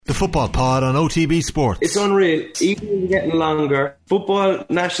Football Pod on OTB Sports. It's unreal. Evenings are getting longer. Football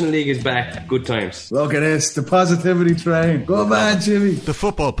National League is back. Good times. Look at this, the positivity train. Go man, Jimmy. The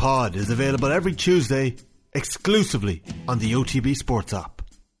Football Pod is available every Tuesday exclusively on the OTB Sports app.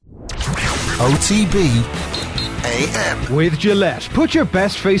 OTB AM. With Gillette, put your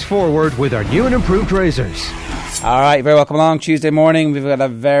best face forward with our new and improved razors. Alright, very welcome along. Tuesday morning, we've got a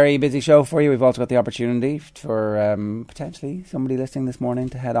very busy show for you. We've also got the opportunity for potentially somebody listening this morning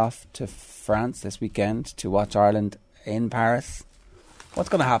to head off to France this weekend to watch Ireland in Paris. What's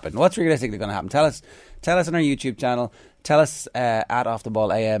going to happen? What's realistically going to happen? Tell us on our YouTube channel. Tell us at Off The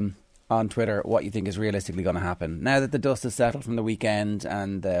Ball AM on Twitter what you think is realistically going to happen. Now that the dust has settled from the weekend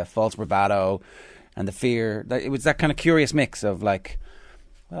and the false bravado and the fear, it was that kind of curious mix of like,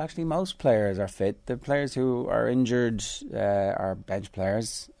 well, actually, most players are fit. The players who are injured are bench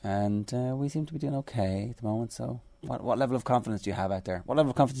players, and we seem to be doing okay at the moment. So, what level of confidence do you have out there? What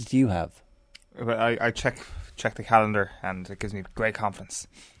level of confidence do you have? I check the calendar, and it gives me great confidence.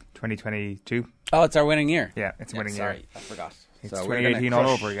 2022. Oh, it's our winning year. Yeah, it's a winning year. Sorry, I forgot. It's 2018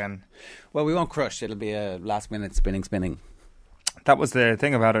 all over again. Well, we won't crush. It'll be a last-minute spinning. That was the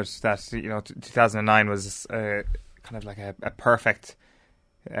thing about it. That 2009 was kind of like a perfect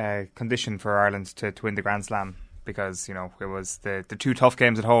condition for Ireland to win the Grand Slam, because it was the two tough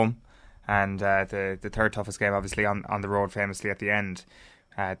games at home and the third toughest game obviously on the road, famously at the end.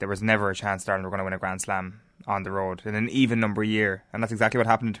 There was never a chance that Ireland were going to win a Grand Slam on the road in an even number year, and that's exactly what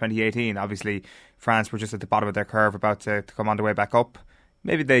happened in 2018. Obviously France were just at the bottom of their curve, about to come on their way back up.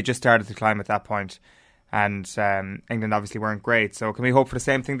 Maybe they just started to climb at that point, and England obviously weren't great. So can we hope for the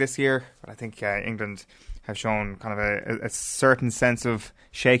same thing this year? But I think England have shown kind of a certain sense of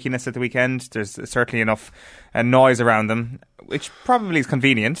shakiness at the weekend. There's certainly enough noise around them, which probably is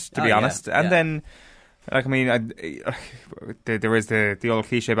convenient, to be honest. Yeah, and then, there is the old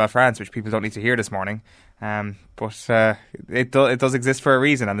cliche about France, which people don't need to hear this morning. But it does exist for a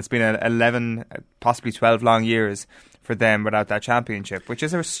reason, and it's been 11, possibly 12 long years for them without that championship, which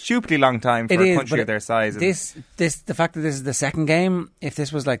is a stupidly long time for a country of their size. The fact that this is the second game, if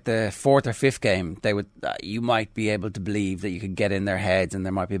this was like the fourth or fifth game, they would you might be able to believe that you could get in their heads and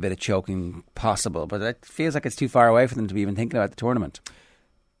there might be a bit of choking possible, but it feels like it's too far away for them to be even thinking about the tournament.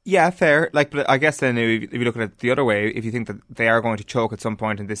 Yeah, fair. But I guess then if you look at it the other way, if you think that they are going to choke at some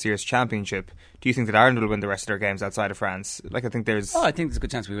point in this year's championship, do you think that Ireland will win the rest of their games outside of France? I think there's a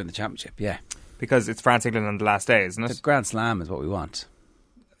good chance we win the championship, yeah. Because it's France-England on the last day, isn't it? The Grand Slam is what we want.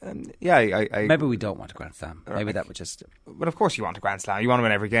 Maybe we don't want a Grand Slam. Maybe that would just... But of course you want a Grand Slam. You want to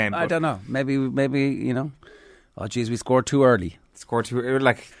win every game. I don't know. Maybe oh, geez, we scored too early. We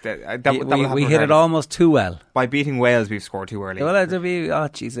hit it almost too well. By beating Wales, we've scored too early. Well, it'll be a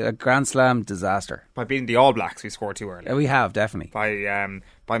Grand Slam disaster. By beating the All Blacks, we scored too early. We have, definitely.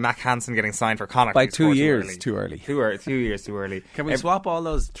 By Mac Hansen getting signed for Connacht, by 2 years too early. 2 years too early. Can we swap all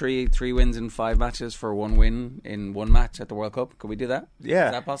those three wins in 5 matches for one win in one match at the World Cup? Could we do that? Yeah,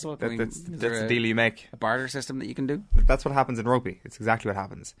 is that possible? That's the deal you make. A barter system that you can do. That's what happens in rugby. It's exactly what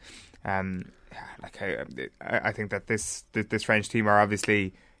happens. I think that this French team are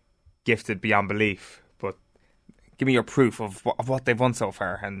obviously gifted beyond belief, but give me your proof of what they've won so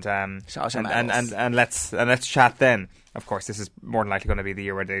far, and let's chat then. Of course, this is more than likely going to be the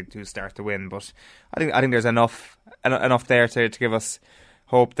year where they do start to win, but I think there's enough there to give us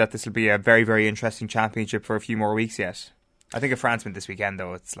hope that this will be a very, very interesting championship for a few more weeks yet. I think if France win this weekend,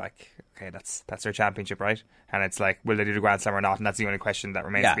 though, it's like, okay, that's their championship, right? And it's like, will they do the Grand Slam or not? And that's the only question that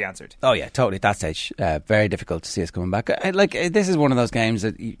remains to be answered. Oh yeah, totally. At that stage, very difficult to see us coming back. This is one of those games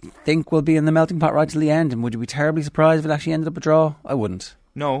that you think will be in the melting pot right till the end. And would you be terribly surprised if it actually ended up a draw? I wouldn't.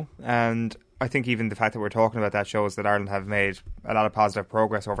 No, and I think even the fact that we're talking about that shows that Ireland have made a lot of positive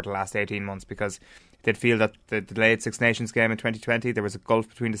progress over the last 18 months, because they'd feel that the delayed Six Nations game in 2020, there was a gulf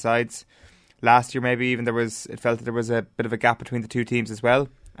between the sides. Last year, maybe even it felt that there was a bit of a gap between the two teams as well.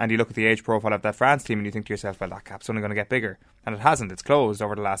 And you look at the age profile of that France team and you think to yourself, well, that gap's only going to get bigger. And it hasn't. It's closed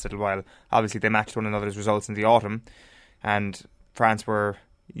over the last little while. Obviously, they matched one another's results in the autumn. And France were,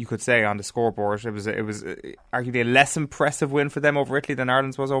 you could say, on the scoreboard. It was arguably a less impressive win for them over Italy than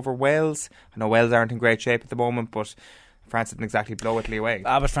Ireland's was over Wales. I know Wales aren't in great shape at the moment, but France didn't exactly blow Italy away.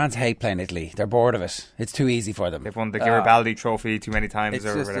 But France hate playing Italy. They're bored of it. It's too easy for them. They've won the Garibaldi trophy too many times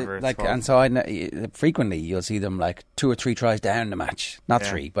or whatever. And so frequently you'll see them like 2 or 3 tries down the match. Not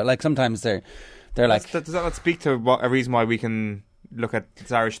 3, but like sometimes they're like... Does that not speak to a reason why we can look at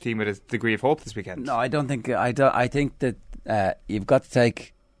this Irish team with a degree of hope this weekend? No, I don't think... I think that you've got to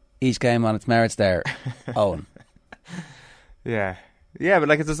take each game on its merits there, Owen. Yeah. Yeah, but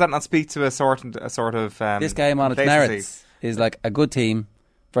does that not speak to a sort of this game on its merits is like a good team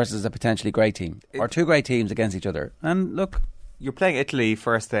versus a potentially great team, or two great teams against each other. And look, you're playing Italy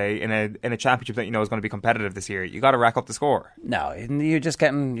first day in a championship that you know is going to be competitive this year. You got to rack up the score. no, you're just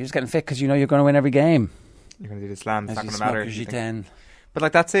getting fit because you know you're going to win every game. You're going to do the slam. It's As not you going to smoke matter. your You think- G10. But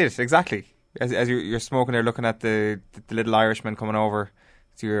like that's it exactly. As you're smoking there, looking at the little Irishman coming over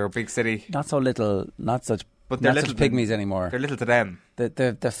to your big city. Not so little, not such, But they're not such little pygmies anymore. They're little to them. The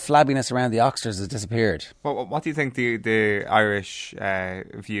flabbiness around the Oxters has disappeared. What do you think the Irish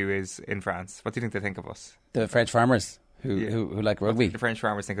view is in France? What do you think they think of us? The French farmers who like What do rugby. the French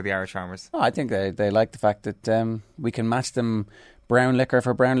farmers think of the Irish farmers? Oh, I think they like the fact that we can match them brown liquor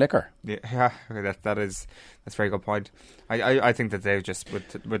for brown liquor. Yeah, that's a very good point. I think that they just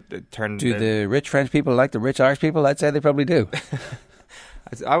would turn. Do the rich French people like the rich Irish people? I'd say they probably do.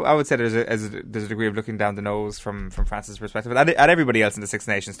 I would say there's a degree of looking down the nose from France's perspective, but at everybody else in the Six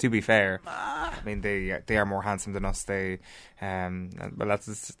Nations. To be fair, I mean they are more handsome than us. They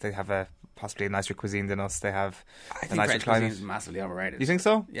have possibly a nicer cuisine than us. They have a nicer climate. is massively overrated. You think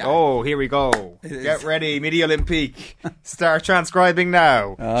so? Yeah. Oh, here we go. Get ready, Midi Olympique. Start transcribing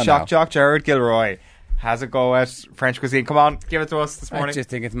now. Oh, Shock no. Jock Jared Gilroy has a go at French cuisine. Come on, give it to us this I morning. just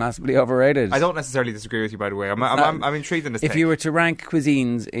think it's massively overrated. I don't necessarily disagree with you, by the way. I'm intrigued in this. If take. you were to rank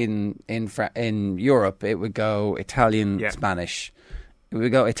cuisines in Europe, it would go Italian, Yeah. Spanish. It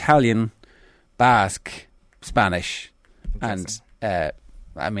would go Italian, Basque, Spanish, and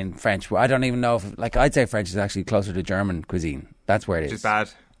I mean French. Well, I don't even know if I'd say French is actually closer to German cuisine. That's where it which is. is bad.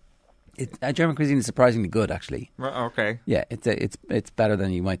 German cuisine is surprisingly good, actually. Right, okay. Yeah, it's better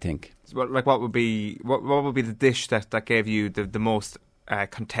than you might think. So what would be the dish that gave you the most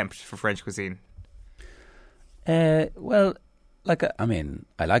contempt for French cuisine? Well, I mean,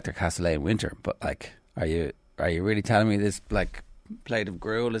 I like their cassoulet in winter, but are you really telling me this plate of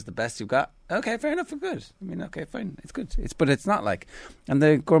gruel is the best you've got? Okay, fair enough, good. I mean, okay, fine, it's good. But it's not and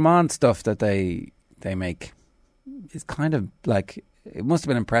the gourmand stuff that they make is kind of it must have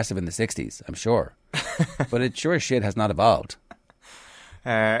been impressive in the 60s, I'm sure, but it sure as shit has not evolved.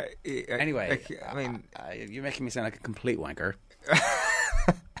 Anyway, I mean, you're making me sound like a complete wanker.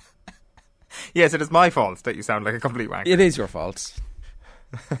 yes, it is my fault that you sound like a complete wanker. It is your fault.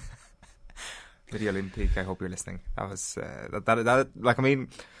 Midi Olympique, I hope you're listening. That was I mean,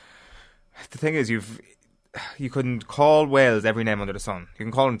 the thing is, you can call Wales every name under the sun. You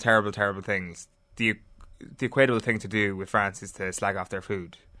can call them terrible, terrible things. The equatable thing to do with France is to slag off their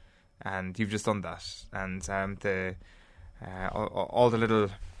food, and you've just done that. And all the little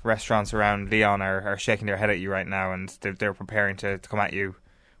restaurants around Lyon are shaking their head at you right now, and they're preparing to come at you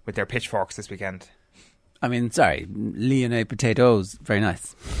with their pitchforks this weekend. I mean, sorry, Lyonnais potatoes, very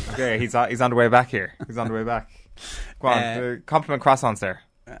nice. Okay, he's on the way back here. He's on the way back. Go on, compliment croissants there.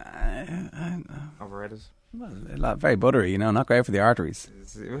 Overrated. Well, very buttery, not great for the arteries.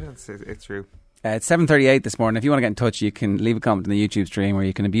 It's true. It's 7:38 this morning. If you want to get in touch, you can leave a comment on the YouTube stream, or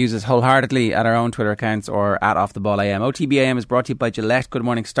you can abuse us wholeheartedly at our own Twitter accounts or at Off The Ball AM. OTBAM is brought to you by Gillette. Good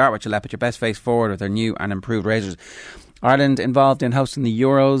morning. Start with Gillette. Put your best face forward with their new and improved razors. Ireland involved in hosting the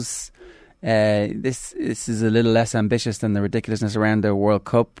Euros. This is a little less ambitious than the ridiculousness around the World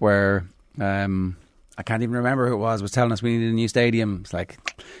Cup, where I can't even remember who it was telling us we needed a new stadium. It's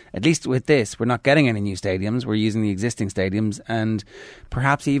at least with this, we're not getting any new stadiums. We're using the existing stadiums, and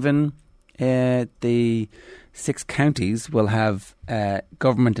perhaps even the 6 counties will have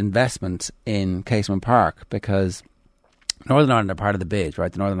government investment in Casement Park, because Northern Ireland are part of the bid,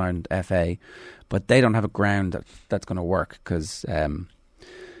 right? The Northern Ireland FA, but they don't have a ground that's going to work because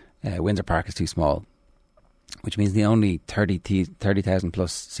Windsor Park is too small, which means the only 30,000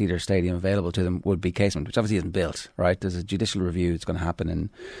 plus seater stadium available to them would be Casement, which obviously isn't built, right? There's a judicial review that's going to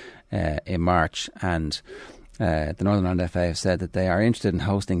happen in March, and the Northern Ireland FA have said that they are interested in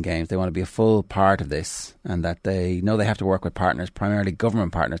hosting games. They want to be a full part of this, and that they know they have to work with partners, primarily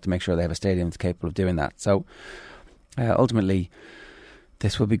government partners, to make sure they have a stadium that's capable of doing that. So ultimately,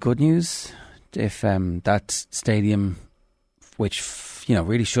 this will be good news if that stadium, which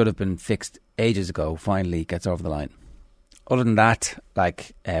really should have been fixed ages ago, finally gets over the line. Other than that,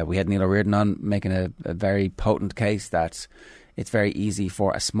 we had Neil O'Riordan on making a very potent case that it's very easy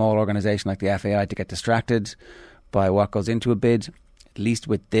for a small organisation like the FAI to get distracted by what goes into a bid. At least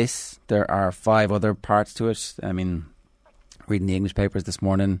with this, there are 5 other parts to it. I mean, reading the English papers this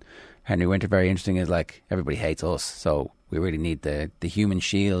morning, Henry Winter, very interesting, is everybody hates us, so we really need the human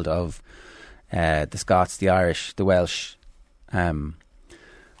shield of the Scots, the Irish, the Welsh,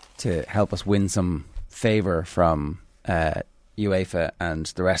 to help us win some favour from UEFA and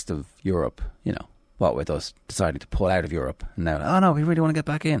the rest of Europe, what with us deciding to pull out of Europe, and now, oh no, we really want to get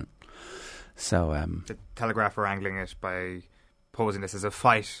back in. So the Telegraph are angling it by posing this as a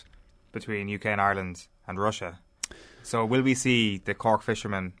fight between UK and Ireland and Russia. So will we see the Cork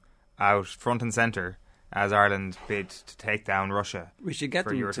fishermen out front and centre as Ireland bid to take down Russia? We should get for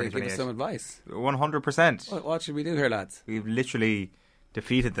them Euro to give us 2028? some advice. 100%. What should we do here, lads? We've literally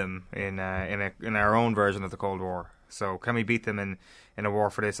defeated them in our own version of the Cold War. So can we beat them in a war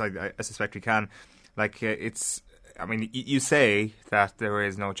for this? I suspect we can. I mean, you say that there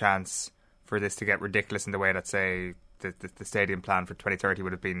is no chance for this to get ridiculous in the way that, say, the stadium plan for 2030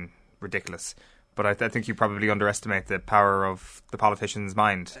 would have been ridiculous. But I think you probably underestimate the power of the politician's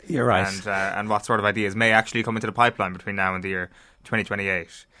mind. You're right. And what sort of ideas may actually come into the pipeline between now and the year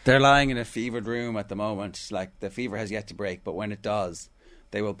 2028. They're lying in a fevered room at the moment. Like, the fever has yet to break, but when it does,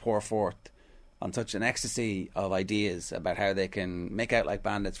 they will pour forth on such an ecstasy of ideas about how they can make out like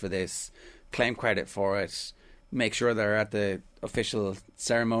bandits for this, claim credit for it, make sure they're at the official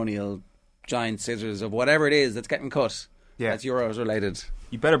ceremonial giant scissors of whatever it is that's getting cut. Yeah. That's Euros related.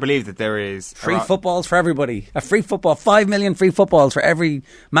 You better believe that there is Free footballs for everybody. A free football, 5 million free footballs for every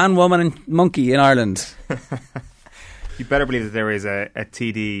man, woman and monkey in Ireland. You better believe that there is a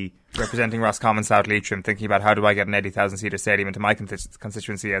TD representing Roscommon South Leitrim thinking about how do I get an 80,000 seater stadium into my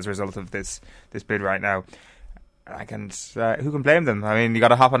constituency as a result of this bid right now. Who can blame them? I mean, you got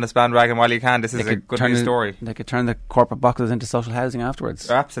to hop on this bandwagon while you can. This is a good news story. They could turn the corporate boxes into social housing afterwards.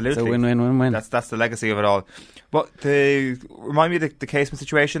 Absolutely. It's a win-win-win-win. That's the legacy of it all. But remind me of the Casement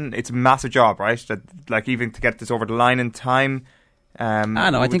situation. It's a massive job, right? That, even to get this over the line in time.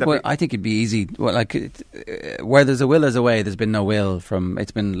 I think it'd be easy. Well, where there's a will, there's a way. There's been no will.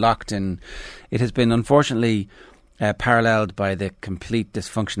 It's been locked in. It has been unfortunately paralleled by the complete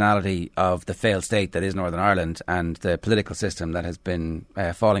dysfunctionality of the failed state that is Northern Ireland and the political system that has been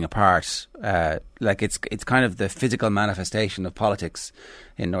falling apart. It's kind of the physical manifestation of politics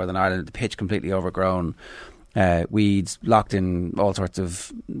in Northern Ireland. The pitch completely overgrown. Weeds locked in all sorts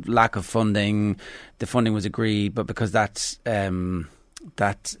of lack of funding. The funding was agreed, but because that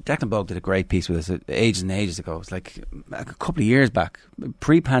Declan Bogue did a great piece with us ages and ages ago. It was like a couple of years back,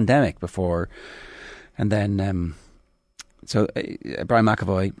 pre-pandemic, before, and then Brian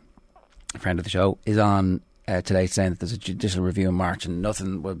McAvoy, a friend of the show, is on today saying that there's a judicial review in March and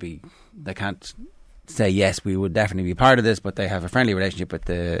nothing will be. They can't say yes, we would definitely be part of this, but they have a friendly relationship with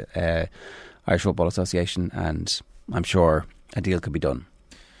the Irish Football Association, and I'm sure a deal could be done.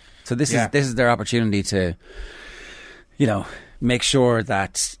 So this is their opportunity to, make sure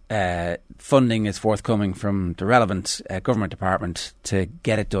that funding is forthcoming from the relevant government department to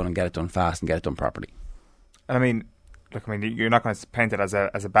get it done and get it done fast and get it done properly. I mean, you're not going to paint it as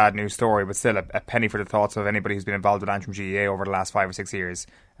a bad news story, but still a penny for the thoughts of anybody who's been involved with Antrim GEA over the last 5 or 6 years,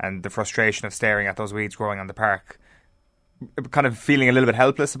 and the frustration of staring at those weeds growing on the park, kind of feeling a little bit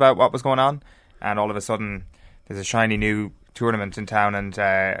helpless about what was going on, and all of a sudden there's a shiny new tournament in town, and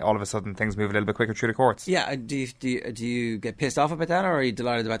all of a sudden things move a little bit quicker through the courts. Yeah, do you get pissed off about that, or are you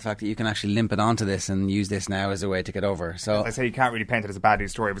delighted about the fact that you can actually limp it onto this and use this now as a way to get over? So as I say, you can't really paint it as a bad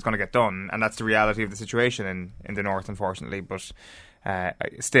news story. It was going to get done, and that's the reality of the situation in the north, unfortunately. But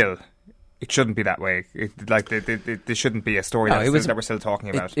still, it shouldn't be that way. This shouldn't be a story that we're still talking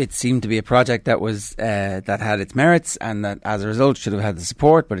about. It seemed to be a project that was that had its merits, and that as a result should have had the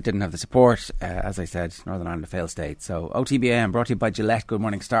support, but it didn't have the support. As I said, Northern Ireland a failed state. So OTBAM brought to you by Gillette. Good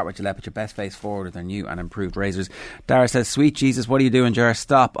morning. Start with Gillette. Put your best face forward with their new and improved razors. Dara says, "Sweet Jesus, what are you doing, Jar?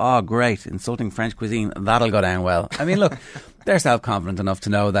 Stop. Oh, great. Insulting French cuisine. That'll go down well." I mean, look, they're self-confident enough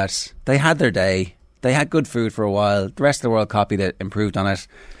to know that they had their day. They had good food for a while. The rest of the world copied it, improved on it.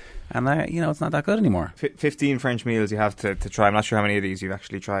 And, it's not that good anymore. 15 French meals you have to try. I'm not sure how many of these you've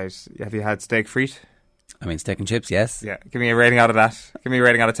actually tried. Have you had steak frite? I mean, steak and chips, yes. Yeah. Give me a rating out of that. Give me a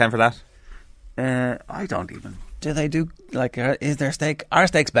rating out of 10 for that. I don't even. Do they do, is their steak? Our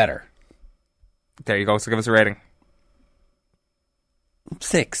steak's better. There you go. So give us a rating.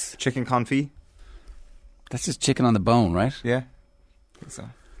 6. Chicken confit? That's just chicken on the bone, right? Yeah. I think so.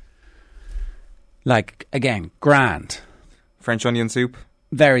 Again, grand. French onion soup?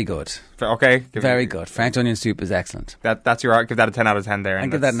 Very good. Okay. Very good. French onion soup is excellent. That's your. Give that a 10 out of 10 there. And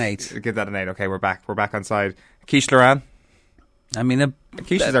give that an 8. Give that an 8. Okay, we're back. We're back on side. Quiche Lorraine? I mean,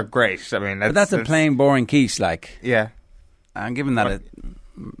 quiches are great. I mean, but that's a plain, boring quiche. Yeah. I'm giving that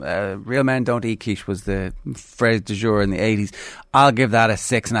real men don't eat quiche was the phrase du jour in the 80s. I'll give that a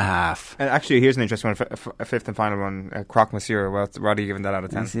 6.5. And actually, here's an interesting one, a fifth and final one, Croque Monsieur. What are you giving that out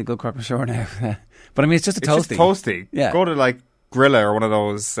of 10? You see a good Croque Monsieur now. But I mean, it's just a toasty. It's just toasty. Yeah. Go to Grilla or one of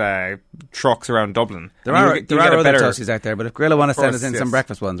those trucks around Dublin. There are other toasties out there, but if Grilla want to send us in some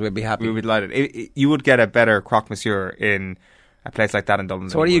breakfast ones, we'd be happy. We'd be delighted. You would get a better Croque Monsieur in a place like that in Dublin.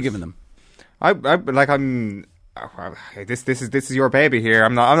 So what are you giving them? I'm This is your baby here.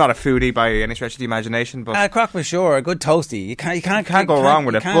 I'm not a foodie by any stretch of the imagination, but croque monsieur, a good toasty. You can't go wrong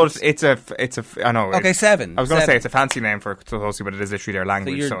with it. But it's a I know. Okay, 7. I was going to say it's a fancy name for toasty, but it is literally their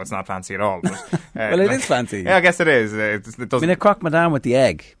language, so it's not fancy at all. But, well, it is fancy. Yeah, I guess it is. It doesn't. I mean, a croque madame with the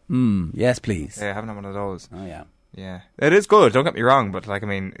egg. Yes, please. Yeah, I haven't had one of those. Oh yeah. Yeah, it is good. Don't get me wrong, but like, I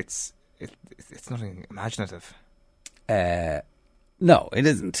mean, it's nothing imaginative. No, it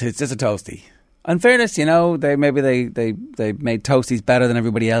isn't. It's just a toasty. In fairness, they made toasties better than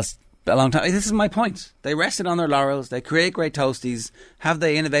everybody else a long time. This is my point. They rested on their laurels. They create great toasties. Have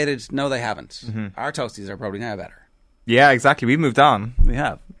they innovated? No, they haven't. Mm-hmm. Our toasties are probably now better. Yeah, exactly. We've moved on. We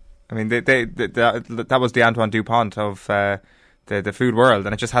have. I mean, that was the Antoine Dupont of the food world,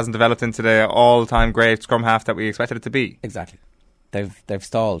 and it just hasn't developed into the all-time great scrum half that we expected it to be. Exactly. They've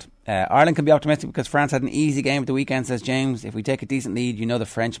stalled. Ireland can be optimistic because France had an easy game at the weekend, says James. If we take a decent lead, the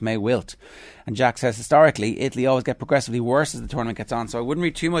French may wilt. And Jack says, historically, Italy always get progressively worse as the tournament gets on, so I wouldn't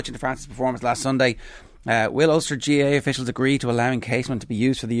read too much into France's performance last Sunday. Will Ulster GAA officials agree to allowing Casement to be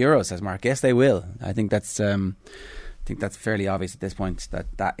used for the Euros, says Mark. Yes, they will. I think that's fairly obvious at this point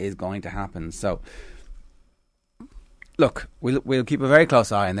that is going to happen. So, look, we'll keep a very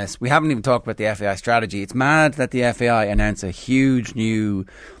close eye on this. We haven't even talked about the FAI strategy. It's mad that the FAI announced a huge new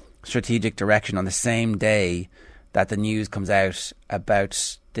strategic direction on the same day that the news comes out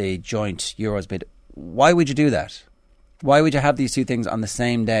about the joint Euros bid. Why would you do that? Why would you have these two things on the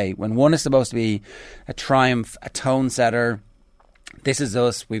same day when one is supposed to be a triumph, a tone setter? This is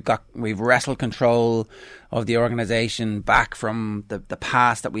us. We've wrestled control of the organisation back from the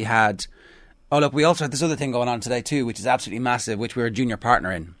past that we had. Oh, look, we also had this other thing going on today too, which is absolutely massive, which we're a junior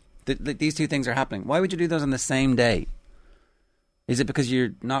partner in. These two things are happening. Why would you do those on the same day? Is it because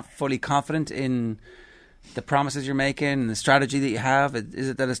you're not fully confident in the promises you're making and the strategy that you have? Is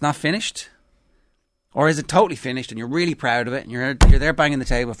it that it's not finished? Or is it totally finished and you're really proud of it and you're there banging the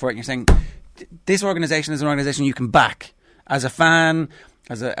table for it and you're saying, this organisation is an organisation you can back as a fan,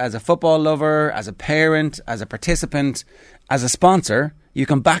 as a football lover, as a parent, as a participant, as a sponsor, you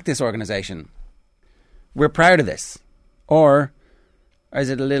can back this organisation. We're proud of this. Or is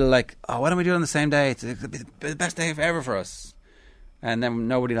it a little like, why don't we do it on the same day? It'll be the best day ever for us. And then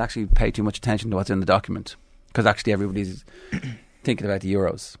nobody will actually pay too much attention to what's in the document because actually everybody's thinking about the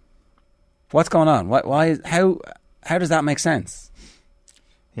Euros. What's going on? How does that make sense?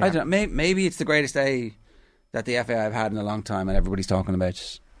 Yeah. I don't know. Maybe it's the greatest day that the FAI have had in a long time and everybody's talking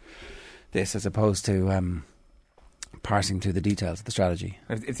about this as opposed to parsing through the details of the strategy.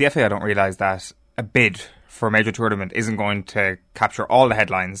 If the FAI don't realise that a bid for a major tournament isn't going to capture all the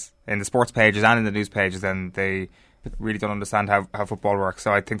headlines in the sports pages and in the news pages, then they really don't understand how football works.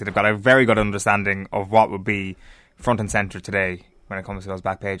 So I think that they've got a very good understanding of what would be front and centre today when it comes to those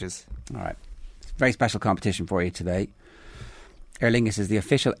back pages. All right. Very special competition for you today. Aer Lingus is the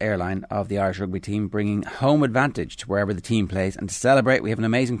official airline of the Irish rugby team, bringing home advantage to wherever the team plays. And to celebrate, we have an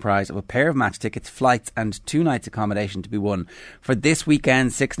amazing prize of a pair of match tickets, flights and 2 nights accommodation to be won for this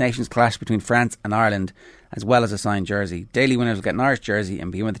weekend's Six Nations clash between France and Ireland, as well as a signed jersey. Daily winners will get an Irish jersey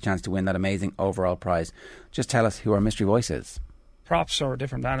and be with the chance to win that amazing overall prize. Just tell us who our mystery voice is. Props are a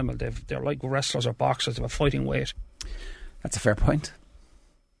different animal. They're like wrestlers or boxers. They have a fighting weight. That's a fair point.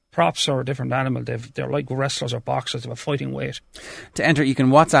 Props are a different animal. They're like wrestlers or boxers. They have a fighting weight. To enter, you can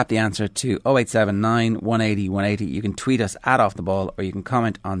WhatsApp the answer to 0879 180 180. You can tweet us at Off The Ball, or you can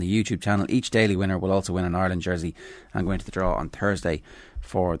comment on the YouTube channel. Each daily winner will also win an Ireland jersey and go into the draw on Thursday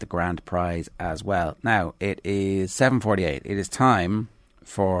for the grand prize as well. Now, it is 7:48. It is time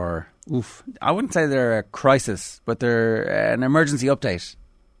for, I wouldn't say they're a crisis, but they're an emergency update.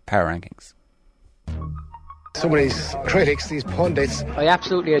 Power rankings. Some of these critics, these pundits, I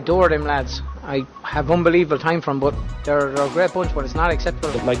absolutely adore them lads. I have unbelievable time for them, but they're a great bunch, but it's not acceptable.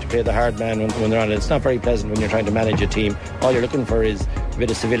 They'd like to play the hard man when they're on it. It's not very pleasant when you're trying to manage a team. All you're looking for is a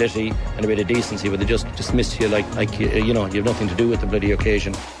bit of civility and a bit of decency, but they just dismiss you like you have nothing to do with the bloody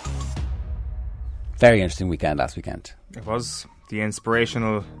occasion. Very interesting weekend last weekend. It was. The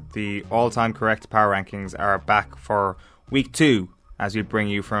inspirational, the all-time correct power rankings are back for week 2 as we bring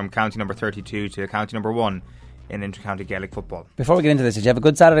you from county number 32 to county number 1 in inter-county Gaelic football. Before we get into this, did you have a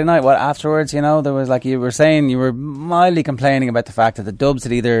good Saturday night? What afterwards, there was like you were saying, you were mildly complaining about the fact that the Dubs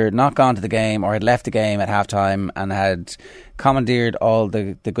had either not gone to the game or had left the game at half-time and had commandeered all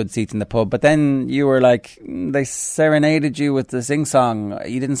the good seats in the pub. But then you were like, they serenaded you with the sing-song.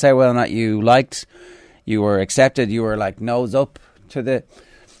 You didn't say whether or not you liked, you were accepted, you were like nose up to the...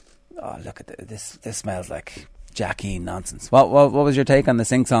 Oh, look at this smells like Jackie nonsense. What was your take on the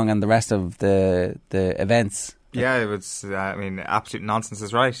sing-song and the rest of the events? Yeah, it was, absolute nonsense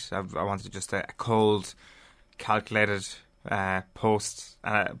is right. I wanted just a cold, calculated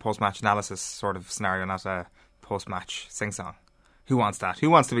post-match analysis sort of scenario, not a post-match sing-song. Who wants that? Who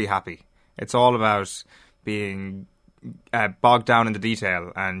wants to be happy? It's all about being bogged down in the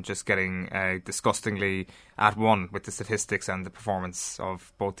detail and just getting disgustingly at one with the statistics and the performance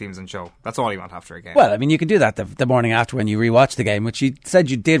of both teams and show. That's all you want after a game. Well, I mean, you can do that the morning after when you rewatch the game, which you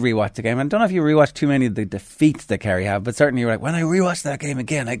said you did rewatch the game. I don't know if you rewatched too many of the defeats that Kerry have, but certainly you're like, when I rewatched that game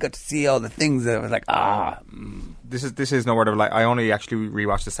again, I got to see all the things that I was like, This is no word of like. I only actually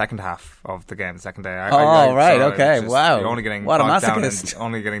rewatched the second half of the game the second day. Wow. You're only getting what a bogged masochist.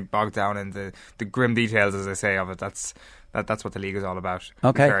 only getting bogged down in the grim details, as I say, of it. That's what the league is all about.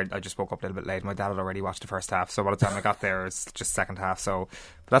 Okay. Fair, I just woke up a little bit late. My dad had already watched the first half, so by the time I got there, it's just second half. So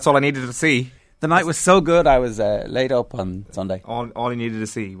that's all I needed to see. The night was so good, I was laid up on Sunday. All I needed to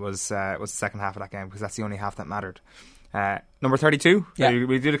see was the second half of that game, because that's the only half that mattered. Number 32. Yeah.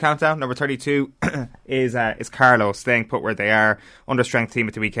 We do the countdown. Number 32 is Carlow, staying put where they are. Understrength team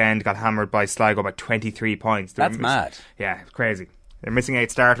at the weekend, got hammered by Sligo by 23 points. That's mad. Yeah, it's crazy. They're missing 8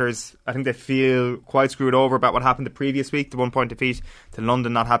 starters. I think they feel quite screwed over about what happened the previous week, the 1 point defeat to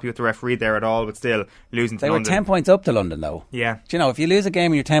London. Not happy with the referee there at all, but still losing to London. They were 10 points up to London, though. Yeah. Do you know, if you lose a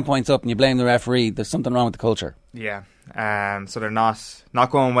game and you're 10 points up and you blame the referee, there's something wrong with the culture. Yeah. So they're not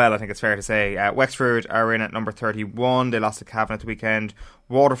going well, I think it's fair to say. Wexford are in at number 31. They lost to Cavan at the weekend.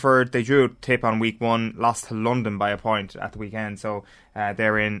 Waterford, they drew a tip on week 1, lost to London by a point at the weekend, so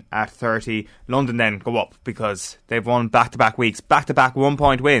they're in at 30. London then go up because they've won back-to-back weeks, back-to-back 1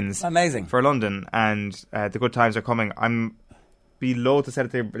 point wins. Amazing. For London, and the good times are coming. I'm be loath to say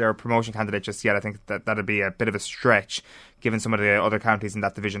that they're a promotion candidate just yet. I think that'd be a bit of a stretch given some of the other counties in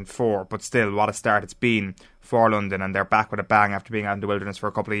that Division 4, but still, what a start it's been for London, and they're back with a bang after being out in the wilderness for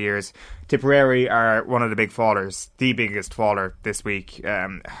a couple of years. Tipperary are one of the big fallers, the biggest faller this week.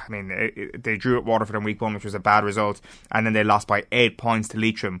 They drew at Waterford in week 1, which was a bad result, and then they lost by 8 points to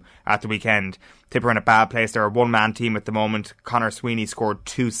Leitrim at the weekend. Tipper in a bad place. They're a one-man team at the moment. Conor Sweeney scored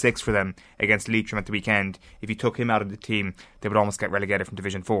 2-6 for them against Leitrim at the weekend. If you took him out of the team, they would almost get relegated from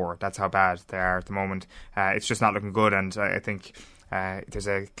Division 4. That's how bad they are at the moment. It's just not looking good, and I think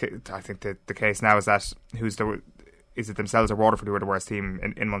the case now is that is it themselves or Waterford who are the worst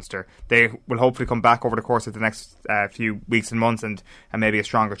team in Munster. They will hopefully come back over the course of the next few weeks and months and maybe a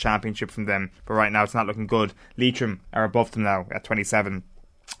stronger championship from them, but right now it's not looking good. Leitrim are above them now at 27.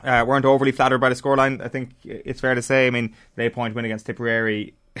 Weren't overly flattered by the scoreline, I think it's fair to say. I mean, the 8 point win against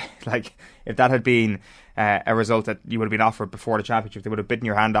Tipperary, like, if that had been a result that you would have been offered before the championship, they would have bitten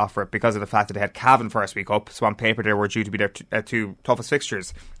your hand off for it, because of the fact that they had Cavan first week up, so on paper they were due to be their two toughest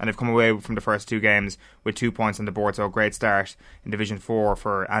fixtures, and they've come away from the first 2 games with 2 points on the board, so a great start in Division 4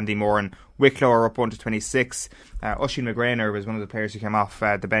 for Andy Moran. Wicklow are up 1-26. Oisin McGrainer was one of the players who came off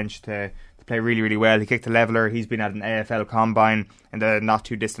the bench to play really, really well. He kicked a leveller. He's been at an AFL combine in the not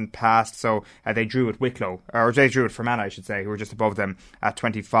too distant past, so they drew at Wicklow, or they drew at Fermanagh, I should say, who were just above them at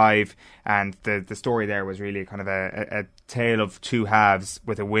 25, and the story there was really kind of a tale of two halves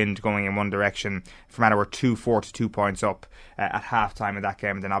with a wind going in one direction. Fermanagh were 2-4 to 2 points up at half time in that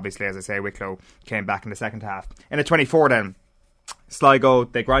game, and then obviously, as I say, Wicklow came back in the second half. In at 24 then, Sligo,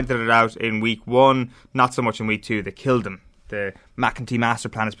 they grinded it out in week 1, not so much in week 2. They killed them. The McEntee master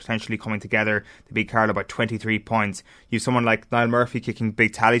plan is potentially coming together to beat Carlow by 23 points. You've someone like Niall Murphy kicking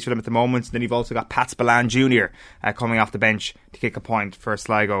big tallies for them at the moment. And then you've also got Pat Spillane Jr. Coming off the bench to kick a point for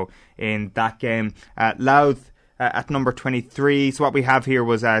Sligo in that game. Louth at number 23. So what we have here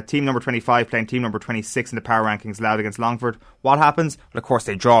was team number 25 playing team number 26 in the power rankings, Louth against Longford. What happens? Well, of course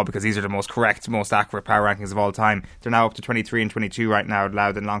they draw, because these are the most correct, most accurate power rankings of all time. They're now up to 23 and 22 right now,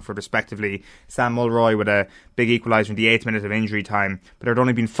 Louth and Longford respectively. Sam Mulroy with a big equaliser in the 8th minute of injury time, but there had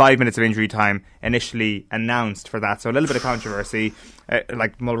only been 5 minutes of injury time initially announced for that, so a little bit of controversy.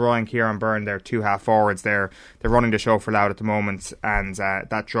 Like Mulroy and Kieran Byrne, they're 2 half forwards. They're running the show for Louth at the moment, and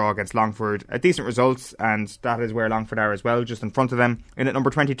that draw against Longford, a decent result, and that is where Longford are as well, just in front of them in at number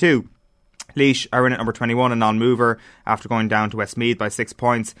 22. Laois are in at number 21, a non-mover, after going down to Westmeath by 6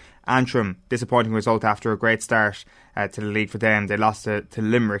 points. Antrim, disappointing result after a great start to the league for them. They lost to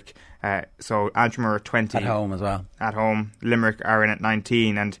Limerick, so Antrim are at 20. At home as well. At home. Limerick are in at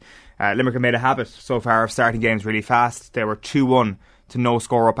 19, and Limerick have made a habit so far of starting games really fast. They were 2-1 to no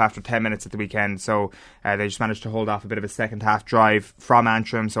score up after 10 minutes at the weekend, so they just managed to hold off a bit of a second half drive from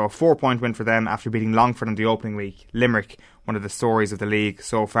Antrim, so a 4 point win for them after beating Longford in the opening week. Limerick, one of the stories of the league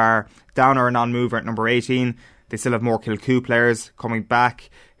so far. Down are a non-mover at number 18. They still have more Kilcoo players coming back.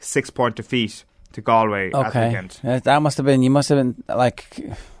 6 point defeat to Galway at the weekend. That must have been, you must have been like,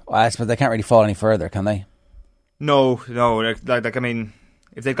 well, I suppose they can't really fall any further, can they? No, like I mean,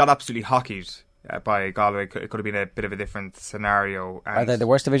 if they've got absolutely hockeyed by Galway. It could have been a bit of a different scenario. Are they the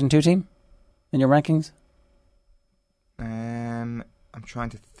worst Division 2 team in your rankings? I'm trying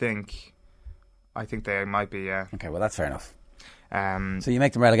to think. I think they might be, yeah. Okay, well, that's fair enough. So you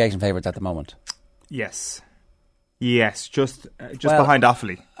make them relegation favourites at the moment? Yes, just behind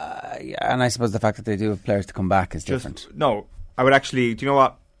Offaly. Yeah, and I suppose the fact that they do have players to come back is different. No, I would actually. Do you know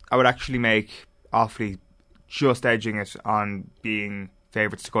what? I would actually make Offaly just edging it on being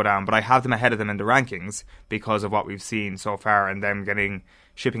favourites to go down, but I have them ahead of them in the rankings because of what we've seen so far and them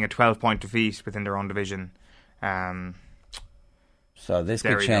shipping a 12-point defeat within their own division. So this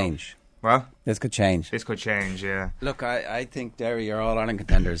could change. Well, this could change. Yeah. Look, I think Derry are all-Ireland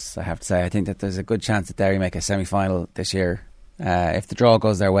contenders, I have to say. I think that there's a good chance that Derry make a semi-final this year. If the draw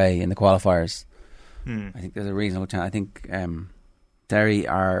goes their way in the qualifiers, I think there's a reasonable chance. I think Derry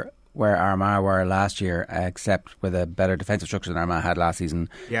are where Armagh were last year, except with a better defensive structure than Armagh had last season.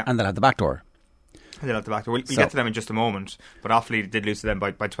 Yeah. And they'll have the back door. We'll get to them in just a moment, but Offaly did lose to them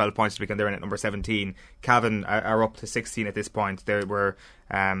by 12 points this weekend. They're in at number 17. Cavan are up to 16 at this point. They were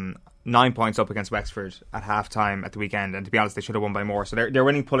 9 points up against Wexford at half-time at the weekend, and to be honest, they should have won by more. So they're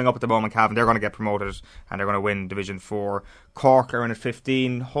winning, pulling up at the moment. Cavan, they're going to get promoted, and they're going to win Division 4. Cork are in at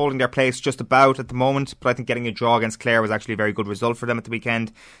 15, holding their place just about at the moment, but I think getting a draw against Clare was actually a very good result for them at the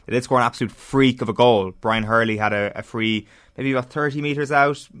weekend. They did score an absolute freak of a goal. Brian Hurley had a free, maybe about 30 metres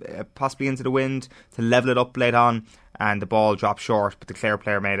out, possibly into the wind, to level it up late on, and the ball dropped short, but the Clare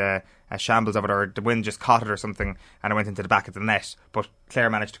player made a shambles of it, or the wind just caught it or something, and it went into the back of the net. But Clare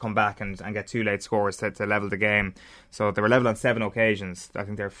managed to come back and get 2 late scores to level the game. So they were level on 7 occasions. I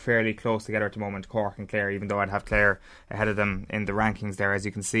think they're fairly close together at the moment, Cork and Clare, even though I'd have Clare ahead of them in the rankings there, as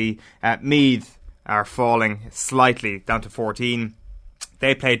you can see. Meath are falling slightly down to 14.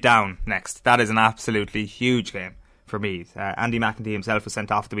 They played down next. That is an absolutely huge game for Meath. Andy McEntee himself was sent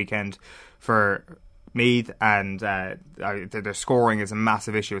off the weekend for Meath, and their scoring is a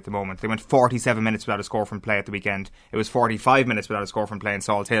massive issue at the moment. They went 47 minutes without a score from play at the weekend. It was 45 minutes without a score from play in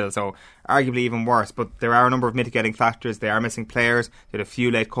Salt Hill, so arguably even worse. But there are a number of mitigating factors. They are missing players. They had a few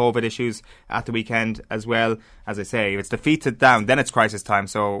late COVID issues at the weekend as well. As I say, if it's defeated down, then it's crisis time.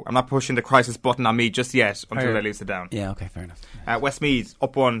 So I'm not pushing the crisis button on Meath just yet until they lose it down. Yeah, okay, fair enough. Westmeath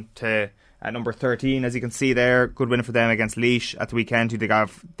up 1 to at number 13, as you can see there. Good win for them against Laois at the weekend, who they've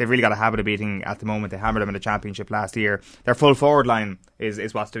really got a habit of beating at the moment. They hammered them in the championship last year. Their full forward line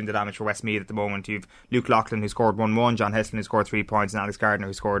is what's doing the damage for Westmeath at the moment. You've Luke Loughlin, who scored 1-1, John Heslin, who scored 3 points, and Alex Gardner,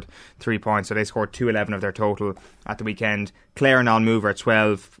 who scored 3 points. So they scored 211 of their total at the weekend. Clare and Almove at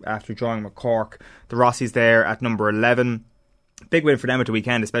 12 after drawing with Cork. The Rossies there at number 11. Big win for them at the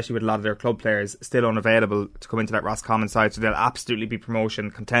weekend, especially with a lot of their club players still unavailable to come into that Roscommon side, so they'll absolutely be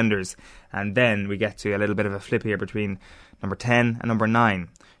promotion contenders. And then we get to a little bit of a flip here between number 10 and number 9.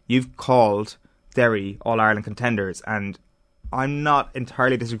 You've called Derry All-Ireland contenders, and I'm not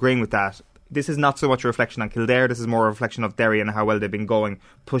entirely disagreeing with that. This is not so much a reflection on Kildare, this is more a reflection of Derry and how well they've been going,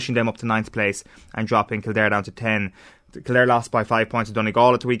 pushing them up to 9th place and dropping Kildare down to 10. Kildare lost by 5 points to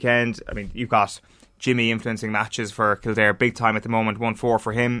Donegal at the weekend. I mean, you've got Jimmy influencing matches for Kildare big time at the moment. 1-4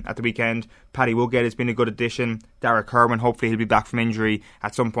 for him at the weekend. Paddy Woodgate has been a good addition. Derek Kerwin, hopefully he'll be back from injury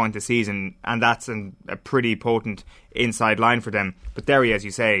at some point this season, and that's a pretty potent inside line for them. But Derry, as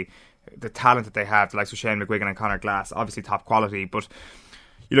you say, the talent that they have, the likes of Shane McGuigan and Conor Glass, obviously top quality, but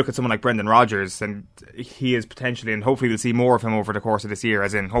you look at someone like Brendan Rodgers, and he is potentially, and hopefully we'll see more of him over the course of this year,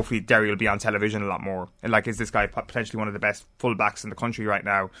 as in hopefully Derry will be on television a lot more. And like, is this guy potentially one of the best full-backs in the country right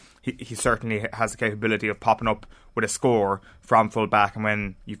now? He certainly has the capability of popping up with a score from full-back, and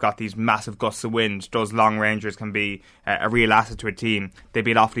when you've got these massive gusts of wind, those long rangers can be a real asset to a team. They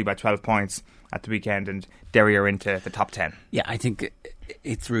beat Offaly by 12 points at the weekend, and Derry are into the top 10. Yeah, I think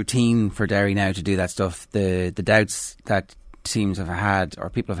it's routine for Derry now to do that stuff. The doubts that teams have had,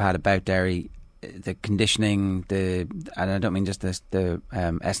 or people have had about Derry, the conditioning, and I don't mean just the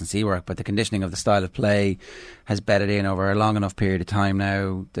S&C work, but the conditioning of the style of play has bedded in over a long enough period of time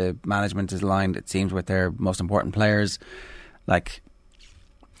now. The management is aligned, it seems, with their most important players. Like,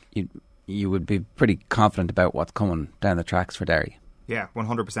 you would be pretty confident about what's coming down the tracks for Derry. Yeah,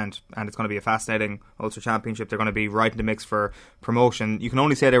 100%. And it's going to be a fascinating Ulster Championship. They're going to be right in the mix for promotion. You can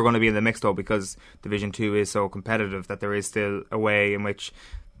only say they're going to be in the mix, though, because Division 2 is so competitive that there is still a way in which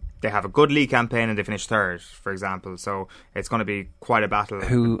they have a good league campaign and they finish third, for example. So it's going to be quite a battle.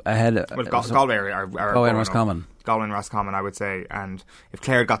 Who ahead? Well, Galway are Galway and Roscommon. Galway and Roscommon, I would say. And if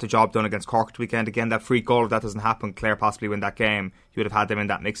Clare got the job done against Cork at the weekend, again, that freak goal, if that doesn't happen, Clare possibly win that game, you would have had them in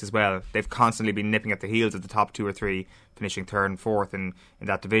that mix as well. They've constantly been nipping at the heels of the top 2 or 3, finishing third and fourth in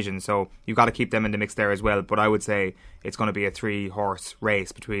that division. So you've got to keep them in the mix there as well. But I would say it's going to be a 3-horse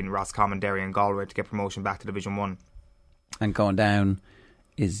race between Roscommon, Derry and Galway to get promotion back to Division 1. And going down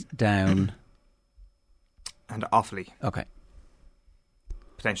is Down and Offaly. Okay.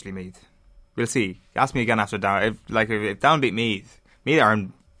 Potentially Meath. We'll see. Ask me again after Down. If Down beat Meath are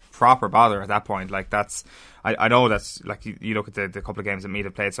in proper bother at that point. Like that's, I know that's like you look at the couple of games that Meath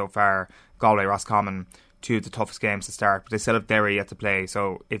have played so far. Galway, Roscommon, 2 of the toughest games to start, but they still have Derry yet to play.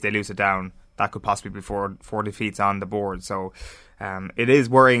 So if they lose it Down, that could possibly be 4 defeats on the board. So it is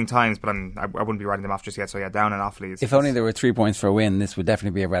worrying times, but I wouldn't be writing them off just yet. So yeah, Down and Offaly. If only there were 3 points for a win, this would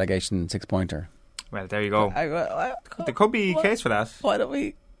definitely be a relegation 6-pointer. Well, there you go. There could be a case for that. Why don't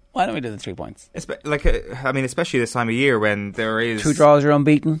we do the 3 points? Especially this time of year when there is 2 draws, you're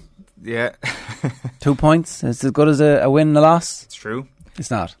unbeaten. Yeah. 2 points. It's as good as a win and a loss. It's true.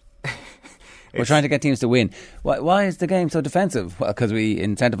 It's not. We're trying to get teams to win. Why is the game so defensive? Well, because we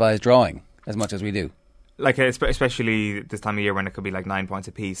incentivise drawing as much as we do. Like especially this time of year when it could be like 9 points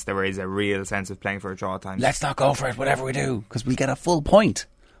apiece, there is a real sense of playing for a draw at times. Let's not go for it, whatever we do, because we get a full point.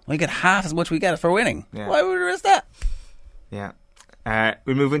 We get half as much we get for winning. Yeah. Why would we risk that? Yeah.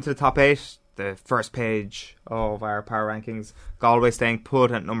 We move into the top 8, the first page of our power rankings. Galway staying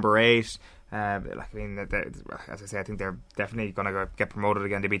put at number 8. As I say, I think they're definitely going to get promoted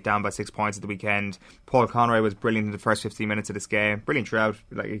again. They beat Down by 6 points at the weekend. Paul Conroy was brilliant in the first 15 minutes of this game. Brilliant throughout.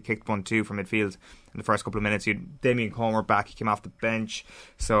 He kicked 1-2 from midfield in the first couple of minutes. Damien Comer back. He came off the bench.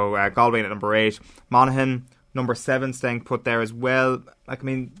 So Galway at number 8. Monaghan, number 7, staying put there as well.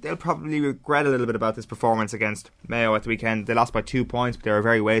 They'll probably regret a little bit about this performance against Mayo at the weekend. They lost by 2 points, but they were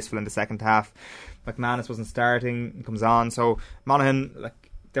very wasteful in the second half. McManus wasn't starting. He comes on. So Monaghan,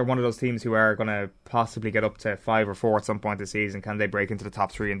 they're one of those teams who are going to possibly get up to 5 or 4 at some point this season. Can they break into the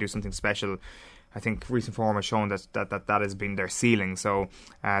top 3 and do something special? I think recent form has shown that has been their ceiling. So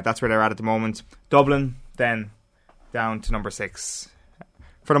that's where they're at the moment. Dublin then down to number 6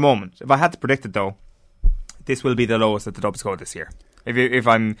 for the moment. If I had to predict it though, this will be the lowest that the Dubs go this year. If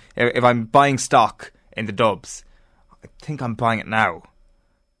I'm buying stock in the Dubs, I think I'm buying it now.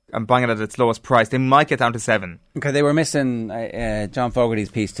 I'm buying it at its lowest price. They might get down to 7. Okay, they were missing John Fogarty's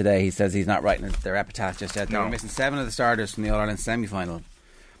piece today. He says he's not writing their epitaph just yet. They were missing 7 of the starters from the All-Ireland semi-final.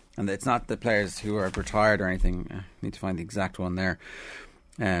 And it's not the players who are retired or anything. I need to find the exact one there.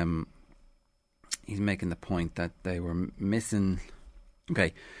 He's making the point that they were missing...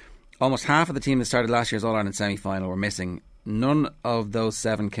 Okay, almost half of the team that started last year's All-Ireland semi-final were missing. None of those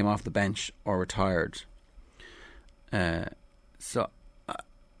 7 came off the bench or retired. I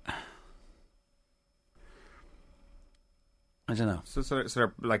don't know. So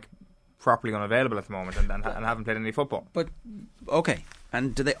they're like properly unavailable at the moment and haven't played any football. But okay,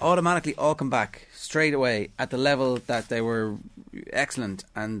 and do they automatically all come back straight away at the level that they were excellent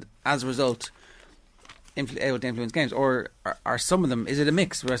and as a result able to influence games, or are some of them? Is it a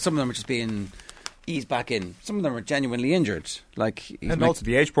mix where some of them are just being eased back in? Some of them are genuinely injured. And also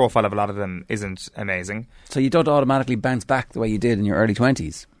the age profile of a lot of them isn't amazing. So you don't automatically bounce back the way you did in your early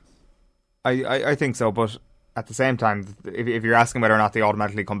 20s. I think so, but at the same time, if you're asking whether or not they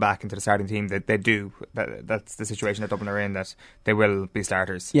automatically come back into the starting team, they do. That's the situation that Dublin are in, that they will be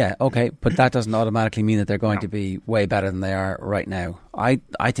starters. Yeah, okay, but that doesn't automatically mean that they're going to be way better than they are right now. I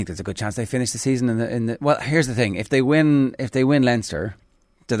think there's a good chance they finish the season in the. Well, here's the thing: if they win Leinster,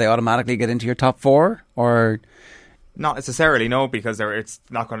 do they automatically get into your top 4 or? Not necessarily, no, because it's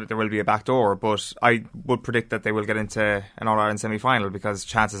not going. There will be a back door, but I would predict that they will get into an All-Ireland semi-final because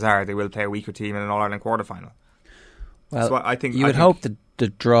chances are they will play a weaker team in an All-Ireland quarter-final. Well, so I think would hope that the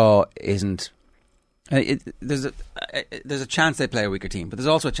draw isn't. There's a chance they play a weaker team, but there's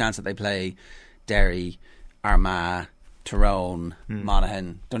also a chance that they play Derry, Armagh, Tyrone,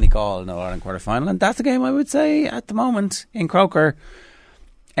 Monaghan, Donegal in an All-Ireland quarter-final, and that's a game I would say at the moment in Croker.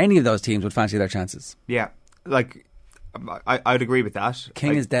 Any of those teams would fancy their chances. Yeah, I'd agree with that.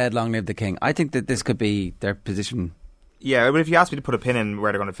 King is dead, long live the king. I think that this could be their position. Yeah, but if you asked me to put a pin in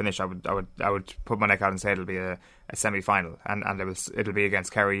where they're going to finish, I would put my neck out and say it'll be a semi-final, and it'll be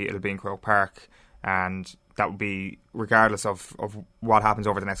against Kerry, it'll be in Croke Park, and that would be regardless of what happens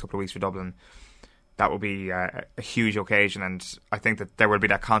over the next couple of weeks for Dublin. That will be a huge occasion, and I think that there will be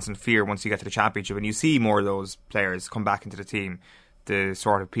that constant fear once you get to the championship and you see more of those players come back into the team. The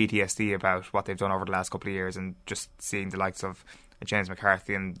sort of PTSD about what they've done over the last couple of years, and just seeing the likes of James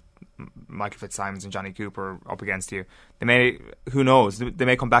McCarthy and Michael Fitzsimons and Johnny Cooper up against you. They may, who knows, they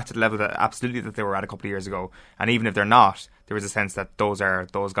may come back to the level that they were at a couple of years ago. And even if they're not, there is a sense that those are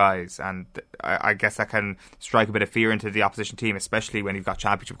those guys. And I guess that can strike a bit of fear into the opposition team, especially when you've got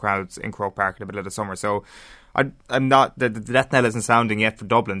championship crowds in Croke Park in the middle of the summer. So I'm not, the death knell isn't sounding yet for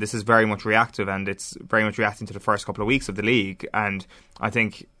Dublin. This is very much reactive, and it's very much reacting to the first couple of weeks of the league. And I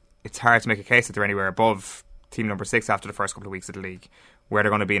think it's hard to make a case that they're anywhere above team number 6 after the first couple of weeks of the league. Where they're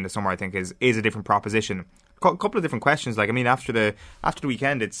going to be in the summer, I think, is a different proposition. A couple of different questions. Like, I mean, after the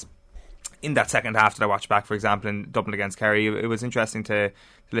weekend, it's in that second half that I watched back, for example, in Dublin against Kerry. It was interesting to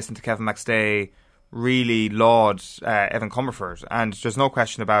listen to Kevin McStay really laud Evan Comerford, and there's no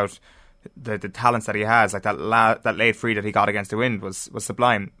question about the talents that he has. Like that late free that he got against the Wind was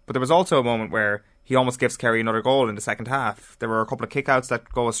sublime. But there was also a moment where he almost gives Kerry another goal in the second half. There were a couple of kickouts that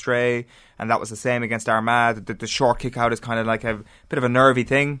go astray, and that was the same against Armagh. The short kickout is kind of like a bit of a nervy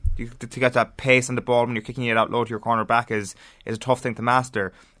thing. To get that pace on the ball when you're kicking it out low to your corner back is a tough thing to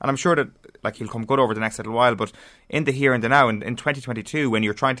master. And I'm sure that he'll come good over the next little while, but in the here and the now, in 2022, when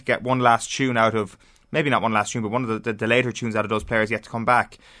you're trying to get one last tune out of, maybe not one last tune, but one of the later tunes out of those players yet to come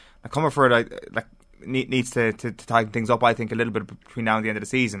back, Comerford needs to tighten things up, I think, a little bit between now and the end of the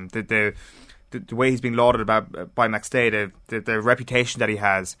season. The way he's being lauded about by McStay, the reputation that he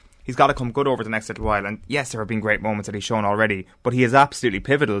has, he's got to come good over the next little while. And yes, there have been great moments that he's shown already, but he is absolutely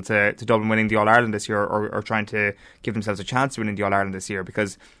pivotal to Dublin winning the All-Ireland this year, or trying to give themselves a chance of winning the All-Ireland this year,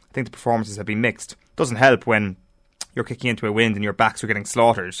 because I think the performances have been mixed. Doesn't help when you're kicking into a wind and your backs are getting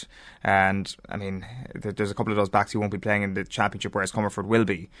slaughtered. And I mean, there's a couple of those backs who won't be playing in the Championship, whereas Comerford will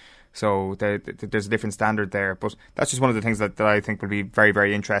be. So there's a different standard there. But that's just one of the things that I think will be very,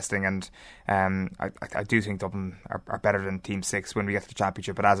 very interesting. And I do think Dublin are better than Team 6 when we get to the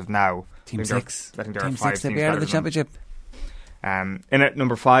Championship. But as of now, Team 6, I think there are 5 teams they'll be out of the Championship. In at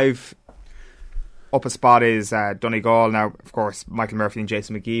number 5, up a spot is Donegal. Now, of course, Michael Murphy and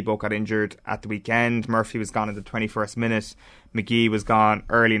Jason McGee both got injured at the weekend. Murphy was gone in the 21st minute. McGee was gone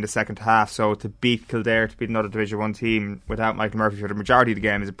early in the second half. So to beat Kildare, to beat another Division 1 team without Michael Murphy for the majority of the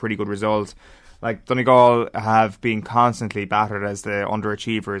game is a pretty good result. Like, Donegal have been constantly battered as the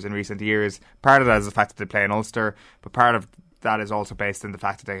underachievers in recent years. Part of that is the fact that they play in Ulster, but part of that is also based on the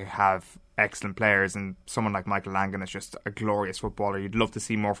fact that they have excellent players, and someone like Michael Langan is just a glorious footballer. You'd love to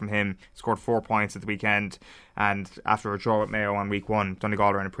see more from him. Scored 4 points at the weekend, and after a draw at Mayo on week 1,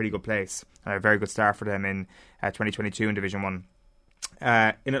 Donegal are in a pretty good place. A very good start for them in 2022 in Division 1. In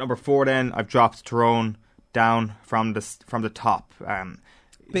at number 4 then, I've dropped Tyrone down from the top.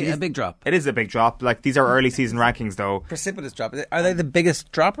 A big drop. It is a big drop. Like, these are early season rankings, though. Precipitous drop. Are they the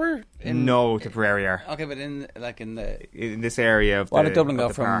biggest dropper? No, Tipperary are. Okay, but in this area of what did Dublin go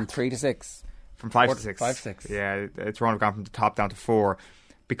from 3 to 6? From 5 to 6. 5 to 6. Yeah, Tyrone have gone from the top down to 4.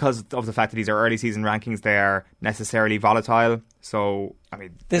 Because of the fact that these are early season rankings, they are necessarily volatile. So, I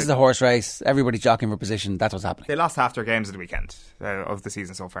mean, this is a horse race. Everybody's jockeying for position. That's what's happening. They lost half their games at the weekend of the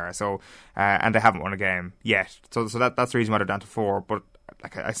season so far. So, and they haven't won a game yet. So that's the reason why they're down to 4. But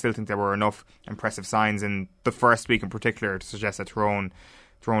I still think there were enough impressive signs in the first week in particular to suggest that Tyrone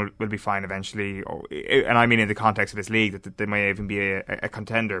will be fine eventually. And I mean in the context of this league, that they may even be a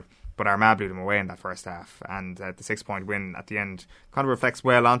contender. But Armagh blew them away in that first half, and the 6-point win at the end kind of reflects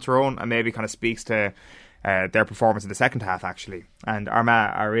well on Tyrone, and maybe kind of speaks to their performance in the second half, actually. And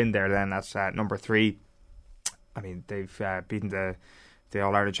Armagh are in there then at number 3. I mean, they've beaten the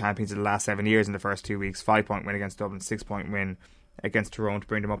All-Ireland champions in the last 7 years in the first 2 weeks. 5-point win against Dublin, 6-point win against Tyrone to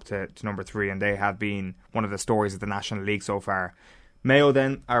bring them up to number 3, and they have been one of the stories of the National League so far. Mayo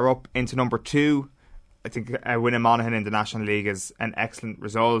then are up into number 2. I think a win in Monaghan in the National League is an excellent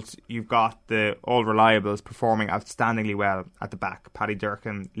result. You've got the All Reliables performing outstandingly well at the back. Paddy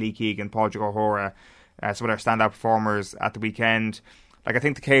Durkin, Lee Keegan, Paul O'Hora, some of their standout performers at the weekend. Like, I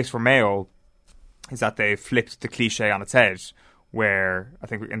think the case for Mayo is that they flipped the cliche on its head, where I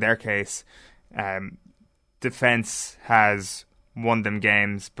think in their case, defence has won them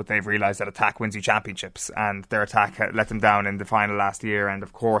games, but they've realised that attack wins you championships, and their attack let them down in the final last year. And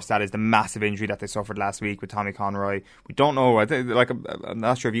of course that is the massive injury that they suffered last week with Tommy Conroy. We don't know, I'm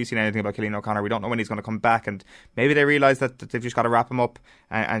not sure if you've seen anything about Cillian O'Connor. We don't know when he's going to come back, and maybe they realise that they've just got to wrap him up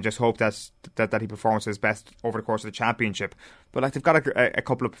and just hope that he performs his best over the course of the championship. But like, they've got a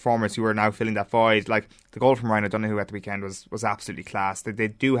couple of performers who are now filling that void. Like, the goal from Ryan O'Donoghue at the weekend was absolutely class. They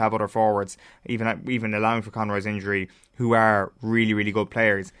do have other forwards, even allowing for Conroy's injury, who are really, really good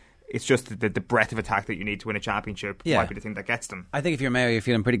players. It's just the breadth of attack that you need to win a championship might be the thing that gets them. I think if you're Mayo, you're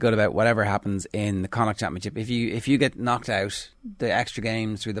feeling pretty good about whatever happens in the Connacht Championship. If you get knocked out, the extra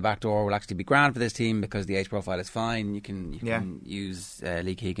games through the back door will actually be grand for this team because the age profile is fine. You can use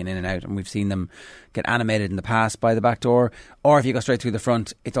Lee Keegan in and out, and we've seen them get animated in the past by the back door. Or if you go straight through the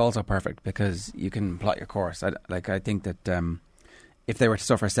front, it's also perfect because you can plot your course. I think that if they were to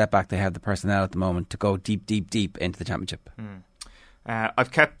suffer a setback, they have the personnel at the moment to go deep into the championship.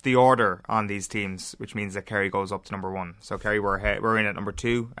 I've kept the order on these teams, which means that Kerry goes up to number 1. So Kerry we're in at number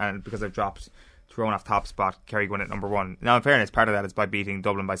 2, and because I've dropped Tyrone off top spot, Kerry go in at number 1. Now, in fairness, part of that is by beating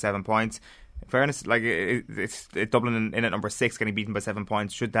Dublin by 7 points. In fairness, like it's Dublin in at number 6, getting beaten by 7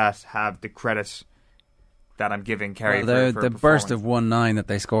 points. Should that have the credit that I'm giving Kerry? Well, the burst of 1-9 that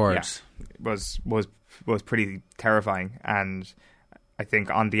they scored was pretty terrifying, and I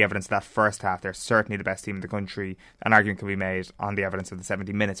think on the evidence of that first half, they're certainly the best team in the country. An argument can be made on the evidence of the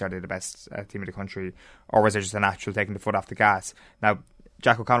 70 minutes, are they the best team in the country, or was it just a natural taking the foot off the gas? Now,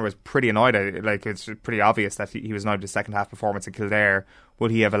 Jack O'Connor was pretty annoyed. It's pretty obvious that he was annoyed with the second half performance in Kildare. Would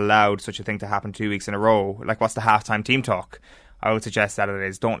he have allowed such a thing to happen 2 weeks in a row? Like, what's the halftime team talk? I would suggest that it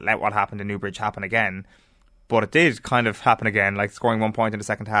is, don't let what happened in Newbridge happen again. But it did kind of happen again, like scoring 1 point in the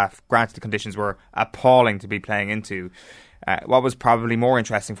second half. Granted, the conditions were appalling to be playing into. What was probably more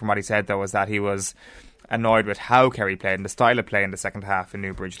interesting from what he said, though, was that he was annoyed with how Kerry played and the style of play in the second half in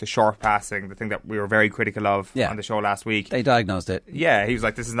Newbridge, the short passing, the thing that we were very critical of on the show last week. They diagnosed it. Yeah, he was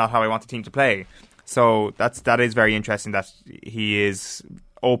like, this is not how I want the team to play. So that is very interesting that he is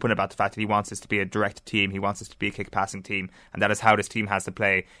open about the fact that he wants this to be a direct team, he wants this to be a kick-passing team, and that is how this team has to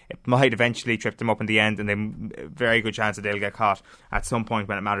play. It might eventually trip them up in the end, and there's a very good chance that they'll get caught at some point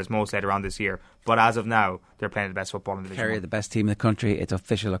when it matters most later on this year. But as of now, they're playing the best football in the Division Kerry 1. are the best team in the country. It's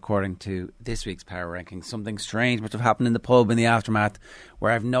official according to this week's power rankings. Something strange must have happened in the pub in the aftermath,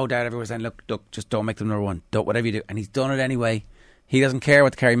 where I've no doubt everyone's saying, look, just don't make them number 1. Don't, whatever you do. And he's done it anyway. He doesn't care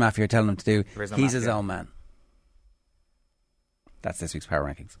what the Kerry Mafia are telling him to do. He's his own man. That's this week's power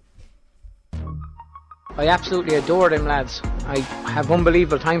rankings. I absolutely adore them lads. I have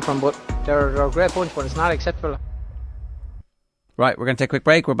unbelievable time for them, but they're a great bunch, but it's not acceptable. Right, we're going to take a quick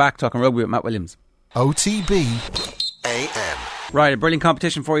break. We're back talking rugby with Matt Williams. OTB AM. Right, a brilliant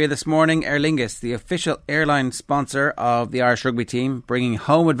competition for you this morning. Aer Lingus, the official airline sponsor of the Irish rugby team, bringing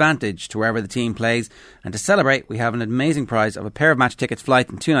home advantage to wherever the team plays. And to celebrate, we have an amazing prize of a pair of match tickets, flight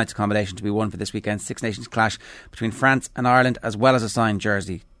and 2 nights accommodation to be won for this weekend's Six Nations clash between France and Ireland, as well as a signed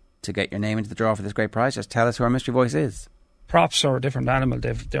jersey. To get your name into the draw for this great prize, just tell us who our mystery voice is. Props are a different animal.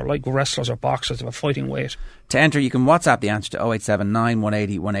 They're like wrestlers or boxers. They have a fighting weight. To enter, you can WhatsApp the answer to 0879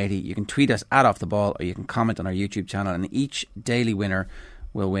 180 180. You can tweet us at Off The Ball, or you can comment on our YouTube channel, and each daily winner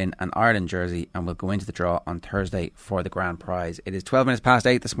will win an Ireland jersey and will go into the draw on Thursday for the grand prize. It is 12 minutes past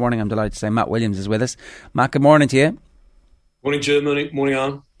 8 this morning. I'm delighted to say Matt Williams is with us. Matt, good morning to you. Morning, Jim. Morning,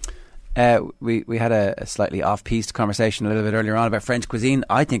 Alan. We had a slightly off-piste conversation a little bit earlier on about French cuisine.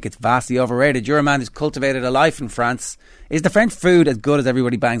 I think it's vastly overrated. You're a man who's cultivated a life in France. Is the French food as good as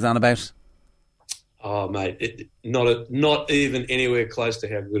everybody bangs on about? Oh, mate, not even anywhere close to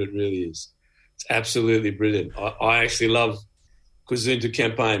how good it really is. It's absolutely brilliant. I actually love cuisine de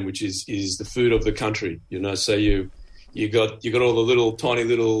campagne, which is the food of the country. You know, so you got all the tiny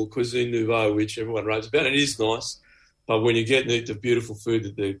little cuisine nouveau, which everyone raves about. And it is nice, but when you get the beautiful food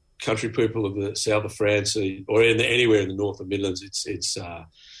that the country people of the south of France or anywhere in the north of Midlands,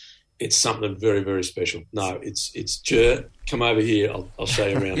 it's something very, very special. No, it's come over here. I'll show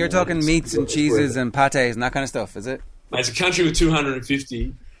you around. You're talking meats and cheeses and pâtés and that kind of stuff, is it? It's a country with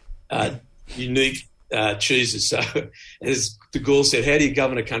 250 unique cheeses. So, as de Gaulle said, how do you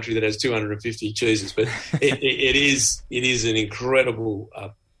govern a country that has 250 cheeses? But it is an incredible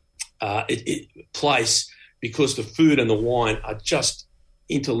place, because the food and the wine are just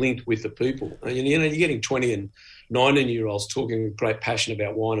interlinked with the people. And, you know, you're getting 20 and 19-year-olds talking with great passion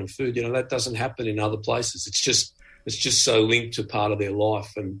about wine and food. You know, that doesn't happen in other places. It's just so linked to part of their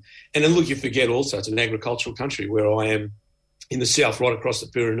life. And then look, you forget also it's an agricultural country. Where I am in the south, right across the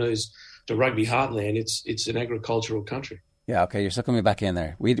Pyrenees to Rugby heartland, it's an agricultural country. Yeah, okay, you're sucking me back in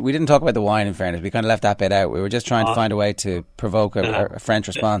there. We didn't talk about the wine, in fairness. We kind of left that bit out. We were just trying to find a way to provoke a French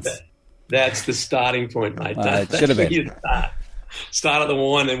response. That's the starting point, mate. It should have been. Start at the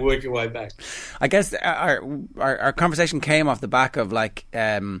wine and work your way back. I guess our conversation came off the back of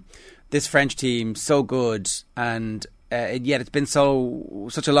this French team so good, and yet it's been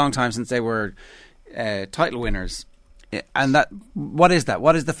such a long time since they were title winners. And what is that?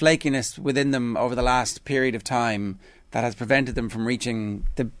 What is the flakiness within them over the last period of time that has prevented them from reaching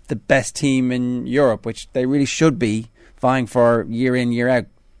the best team in Europe, which they really should be vying for year in, year out?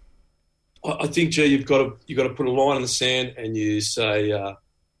 I think, you've got to put a line in the sand and you say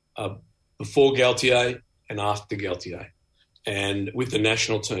before Galtier and after Galtier, and with the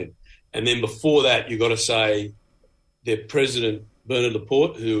national team. And then before that, you've got to say their president, Bernard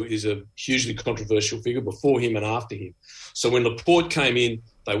Laporte, who is a hugely controversial figure, before him and after him. So when Laporte came in,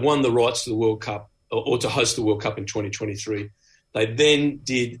 they won the rights to the World Cup, or to host the World Cup in 2023. They then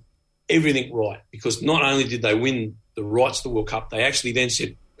did everything right, because not only did they win the rights to the World Cup, they actually then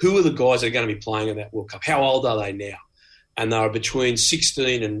said, who are the guys that are going to be playing in that World Cup? How old are they now? And they are between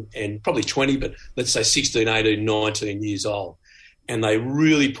 16 and probably 20, but let's say 16, 18, 19 years old. And they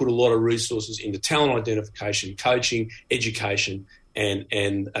really put a lot of resources into talent identification, coaching, education,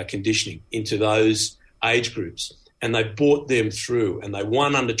 and conditioning into those age groups. And they brought them through, and they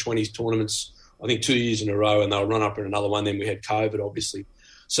won under-20s tournaments, I think 2 years in a row, and they'll run up in another one. Then we had COVID, obviously.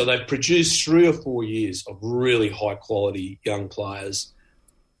 So they've produced 3 or 4 years of really high-quality young players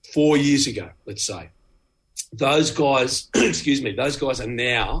 4 years ago, let's say. Those guys, those guys are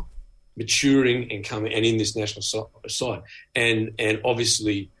now maturing and coming and in this national side. And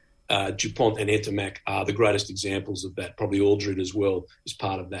obviously Dupont and Ntamack are the greatest examples of that. Probably Aldred as well is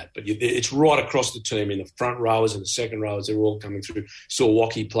part of that. But it's right across the team, in the front rowers and the second rowers. They're all coming through. Saw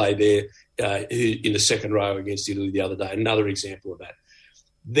Woki play there in the second row against Italy the other day. Another example of that.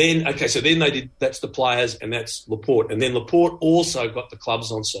 Then they did, that's the players and that's Laporte. And then Laporte also got the clubs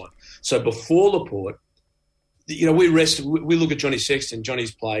on side. So before Laporte, we look at Johnny Sexton.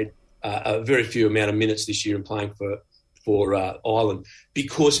 Johnny's played a very few amount of minutes this year and playing for Ireland,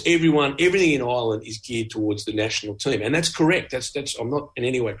 because everything in Ireland is geared towards the national team. And that's correct. That's I'm not in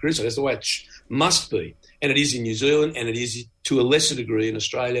any way critical. That's the way it must be. And it is in New Zealand, and it is to a lesser degree in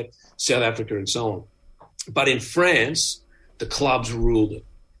Australia, South Africa and so on. But in France, the clubs ruled it.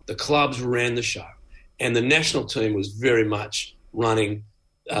 The clubs ran the show. And the national team was very much running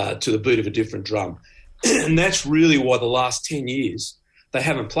to the beat of a different drum. And that's really why the last 10 years they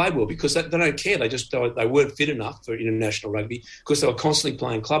haven't played well, because they don't care. They weren't fit enough for international rugby because they were constantly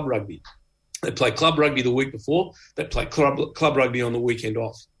playing club rugby. They played club rugby the week before. They played club rugby on the weekend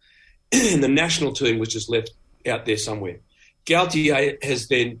off. And the national team was just left out there somewhere. Galtier has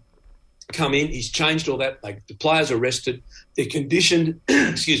then come in. He's changed all that. The players are rested. They're conditioned,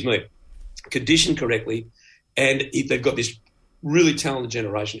 conditioned correctly. And they've got this really talented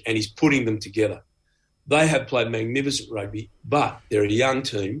generation, and he's putting them together. They have played magnificent rugby, but they're a young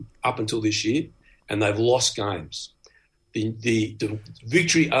team up until this year, and they've lost games. The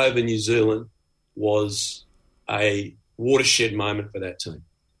victory over New Zealand was a watershed moment for that team.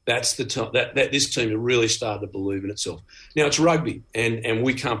 That's the time that this team has really started to believe in itself. Now, it's rugby, and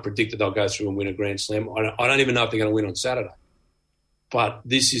we can't predict that they'll go through and win a Grand Slam. I don't even know if they're going to win on Saturday. But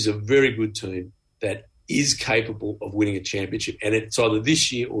this is a very good team that is capable of winning a championship, and it's either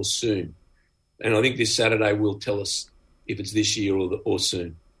this year or soon. And I think this Saturday will tell us if it's this year or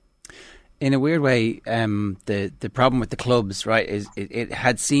soon. In a weird way, the problem with the clubs, right, is it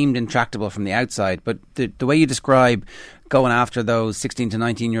had seemed intractable from the outside. But the way you describe going after those 16 to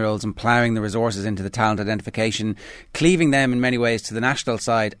 19-year-olds and ploughing the resources into the talent identification, cleaving them in many ways to the national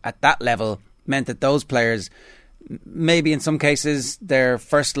side at that level, meant that those players, maybe in some cases their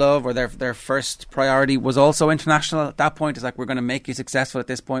first love or their first priority was also international. At that point, it's like, we're going to make you successful at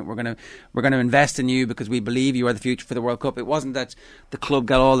this point. We're going to invest in you because we believe you are the future for the World Cup. It wasn't that the club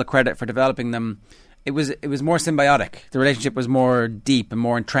got all the credit for developing them. It was more symbiotic. The relationship was more deep and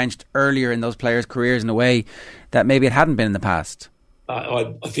more entrenched earlier in those players' careers in a way that maybe it hadn't been in the past.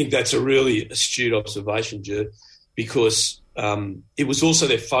 I think that's a really astute observation, Jude, because it was also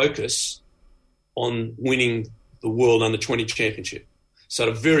their focus on winning the World Under-20 Championship. So at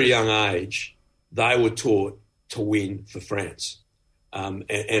a very young age, they were taught to win for France. And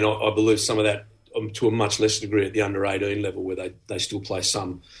I believe some of that to a much less degree at the under-18 level, where they still play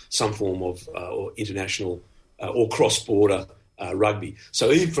some form of or international or cross-border rugby.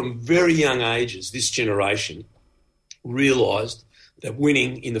 So even from very young ages, this generation realised that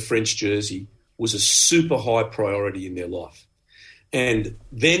winning in the French jersey was a super high priority in their life. And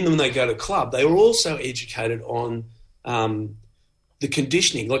then when they go to club, they were also educated on the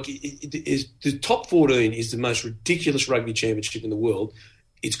conditioning. Like the top 14 is the most ridiculous rugby championship in the world.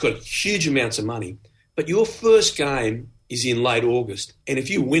 It's got huge amounts of money. But your first game is in late August. And if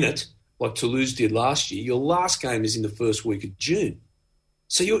you win it, like Toulouse did last year, your last game is in the first week of June.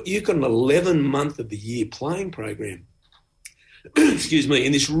 So you've got an 11-month of the year playing program. Excuse me,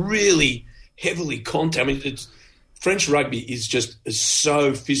 in this really heavily contact. I mean, French rugby is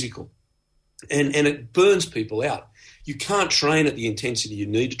so physical, and it burns people out. You can't train at the intensity you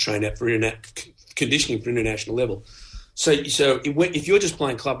need to train at for conditioning for international level. So if you're just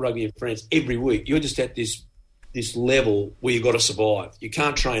playing club rugby in France every week, you're just at this level where you've got to survive. You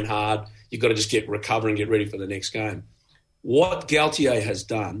can't train hard. You've got to just recover and get ready for the next game. What Galtier has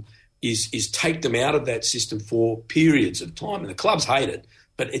done is take them out of that system for periods of time. And the clubs hate it,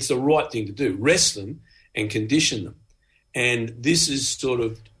 but it's the right thing to do. Rest them and condition them. And this is sort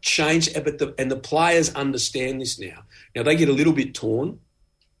of changed, and the players understand this now. Now, they get a little bit torn,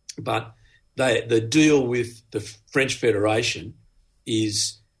 but the deal with the French Federation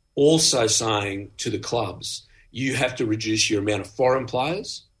is also saying to the clubs, you have to reduce your amount of foreign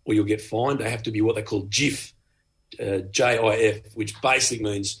players or you'll get fined. They have to be what they call GIF, J-I-F, which basically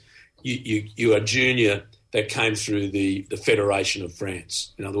means you are junior that came through the Federation of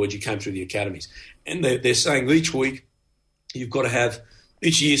France. In other words, you came through the academies. And they're saying each year,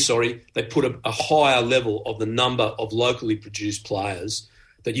 they put a higher level of the number of locally produced players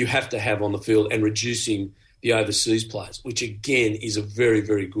that you have to have on the field and reducing the overseas players, which again is a very,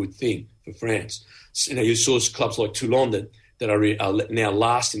 very good thing for France. So, you saw clubs like Toulon that are now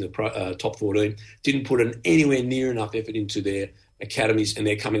last in the top 14, didn't put anywhere near enough effort into their academies, and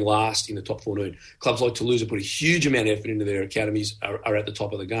they're coming last in the top 14. Clubs like Toulouse put a huge amount of effort into their academies, are at the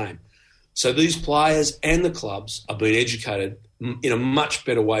top of the game. So these players and the clubs are being educated in a much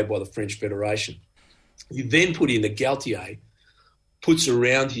better way by the French Federation. You then put in the Galtier, puts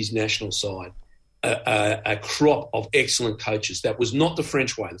around his national side a crop of excellent coaches. That was not the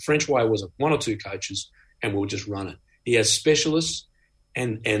French way. The French way was one or two coaches and we'll just run it. He has specialists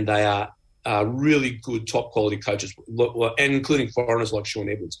and they are really good, top-quality coaches, and including foreigners like Sean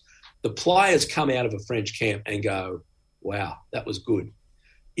Edwards. The players come out of a French camp and go, wow, that was good.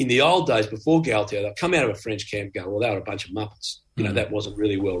 In the old days, before Galtier, they'd come out of a French camp and go, well, they were a bunch of muppets. That wasn't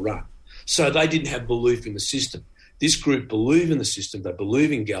really well run. So they didn't have belief in the system. This group believe in the system. They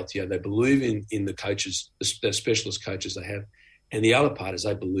believe in Galtier. They believe in the coaches, the specialist coaches they have. And the other part is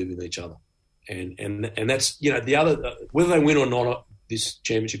they believe in each other. And that's, the other, whether they win or not this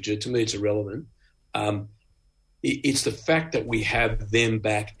championship, to me, it's irrelevant. It's the fact that we have them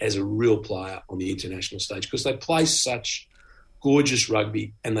back as a real player on the international stage because they play such gorgeous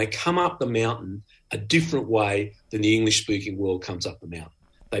rugby and they come up the mountain a different way than the English-speaking world comes up the mountain.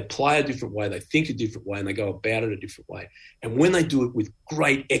 They play a different way, they think a different way, and they go about it a different way. And when they do it with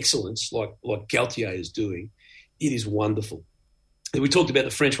great excellence, like Galtier is doing, it is wonderful. And we talked about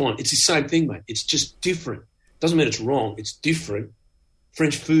the French wine. It's the same thing, mate. It's just different. Doesn't mean it's wrong. It's different.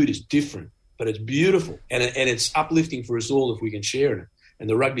 French food is different, but it's beautiful. And it's uplifting for us all if we can share it. And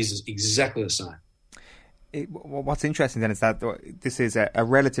the rugby is exactly the same. What's interesting then is that this is a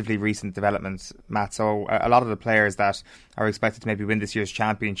relatively recent development, Matt. So a lot of the players that are expected to maybe win this year's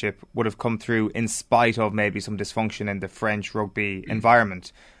championship would have come through in spite of maybe some dysfunction in the French rugby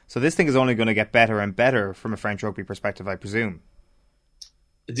environment. So this thing is only going to get better and better from a French rugby perspective, I presume.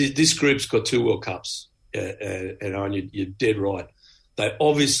 This group's got 2 World Cups, and you're dead right. They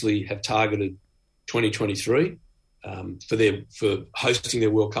obviously have targeted 2023 for hosting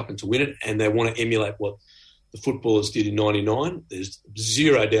their World Cup and to win it, and they want to emulate what the footballers did in '99. There's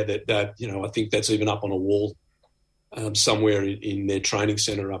zero doubt that I think that's even up on a wall somewhere in their training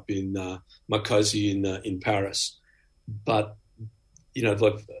centre up in Marcoussis in Paris. But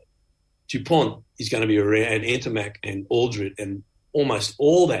like Dupont is going to be around, and Entomac and Aldred and almost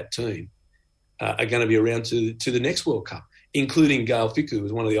all that team are going to be around to the next World Cup, including Gael Fickou, who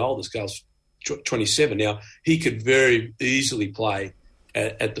was one of the oldest. Gael's 27 now. He could very easily play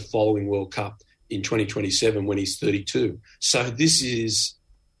at the following World Cup in 2027 when he's 32. So this is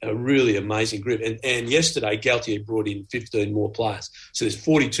a really amazing group. And yesterday, Galtier brought in 15 more players. So there's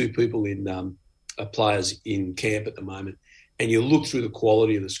 42 people players in camp at the moment. And you look through the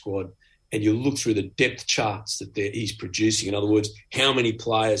quality of the squad and you look through the depth charts that he's producing. In other words, how many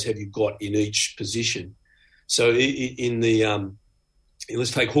players have you got in each position? So in the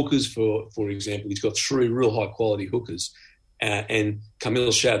let's take hookers for example. He's got 3 real high quality hookers, and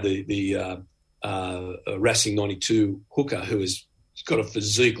Camille Shad, the Racing 92 hooker, who has got a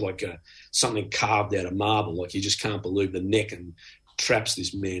physique like something carved out of marble. Like you just can't believe the neck and traps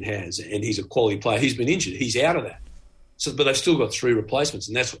this man has. And he's a quality player. He's been injured. He's out of that. So, but they've still got 3 replacements,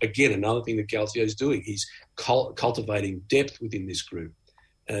 and that's again another thing that Galtier is doing. He's cultivating depth within this group.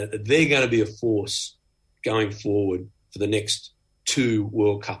 They're going to be a force going forward for the next 2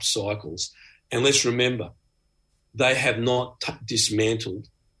 World Cup cycles. And let's remember, they have not dismantled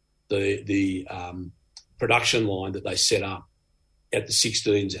the production line that they set up at the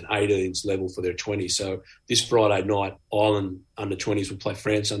 16s and 18s level for their 20s. So this Friday night, Ireland under-20s will play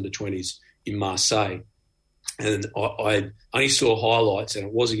France under-20s in Marseille. And I only saw highlights, and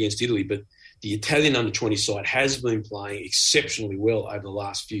it was against Italy, but the Italian under-20 side has been playing exceptionally well over the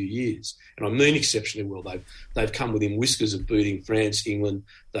last few years. And I mean exceptionally well. They've come within whiskers of beating France, England.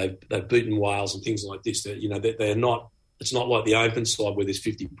 They've beaten Wales and things like this. They're not. It's not like the Open side where there's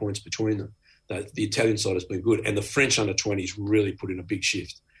 50 points between them. The Italian side has been good. And the French under-20s really put in a big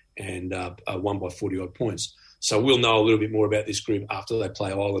shift and won by 40-odd points. So we'll know a little bit more about this group after they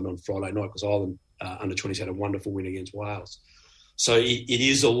play Ireland on Friday night, because Ireland under-20s had a wonderful win against Wales. So it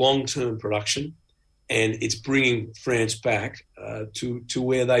is a long-term production, and it's bringing France back to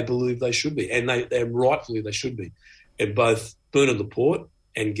where they believe they should be. And they rightfully they should be. And both Bernard Laporte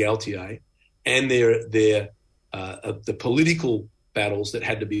and Galtier and the political battles that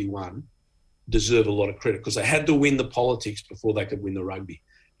had to be won deserve a lot of credit, because they had to win the politics before they could win the rugby.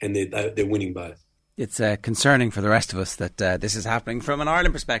 And they're winning both. It's concerning for the rest of us that this is happening. From an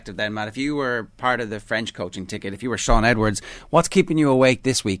Ireland perspective then, Matt, if you were part of the French coaching ticket, if you were Sean Edwards, what's keeping you awake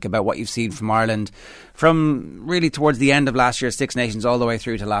this week about what you've seen from Ireland from really towards the end of last year's Six Nations all the way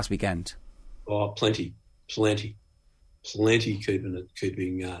through to last weekend? Oh, plenty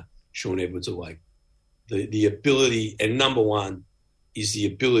keeping Sean Edwards awake. The ability, and number one, is the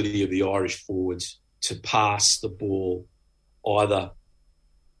ability of the Irish forwards to pass the ball either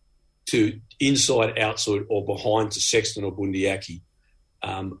to inside, outside, or behind to Sexton or Bundyaki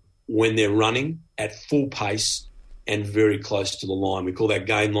when they're running at full pace and very close to the line. We call that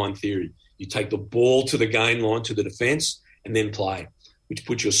gain line theory. You take the ball to the gain line, to the defence, and then play, which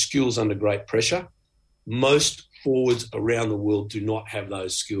puts your skills under great pressure. Most forwards around the world do not have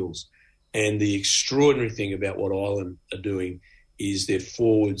those skills. And the extraordinary thing about what Ireland are doing is their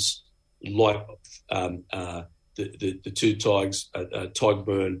forwards, like the two Tigers,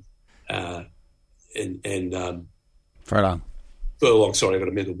 Tadhg and Furlong. Sorry, I got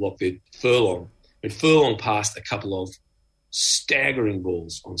a mental block there. Furlong passed a couple of staggering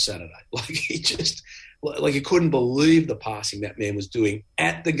balls on Saturday. You couldn't believe the passing that man was doing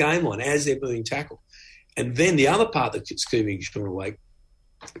at the game line as they're being tackled. And then the other part that's keeping Sean awake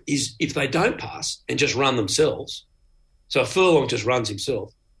is if they don't pass and just run themselves. So if Furlong just runs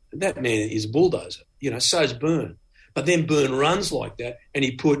himself, that man is a bulldozer. So is Byrne. But then Byrne runs like that, and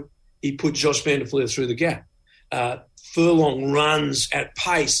he put Josh Van der Flier through the gap. Furlong runs at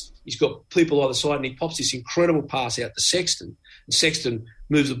pace. He's got people either side, and he pops this incredible pass out to Sexton. And Sexton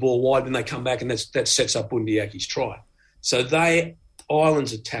moves the ball wide, and they come back, and that sets up Bundiaki's try. So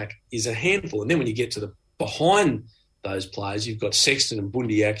Ireland's attack is a handful. And then when you get to the behind those players, you've got Sexton and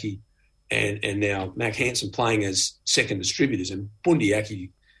Bundyaki and now Mac Hansen playing as second distributors. And Bundyaki,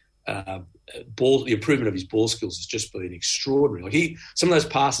 the improvement of his ball skills has just been extraordinary. Some of those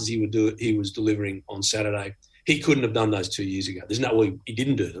passes he was delivering on Saturday, he couldn't have done those 2 years ago. He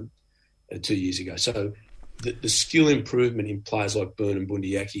didn't do them 2 years ago. So the skill improvement in players like Byrne and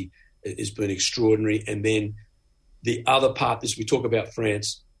Bundyaki has been extraordinary. And then the other part, we talk about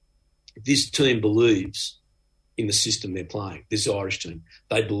France, this team believes in the system they're playing, this Irish team.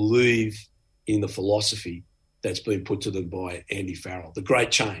 They believe in the philosophy that's been put to them by Andy Farrell. The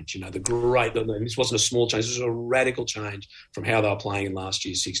great change, this wasn't a small change, this was a radical change from how they were playing in last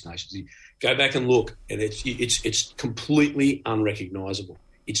year's Six Nations. You go back and look, and it's completely unrecognisable.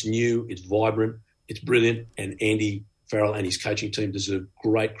 It's new, it's vibrant, it's brilliant, and Andy Farrell and his coaching team deserve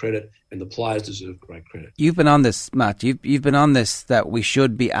great credit, and the players deserve great credit. You've been on this, Matt. You've been on this that we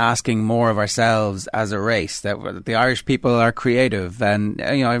should be asking more of ourselves as a race. That the Irish people are creative, and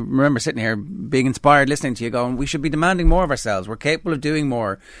I remember sitting here being inspired, listening to you, going, "We should be demanding more of ourselves. We're capable of doing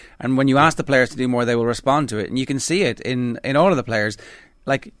more." And when you ask the players to do more, they will respond to it, and you can see it in all of the players.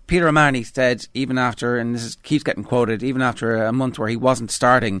 Like Peter O'Mahony said, even after, and keeps getting quoted, even after a month where he wasn't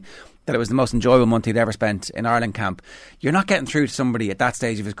starting, that it was the most enjoyable month he'd ever spent in Ireland camp. You're not getting through to somebody at that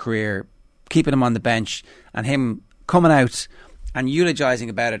stage of his career, keeping him on the bench and him coming out and eulogising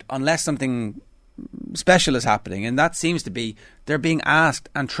about it unless something special is happening. And that seems to be, they're being asked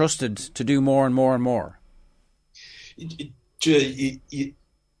and trusted to do more and more and more. You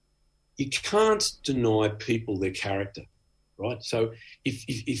can't deny people their character, right? So if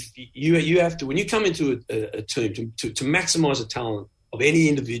you have to, when you come into a team to maximise the talent of any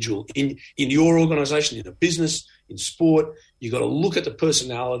individual in your organisation, in a business, in sport, you've got to look at the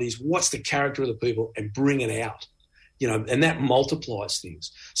personalities, what's the character of the people, and bring it out, and that multiplies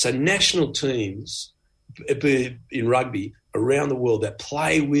things. So national teams in rugby around the world that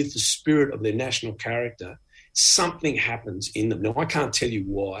play with the spirit of their national character, something happens in them. Now, I can't tell you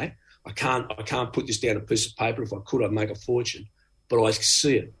why. I can't put this down on a piece of paper. If I could, I'd make a fortune, but I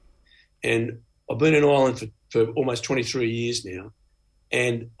see it. And I've been in Ireland for almost 23 years now.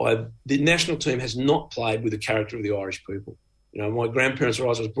 And the national team has not played with the character of the Irish people. You know, my grandparents were. I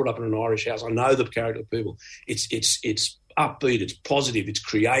was brought up in an Irish house. I know the character of people. It's upbeat. It's positive. It's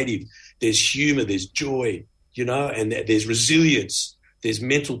creative. There's humour. There's joy. You know, and there's resilience. There's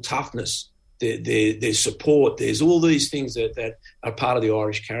mental toughness. There's support. There's all these things that are part of the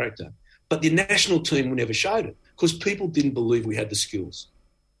Irish character. But the national team never showed it because people didn't believe we had the skills.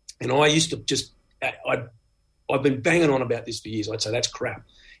 And I used to I've been banging on about this for years. I'd say that's crap.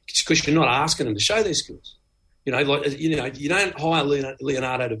 It's because you're not asking them to show their skills. You don't hire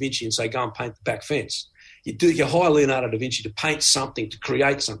Leonardo da Vinci and say, go and paint the back fence. You hire Leonardo da Vinci to paint something, to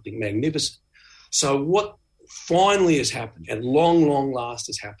create something magnificent. So what finally has happened, and long last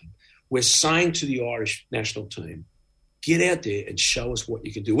has happened, we're saying to the Irish national team, get out there and show us what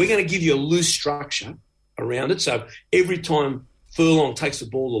you can do. We're going to give you a loose structure around it. So every time Furlong takes the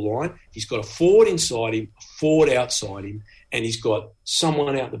ball to the line, he's got a forward inside him, a forward outside him, and he's got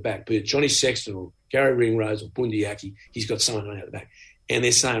someone out the back, be it Johnny Sexton or Gary Ringrose or Bundee Aki. He's got someone out the back. And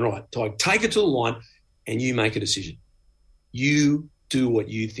they're saying, right, Tig, take it to the line and you make a decision. You do what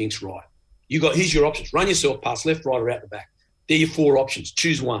you think's right. Here's your options. Run yourself, pass left, right, or out the back. They're your 4 options.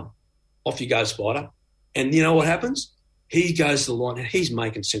 Choose one. Off you go, Spider. And you know what happens? He goes to the line and he's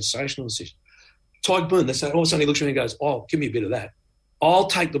making sensational decisions. Tig Boone, they say, all of a sudden he looks around and goes, oh, give me a bit of that. I'll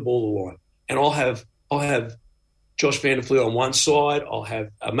take the ball to the line and I'll have Josh Van der Fleet on one side. I'll have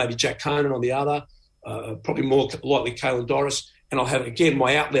maybe Jack Conan on the other, probably more likely Caelan Doris, and I'll have, again,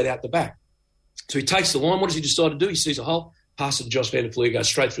 my outlet out the back. So he takes the line. What does he decide to do? He sees a hole, passes to Josh Van der Fleet, goes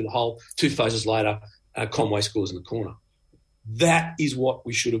straight through the hole. 2 phases later, Conway scores in the corner. That is what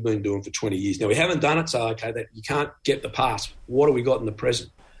we should have been doing for 20 years. Now, we haven't done it, so, okay, that you can't get the past. What have we got in the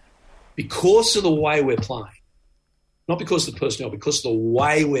present? Because of the way we're playing, not because of the personnel, because of the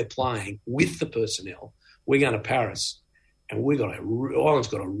way we're playing with the personnel, we're going to Paris, and Ireland's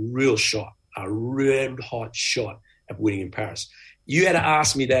got a real shot, a red-hot shot at winning in Paris. You had to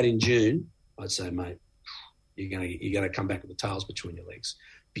ask me that in June, I'd say, mate, you're going to come back with the tails between your legs.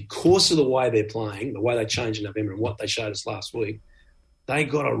 Because of the way they're playing, the way they changed in November and what they showed us last week, they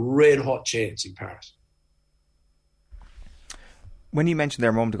got a red-hot chance in Paris. When you mentioned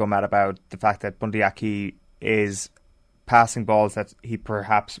there a moment ago, Matt, about the fact that Bundee Aki is passing balls that he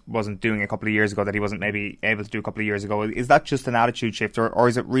perhaps wasn't doing a couple of years ago, that he wasn't maybe able to do a couple of years ago, is that just an attitude shift, or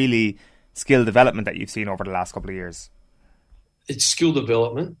is it really skill development that you've seen over the last couple of years? It's skill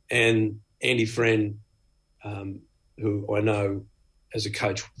development, and Andy Friend, who I know as a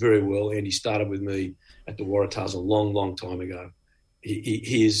coach very well, Andy started with me at the Waratahs a long time ago.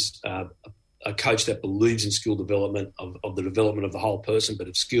 He is a coach that believes in skill development, of the development of the whole person, but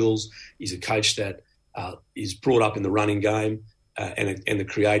of skills. He's a coach that is brought up in the running game and the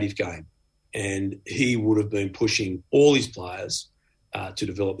creative game. And he would have been pushing all his players to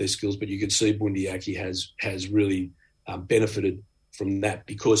develop their skills, but you can see Bundee Aki has really benefited from that,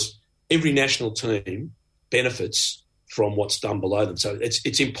 because every national team benefits from what's done below them. So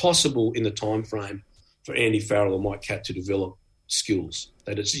it's impossible in the time frame for Andy Farrell or Mike Catt to develop skills.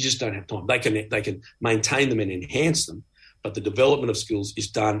 You just don't have time. They can maintain them and enhance them, but the development of skills is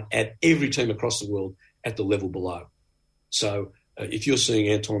done at every team across the world at the level below. So if you're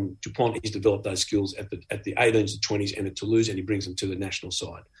seeing Antoine Dupont, he's developed those skills at the 18s, the 20s, and at Toulouse, and he brings them to the national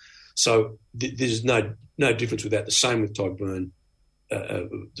side. So there's no difference with that. The same with Tig Boone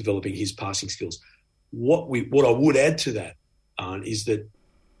developing his passing skills. What I would add to that, is that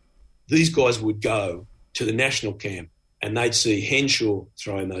these guys would go to the national camp and they'd see Henshaw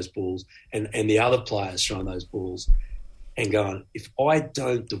throwing those balls and the other players throwing those balls and going, if I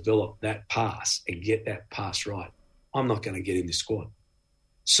don't develop that pass and get that pass right, I'm not going to get in this squad.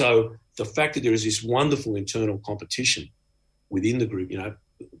 So the fact that there is this wonderful internal competition within the group,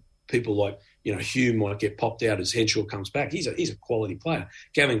 people like, Hugh might get popped out as Henshaw comes back. He's a quality player.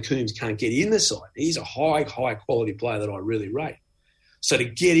 Gavin Coombs can't get in the side. He's a high quality player that I really rate. So to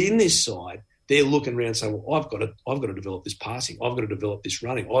get in this side, they're looking around saying, well, I've got to develop this passing. I've got to develop this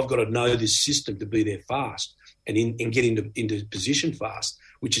running. I've got to know this system to be there fast and get into position fast,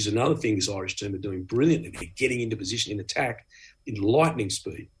 which is another thing this Irish team are doing brilliantly. They're getting into position in attack in lightning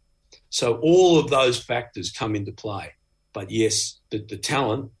speed. So all of those factors come into play. But yes, the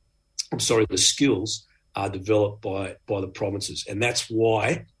skills are developed by the provinces. And that's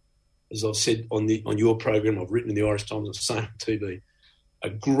why, as I've said on your program, I've written in the Irish Times, I've saying on TV, a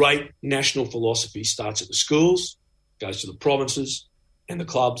great national philosophy starts at the schools, goes to the provinces and the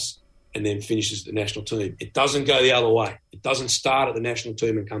clubs, and then finishes at the national team. It doesn't go the other way. It doesn't start at the national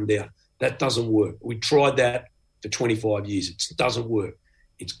team and come down. That doesn't work. We tried that for 25 years. It doesn't work.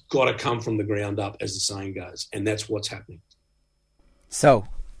 It's got to come from the ground up, as the saying goes, and that's what's happening. So,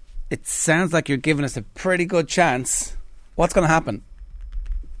 it sounds like you're giving us a pretty good chance. What's going to happen?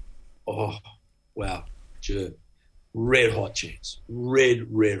 Oh, wow. Sure. Red hot chance. Red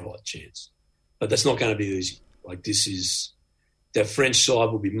hot chance. But that's not going to be easy. Like, that French side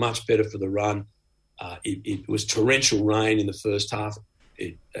will be much better for the run. It was torrential rain in the first half.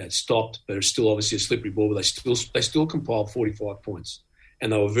 It stopped, but it's still obviously a slippery ball, but they still compiled 45 points.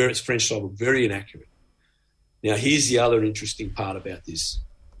 And French side were very inaccurate. Now, here's the other interesting part about this.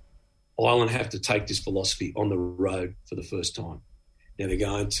 Ireland have to take this philosophy on the road for the first time. Now, they're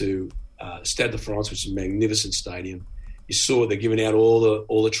going to Stade de France, which is a magnificent stadium. You saw they're giving out all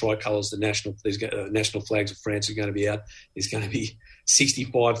the tricolours. The national flags of France are going to be out. There's going to be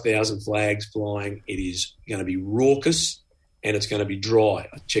 65,000 flags flying. It is going to be raucous and it's going to be dry.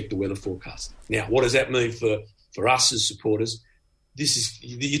 I checked the weather forecast. Now, what does that mean for us as supporters?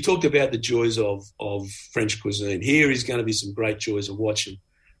 You talked about the joys of French cuisine. Here is going to be some great joys of watching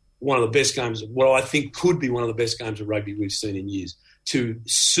one of the best games, what I think could be one of the best games of rugby we've seen in years. Two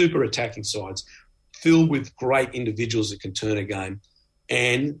super attacking sides filled with great individuals that can turn a game.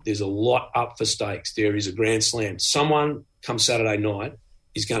 And there's a lot up for stakes. There is a Grand Slam. Someone come Saturday night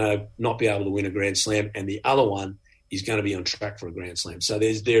is going to not be able to win a Grand Slam, and the other one is going to be on track for a Grand Slam. So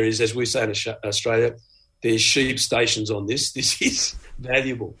there is, as we say in Australia, there's sheep stations on this. This is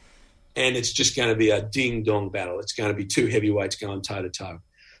valuable. And it's just going to be a ding-dong battle. It's going to be two heavyweights going toe-to-toe.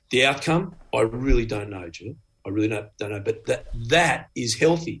 The outcome, I really don't know, Jill. I really don't know. But that is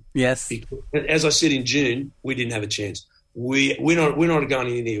healthy. Yes. Because, as I said in June, we didn't have a chance. We're not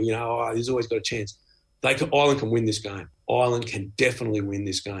going in here, there's always got a chance. Ireland can win this game. Ireland can definitely win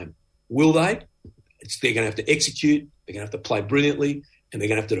this game. Will they? They're going to have to execute, they're going to have to play brilliantly, and they're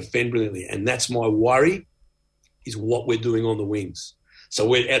going to have to defend brilliantly. And that's my worry, is what we're doing on the wings. So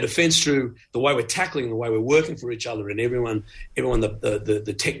our defence, through the way we're tackling, the way we're working for each other, and everyone,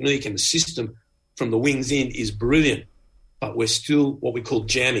 the technique and the system from the wings in is brilliant. But we're still what we call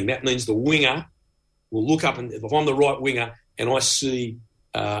jamming. That means the winger will look up, and if I'm the right winger and I see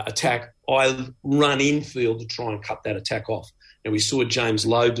attack, I run infield to try and cut that attack off. And we saw James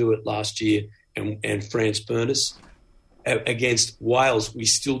Lowe do it last year, and France burned us. Against Wales, we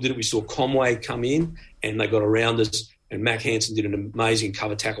still did it. We saw Conway come in and they got around us, and Mac Hansen did an amazing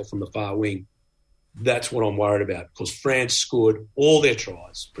cover tackle from the far wing. That's what I'm worried about, because France scored all their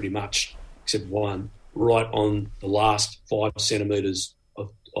tries, pretty much, except one, right on the last 5 centimetres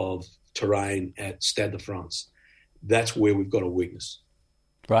of terrain at Stade de France. That's where we've got a weakness.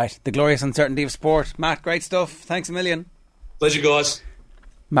 Right. The glorious uncertainty of sport. Matt, great stuff. Thanks a million. Pleasure, guys.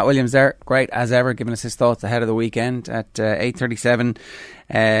 Matt Williams there, great as ever, giving us his thoughts ahead of the weekend at 8:37.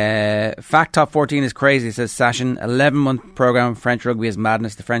 Fact Top 14 is crazy, says Sashin. 11-month programme. French rugby is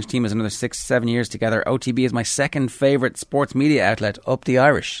madness. The French team is another 6-7 years together. OTB is my second favourite sports media outlet. Up the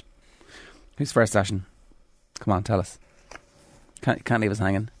Irish. Who's first, Sashin? Come on, tell us. Can't leave us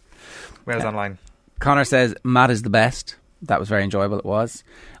hanging. Wales Online. Connor says Matt is the best. That was very enjoyable. It was.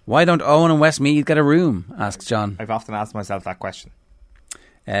 Why don't Owen and Westmeath get a room? Asks John. I've often asked myself that question.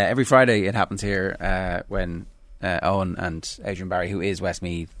 Every Friday it happens here when Owen and Adrian Barry, who is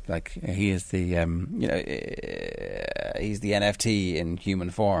Westmeath, like he is the he's the NFT in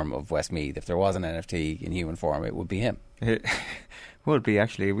human form of Westmeath. If there was an NFT in human form, it would be him. It would be,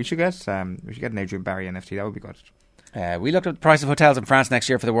 actually. We should get an Adrian Barry NFT. That would be good. We looked at the price of hotels in France next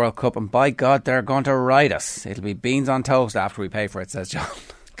year for the World Cup, and by God, they're going to ride us. It'll be beans on toast after we pay for it, says John.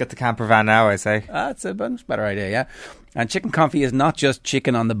 Get the camper van now, I say. That's a much better idea, yeah. And chicken confit is not just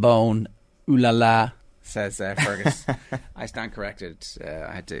chicken on the bone. Ooh la la, says Fergus. I stand corrected.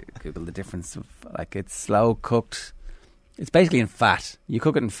 I had to Google the difference of, like, it's slow cooked. It's basically in fat. You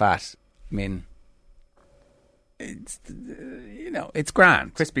cook it in fat. I mean, it's it's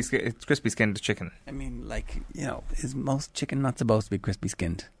grand. It's crispy skinned chicken. I mean, like, is most chicken not supposed to be crispy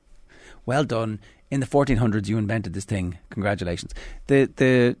skinned? Well done. In the 1400s, you invented this thing. Congratulations. The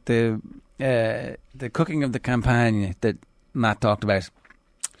cooking of the campagne that Matt talked about,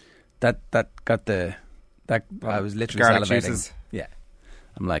 that got I was literally garlic salivating. Juices. Yeah.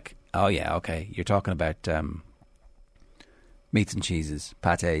 I'm like, oh yeah, okay. You're talking about meats and cheeses,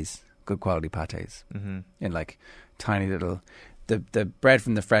 pâtés, good quality pâtés, in like tiny little the bread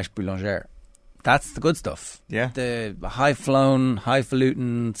from the Fresh Boulangère. That's the good stuff. Yeah. The high-flown,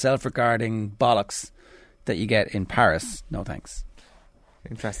 highfalutin, self-regarding bollocks that you get in Paris. No thanks.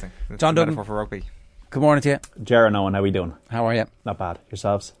 Interesting. That's John Duggan. for rugby. Good morning to you. Jared and Owen, how are we doing? How are you? Not bad.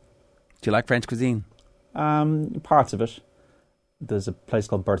 Yourselves? Do you like French cuisine? Parts of it. There's a place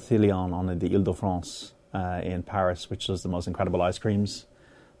called Bertillon on the Ile-de-France in Paris, which does the most incredible ice creams.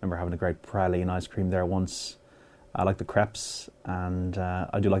 I remember having a great praline ice cream there once. I like the crepes, and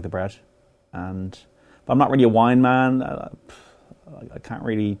I do like the bread. But I'm not really a wine man. I can't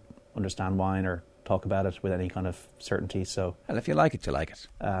really understand wine or talk about it with any kind of certainty. So, well, if you like it, you like it.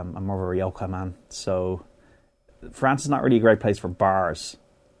 I'm more of a Rioja man. So France is not really a great place for bars.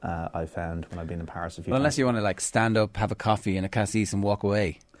 I found when I've been in Paris a few times. Unless you want to like stand up, have a coffee and a cassis and walk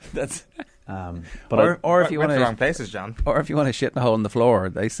away. That's. Or if you want to the wrong places, John. Or if you want to shit in a hole in the floor,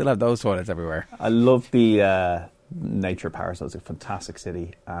 they still have those toilets everywhere. I love the nature of Paris. It's a fantastic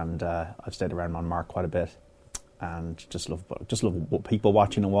city, and I've stayed around Montmartre quite a bit, and just love people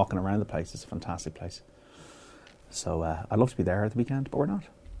watching and walking around the place. It's a fantastic place. So I'd love to be there at the weekend, but we're not.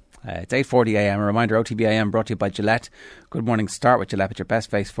 It's 8:40 a.m. A reminder, OTB AM brought to you by Gillette. Good morning. Start with Gillette. It's your best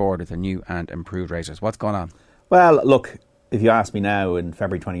face forward with their new and improved razors. What's going on? Well, look, if you ask me now in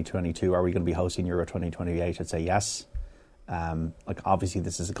February 2022, are we going to be hosting Euro 2028? I'd say yes. Obviously,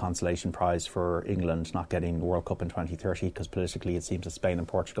 this is a consolation prize for England not getting the World Cup in 2030 because politically it seems that Spain and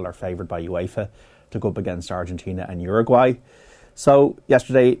Portugal are favoured by UEFA to go up against Argentina and Uruguay. So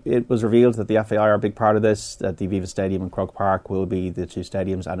yesterday it was revealed that the FAI are a big part of this, that the Aviva Stadium and Croke Park will be the two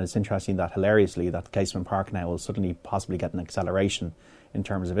stadiums, and it's interesting that hilariously that Casement Park now will suddenly possibly get an acceleration in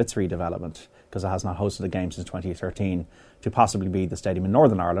terms of its redevelopment because it has not hosted a game since 2013 to possibly be the stadium in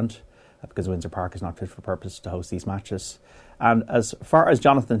Northern Ireland because Windsor Park is not fit for purpose to host these matches. And as far as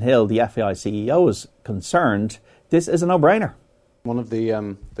Jonathan Hill, the FAI CEO, is concerned, this is a no-brainer. One of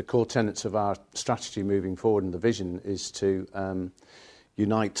the core tenets of our strategy moving forward and the vision is to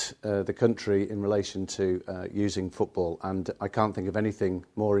unite the country in relation to using football. And I can't think of anything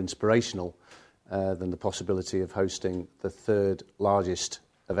more inspirational than the possibility of hosting the third largest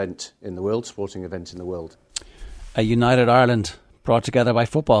event in the world, sporting event in the world. A united Ireland brought together by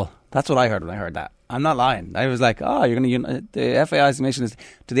football. That's what I heard when I heard that. I'm not lying. I was like, oh, you're going to the FAI's mission is.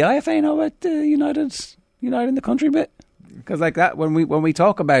 Do the IFA know about uniting the country bit? Because like that, when we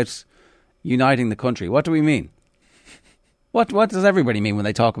talk about uniting the country, what do we mean? What does everybody mean when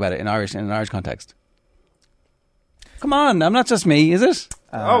they talk about it in an Irish context? Come on, I'm not just me, is it?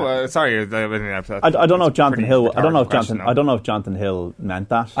 Sorry. I don't know if Jonathan Hill. I don't know if Jonathan Hill meant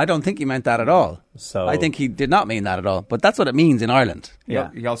that. I don't think he meant that at all. So I think he did not mean that at all. But that's what it means in Ireland. Yeah.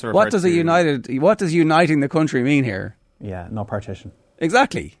 He also what does uniting the country mean here? Yeah, no partition.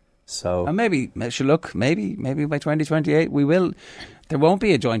 Exactly. So and maybe by 2028 we will. There won't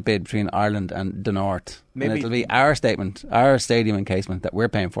be a joint bid between Ireland and the North. Maybe it'll be our statement, our stadium encasement that we're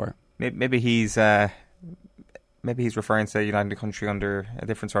paying for. Maybe he's referring to uniting the country under a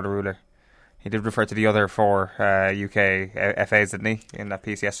different sort of ruler. He did refer to the other four UK FAs, didn't he, in that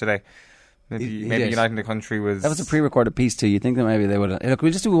piece yesterday? Maybe uniting the country was... That was a pre-recorded piece too. You think that maybe they would... Look,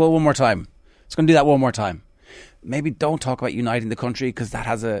 we'll just do it one more time. Just going to do that one more time. Maybe don't talk about uniting the country because that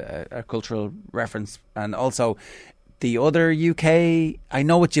has a cultural reference. And also, the other UK... I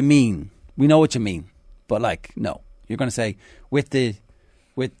know what you mean. We know what you mean. But no. You're going to say, with the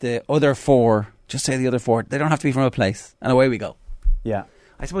other four... Just say the other four. They don't have to be from a place. And away we go. Yeah.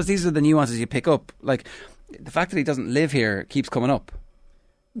 I suppose these are the nuances you pick up. Like, the fact that he doesn't live here keeps coming up.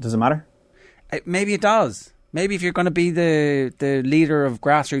 Does it matter? Maybe it does. Maybe if you're going to be the leader of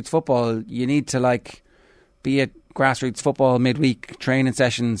grassroots football, you need to, be at grassroots football midweek training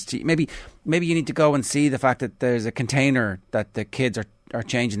sessions. Maybe you need to go and see the fact that there's a container that the kids are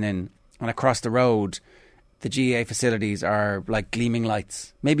changing in, and across the road the GAA facilities are like gleaming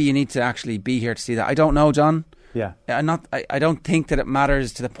lights. Maybe you need to actually be here to see that. I don't know, John. Yeah. I don't think that it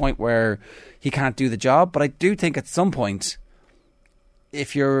matters to the point where he can't do the job, but I do think at some point,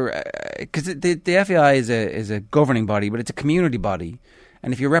 if you're... Because the FAI is a governing body, but it's a community body.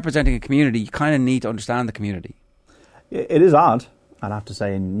 And if you're representing a community, you kind of need to understand the community. It is odd, I'd have to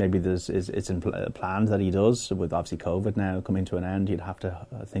say, and maybe it's in planned that he does, with obviously COVID now coming to an end. You'd have to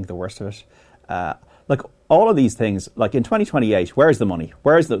think the worst of it. All of these things, in 2028, where's the money?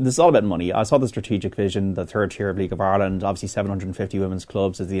 This is all about money. I saw the strategic vision, the third tier of League of Ireland, obviously 750 women's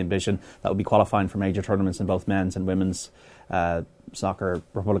clubs is the ambition. That would be qualifying for major tournaments in both men's and women's soccer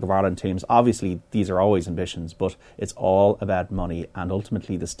Republic of Ireland teams. Obviously, these are always ambitions, but it's all about money, and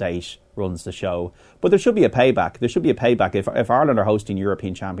ultimately the state runs the show. But there should be a payback. There should be a payback. If Ireland are hosting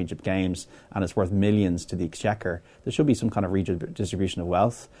European Championship games and it's worth millions to the Exchequer, there should be some kind of redistribution of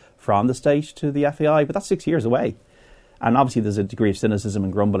wealth from the state to the FAI, but that's 6 years away. And obviously there's a degree of cynicism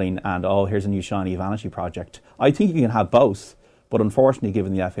and grumbling and, here's a new shiny vanity project. I think you can have both, but unfortunately,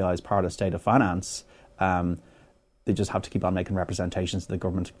 given the FAI is part of state of finance, they just have to keep on making representations to the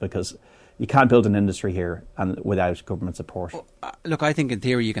government because you can't build an industry here and without government support. Well, look, I think in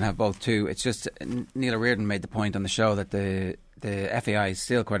theory you can have both too. It's just Neil O'Riordan made the point on the show that the FAI is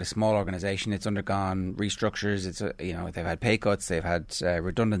still quite a small organisation. It's undergone restructures. They've had pay cuts, they've had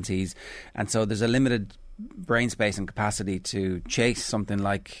redundancies, and so there's a limited brain space and capacity to chase something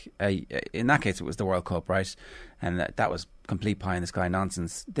like in that case it was the World Cup, right? And that was complete pie in the sky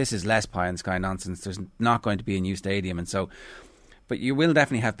nonsense. This is less pie in the sky nonsense. There's not going to be a new stadium, and so, but you will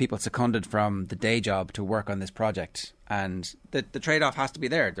definitely have people seconded from the day job to work on this project, and the trade-off has to be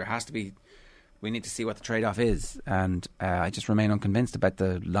there. There has to be. We need to see what the trade-off is, and I just remain unconvinced about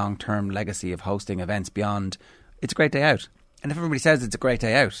the long-term legacy of hosting events beyond. It's a great day out. And if everybody says it's a great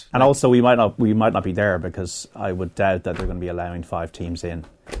day out, and also we might not be there, because I would doubt that they're going to be allowing 5 teams in,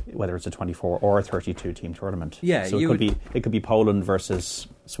 whether it's a 24 or a 32 team tournament. Yeah, so it could be Poland versus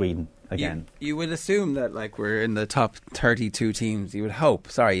Sweden again. You would assume that like we're in the top 32 teams. You would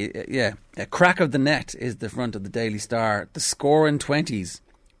hope. Sorry, yeah. A crack of the net is the front of the Daily Star. The score in 20s.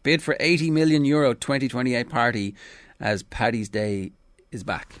 Bid for €80 million 2028 party as Paddy's Day is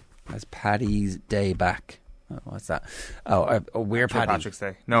back. As Paddy's Day back. Oh, what's that? We're Paddy. Patrick's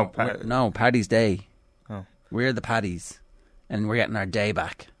Day. No, Paddy's Day. Oh. We're the Paddies, and we're getting our day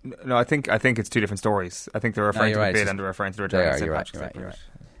back. No, I think it's two different stories. I think they're referring to the bid and they're referring to the return. You're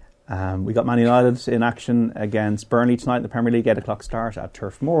right. We got Man United in action against Burnley tonight in the Premier League, 8 o'clock start at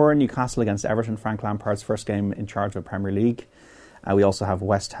Turf Moor. Newcastle against Everton, Frank Lampard's first game in charge of Premier League. We also have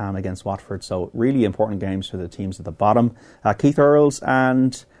West Ham against Watford, so really important games for the teams at the bottom. Keith Earls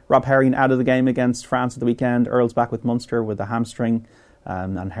and Rob Herring out of the game against France at the weekend. Earls back with Munster with a hamstring,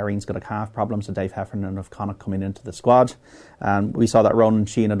 and Herring's got a calf problem, so Dave Heffernan and O'Connor coming into the squad. We saw that Ronan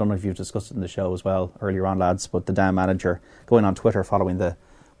Sheehan, I don't know if you've discussed it in the show as well earlier on, lads, but the Down manager going on Twitter following the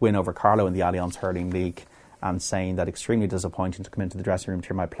win over Carlow in the Allianz Hurling League, and saying that extremely disappointing to come into the dressing room to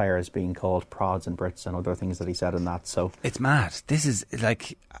hear my players being called prods and Brits and other things that he said in that. So it's mad. This is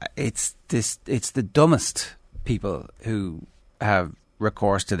like it's the dumbest people who have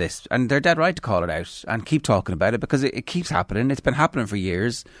recourse to this, and they're dead right to call it out and keep talking about it, because it keeps happening. It's been happening for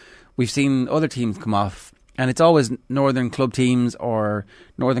years. We've seen other teams come off, and it's always northern club teams or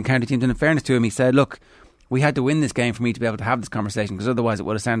northern county teams. And in fairness to him, he said, look, we had to win this game for me to be able to have this conversation, because otherwise it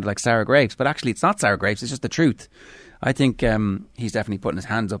would have sounded like sour grapes. But actually it's not sour grapes, it's just the truth. I think he's definitely putting his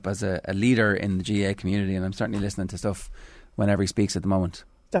hands up as a leader in the GA community, and I'm certainly listening to stuff whenever he speaks at the moment.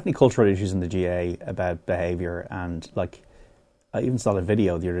 Definitely cultural issues in the GA about behaviour, and like I even saw a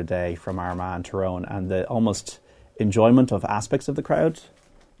video the other day from Armagh and Tyrone, and the almost enjoyment of aspects of the crowd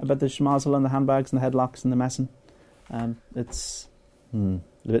about the schmozzle and the handbags and the headlocks and the messing. It's a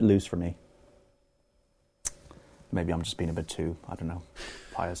bit loose for me. Maybe I'm just being a bit too, I don't know,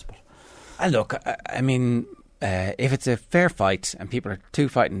 pious. But look, I mean, if it's a fair fight and people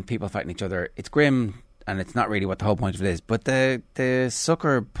fighting each other, it's grim, and it's not really what the whole point of it is. But the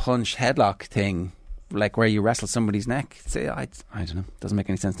sucker punch headlock thing, like where you wrestle somebody's neck, I don't know, doesn't make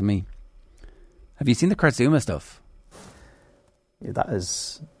any sense to me. Have you seen the Kurt Zouma stuff? Yeah,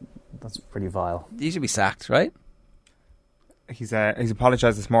 that's pretty vile. He should be sacked, right? He's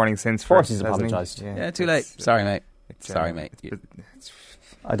apologised this morning since. Of course he's apologised. Yeah, too late. Sorry, mate. Sorry, mate.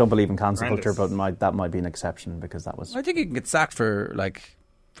 I don't believe in cancel culture, but that might be an exception, because that was... I think you can get sacked for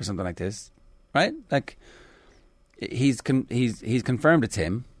something like this, right? Like, he's confirmed it's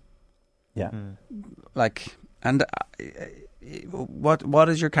him. Yeah. Like, and what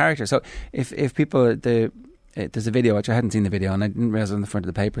is your character? So if people... there's a video, which I hadn't seen the video, and I didn't realise it was on the front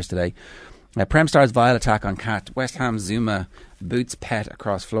of the papers today. Prem Star's vile attack on cat. West Ham Zouma boots pet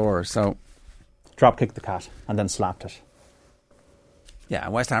across floor. So drop kicked the cat and then slapped it. Yeah,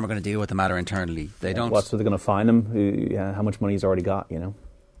 and West Ham are going to deal with the matter internally. They don't. What's they're going to fine him? How much money he's already got? You know.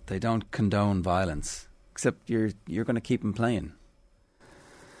 They don't condone violence, except you're going to keep him playing.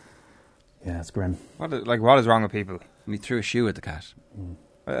 Yeah, it's grim. What is wrong with people? And he threw a shoe at the cat.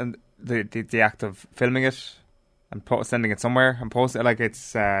 And the act of filming it and sending it somewhere and posting it,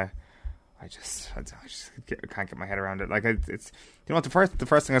 it's. I just can't get my head around it. It's you know what, the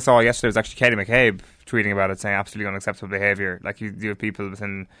first thing I saw yesterday was actually Katie McCabe tweeting about it, saying absolutely unacceptable behaviour. Like you have people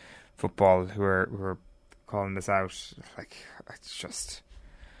within football who are calling this out. It's just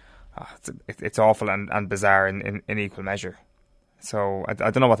it's awful and bizarre in equal measure. So I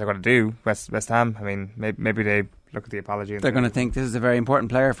don't know what they're going to do. West Ham. I mean, maybe they look at the apology. They're going to think this is a very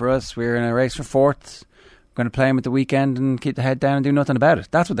important player for us. We're in a race for fourth. Going to play him at the weekend and keep the head down and do nothing about it.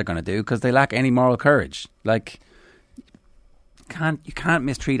 That's what they're going to do, because they lack any moral courage. You can't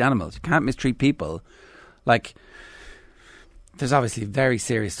mistreat animals. You can't mistreat people. There's obviously very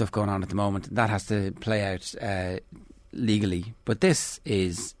serious stuff going on at the moment. That has to play out legally. But this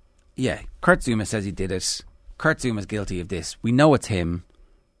is, Kurt Zouma says he did it. Kurt Zouma's guilty of this. We know it's him.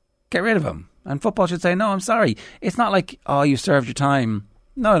 Get rid of him. And football should say, no, I'm sorry. It's not like, oh, you served your time.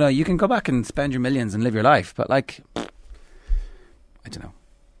 No, you can go back and spend your millions and live your life. But I don't know.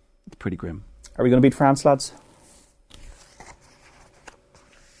 It's pretty grim. Are we going to beat France, lads?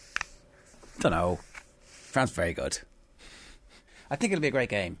 Don't know. France very good. I think it'll be a great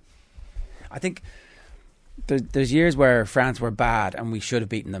game. I think there's years where France were bad and we should have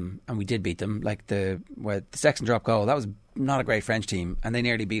beaten them, and we did beat them. Like where the Sexton drop goal, that was not a great French team, and they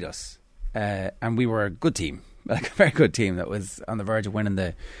nearly beat us. And we were a good team, like a very good team that was on the verge of winning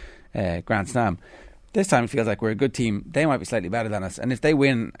the Grand Slam. This time it feels like we're a good team. They might be slightly better than us, and if they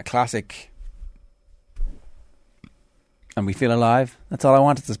win a classic and we feel alive, that's all I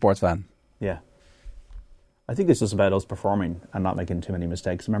want as a sports fan. Yeah. I think it's just about us performing and not making too many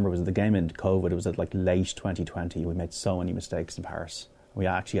mistakes. Remember, it was the game in COVID. It was at like late 2020. We made so many mistakes in Paris. We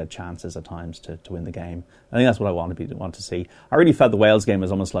actually had chances at times to win the game. I think that's what I want to see. I really felt the Wales game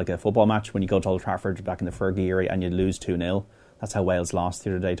was almost like a football match when you go to Old Trafford back in the Fergie era and you lose 2-0. That's how Wales lost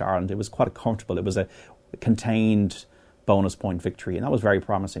the other day to Ireland. It was quite comfortable. It was a contained bonus point victory, and that was very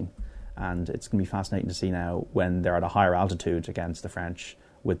promising. And it's going to be fascinating to see now when they're at a higher altitude against the French,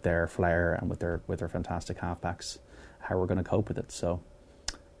 with their flair and with their fantastic halfbacks, how we're going to cope with it. So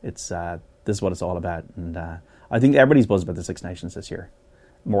it's this is what it's all about, and I think everybody's buzzed about the Six Nations this year,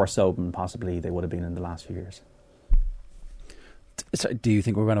 more so than possibly they would have been in the last few years. So do you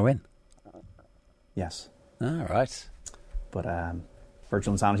think we're going to win? Yes. All right. But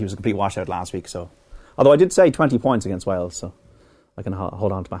virtual insanity was a complete washout last week. So, although I did say 20 points against Wales, so I can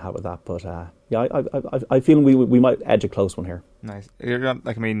hold on to my hat with that. But yeah, I feel we might edge a close one here. Nice.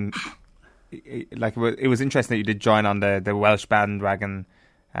 Like, I mean, like it was interesting that you did join on the Welsh bandwagon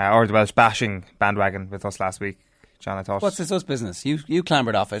or the Welsh bashing bandwagon with us last week, John. I thought. What's this us business? You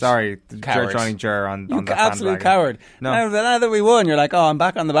clambered off it. Sorry, coward. joining Ger on you that absolute bandwagon. Coward. No. Now that we won, you're like, oh, I'm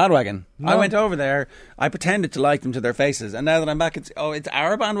back on the bandwagon. No. I went over there. I pretended to like them to their faces, and now that I'm back, it's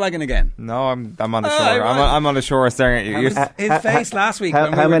our bandwagon again. No, I'm on the shore. I'm on the shore staring at you. His face last week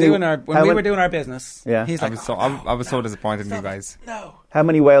when we were doing our business. Yeah, he's like, I was so disappointed in you guys. No. How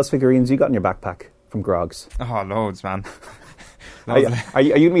many Wales figurines you got in your backpack from Grogs? Oh, loads, man. Are you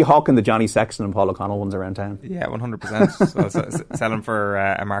going to be hawking the Johnny Sexton and Paul O'Connell ones around town? Yeah, 100%. So sell them for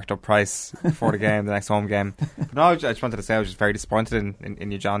a marked up price before the game, the next home game. But no, I just wanted to say I was just very disappointed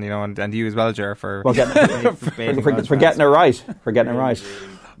in you, John, and you as well, Ger, for getting it right. For getting it right.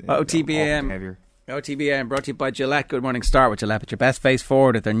 OTBAM brought to you by Gillette. Good morning. Start with Gillette. Put your best face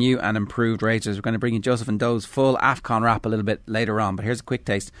forward with their new and improved razors. We're going to bring you Joseph and Doe's full AFCON wrap a little bit later on, but here's a quick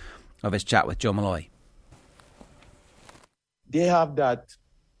taste of his chat with Joe Malloy. They have that,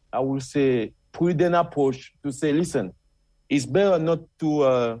 I will say, prudent approach to say, listen, it's better not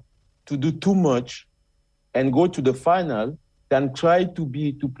to do too much and go to the final than try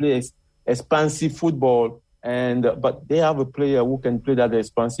to play expansive football. But they have a player who can play that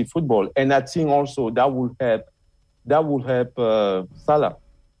expansive football, and I think also that will help Salah.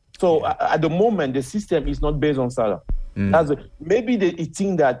 So at the moment, the system is not based on Salah. Maybe they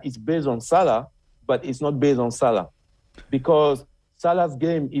think that it's based on Salah, but it's not based on Salah. Because Salah's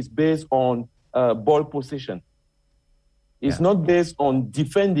game is based on ball possession. It's not based on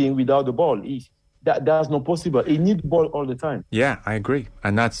defending without the ball. That's not possible. He needs the ball all the time. Yeah, I agree.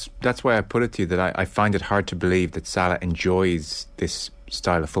 And that's why I put it to you that I find it hard to believe that Salah enjoys this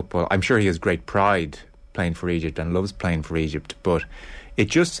style of football. I'm sure he has great pride playing for Egypt and loves playing for Egypt, but it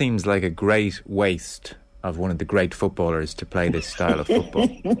just seems like a great waste of one of the great footballers to play this style of football.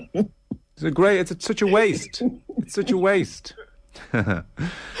 It's such a waste. It's such a waste. Do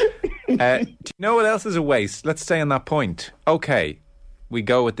you know what else is a waste? Let's stay on that point. Okay, we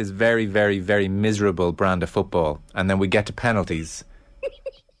go with this very, very, very miserable brand of football, and then we get to penalties.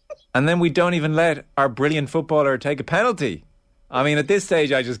 And then we don't even let our brilliant footballer take a penalty. I mean, at this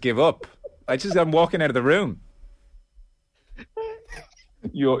stage, I just give up. I'm walking out of the room.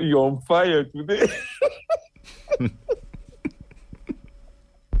 You're on fire today.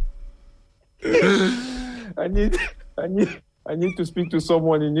 I need to speak to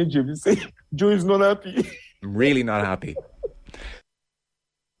someone in Egypt. You say Joe is not happy. I'm really not happy.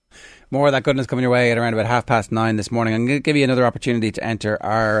 More of that goodness coming your way at around about 9:30 this morning. I'm going to give you another opportunity to enter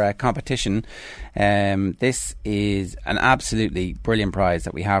our competition. This is an absolutely brilliant prize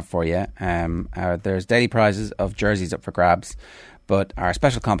that we have for you. There's daily prizes of jerseys up for grabs, but our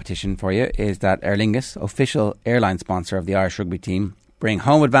special competition for you is that Aer Lingus, official airline sponsor of the Irish rugby team, bring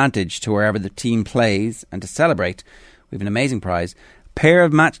home advantage to wherever the team plays, and to celebrate, we have an amazing prize. Pair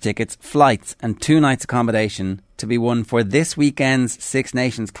of match tickets, flights and 2 nights accommodation to be won for this weekend's Six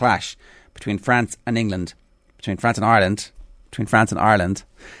Nations clash between France and England, between France and Ireland,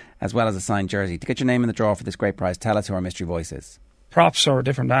 as well as a signed jersey. To get your name in the draw for this great prize, tell us who our mystery voice is. Props are a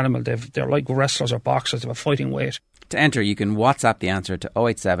different animal. They're like wrestlers or boxers. They have a fighting weight. To enter, you can WhatsApp the answer to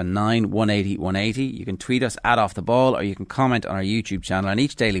 0879 180 180. You can tweet us at Off The Ball, or you can comment on our YouTube channel, and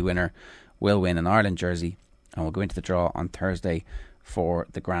each daily winner will win an Ireland jersey, and we'll go into the draw on Thursday for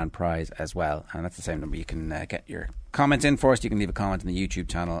the grand prize as well. And that's the same number. You can get your comments in for us. You can leave a comment on the YouTube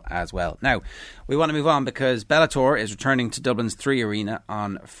channel as well. Now, we want to move on because Bellator is returning to Dublin's 3 Arena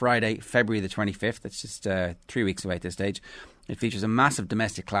on Friday, February the 25th. It's just 3 weeks away at this stage. It features a massive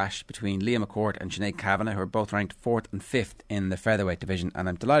domestic clash between Leah McCourt and Sinead Kavanagh, who are both ranked 4th and 5th in the featherweight division. And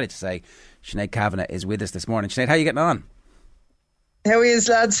I'm delighted to say Sinead Kavanagh is with us this morning. Sinead, how are you getting on? How are you,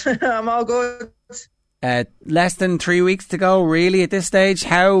 lads? I'm all good. Less than 3 weeks to go, really, at this stage.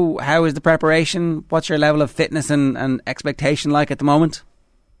 How is the preparation? What's your level of fitness and expectation like at the moment?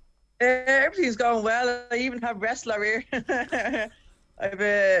 Everything's going well. I even have wrestler here. I've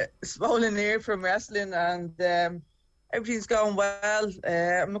a swollen ear from wrestling, and everything's going well.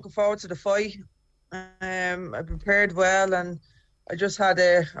 I'm looking forward to the fight. I prepared well, and I just had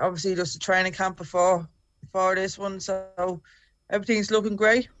obviously just a training camp before this one, so everything's looking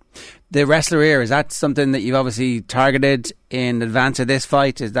great. The wrestler ear, is that something that you've obviously targeted in advance of this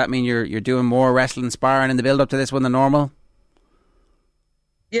fight? Does that mean you're doing more wrestling sparring in the build up to this one than normal?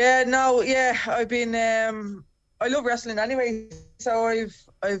 I've been I love wrestling anyway, so I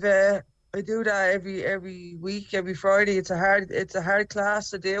do that every week, every Friday. It's a hard class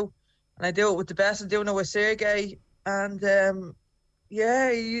to do, and I do it with the best. I'm doing it with Sergey, and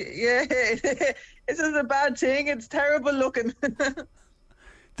it's just a bad thing. It's terrible looking.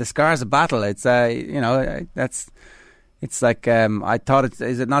 The scars of battle. It's it's like I thought.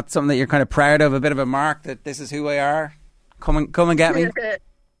 Is it not something that you're kind of proud of? A bit of a mark that this is who I are. Come and get me.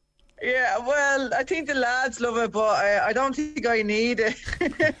 Yeah, well, I think the lads love it, but I don't think I need it.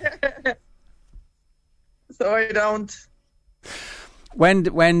 So I don't. When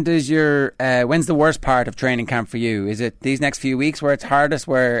does when's the worst part of training camp for you? Is it these next few weeks where it's hardest,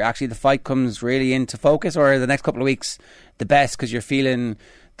 where actually the fight comes really into focus, or are the next couple of weeks the best because you're feeling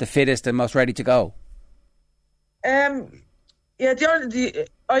the fittest and most ready to go? Everything's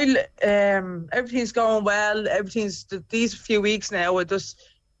going well. These few weeks now, we're just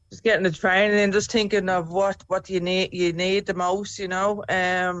getting the training and just thinking of what you need the most, you know.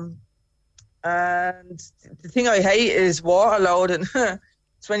 And the thing I hate is water loading.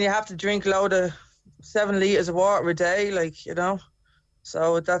 It's when you have to drink a load of 7 litres of water a day, like, you know.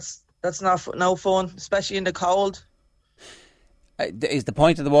 So that's no fun, especially in the cold. Is the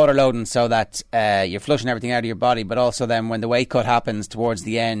point of the water loading so that you're flushing everything out of your body, but also then when the weight cut happens towards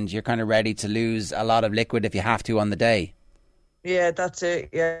the end, you're kind of ready to lose a lot of liquid if you have to on the day? Yeah, that's it.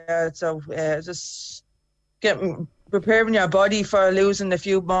 Yeah, so just preparing your body for losing a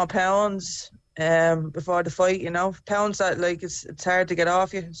few more pounds before the fight, you know. Pounds that, like, it's hard to get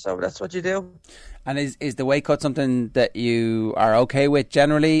off you, so that's what you do. And is the weight cut something that you are okay with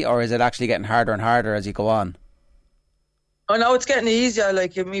generally, or is it actually getting harder and harder as you go on? Oh no, it's getting easier.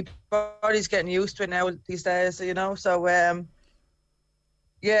 Like, my body's getting used to it now these days, you know. So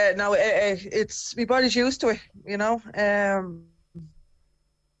it's my body's used to it, you know.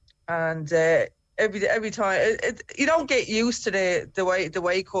 And every time you don't get used to the weight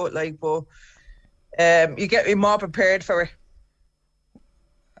cut, like, but you get more prepared for it.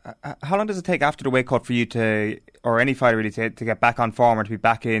 How long does it take after the weight cut for you to, or any fighter really, to get back on form or to be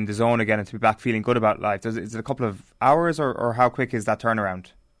back in the zone again and to be back feeling good about life? Is it a couple of hours, or how quick is that turnaround?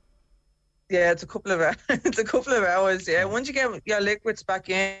 Yeah, it's a couple of hours. Yeah, once you get your liquids back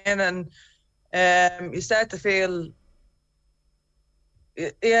in and you start to feel,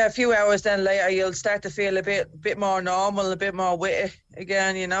 a few hours then later you'll start to feel a bit more normal, a bit more with it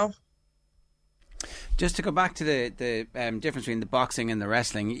again, you know. Just to go back to the difference between the boxing and the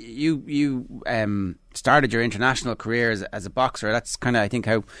wrestling, you started your international career as a boxer. That's kind of, I think,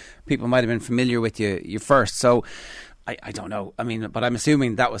 how people might have been familiar with you first. So I don't know. I mean, but I'm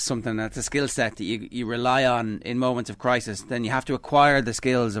assuming that was something, that's a skill set that you rely on in moments of crisis. Then you have to acquire the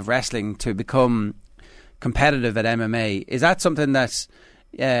skills of wrestling to become competitive at MMA. Is that something that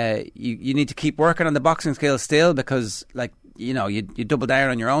you need to keep working on the boxing skills still, because, like, you know, you double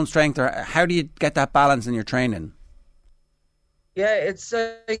down on your own strength, or how do you get that balance in your training? Yeah, it's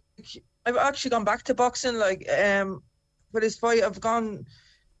like, I've actually gone back to boxing, like, for this fight. I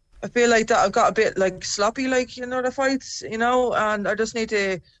feel like that I've got a bit, like, sloppy, like, in other fights, you know, and I just need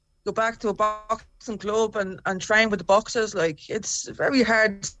to go back to a boxing club and train with the boxers. Like, it's a very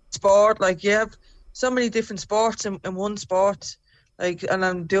hard sport. Like, you have so many different sports in one sport, like, and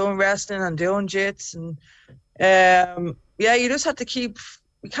I'm doing wrestling and doing jits, and you just have to you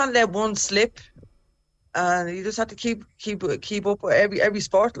can't let one slip, and you just have to keep up with every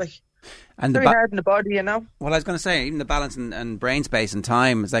sport, like. And very hard on the body, you know. Well, I was going to say, even the balance and brain space and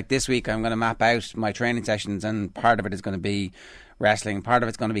time. It's like this week I'm going to map out my training sessions, and part of it is going to be wrestling, part of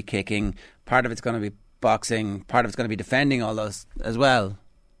it's going to be kicking, part of it's going to be boxing, part of it's going to be defending all those as well.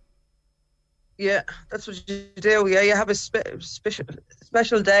 Yeah, that's what you do. Yeah, you have a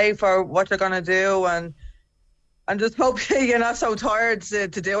special day for what you're going to do, and just hope you're not so tired to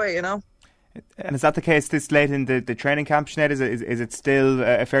do it, you know. And is that the case this late in the training camp, Sinead? Is it still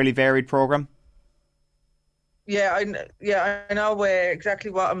a fairly varied programme? Yeah, I know exactly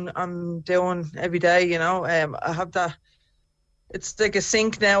what I'm doing every day, you know. I have that. It's like a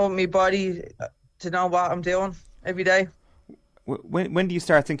sync now with my body to know what I'm doing every day. When do you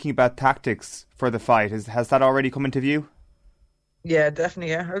start thinking about tactics for the fight? Has that already come into view? Yeah,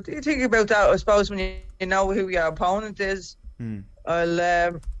 definitely. Yeah, you think about that. I suppose when you know who your opponent is, I'll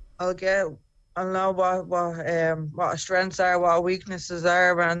know what our strengths are, what our weaknesses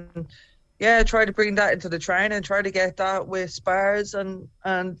are, and yeah, try to bring that into the training. Try to get that with spars and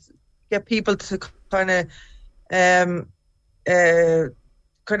get people to kind of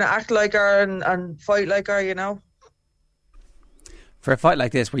act like her and fight like her, you know. For a fight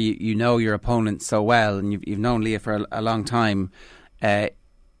like this, where you know your opponent so well, and you've known Leah for a long time,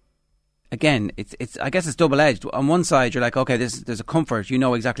 again, it's I guess it's double edged. On one side, you're like, okay, there's a comfort, you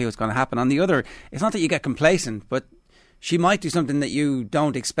know exactly what's going to happen. On the other, it's not that you get complacent, but she might do something that you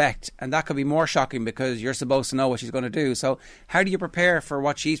don't expect, and that could be more shocking because you're supposed to know what she's going to do. So, how do you prepare for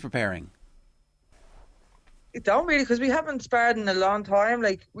what she's preparing? We don't really, because we haven't sparred in a long time.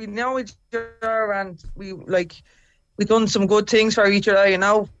 Like, we know each other, and we've done some good things for each other, you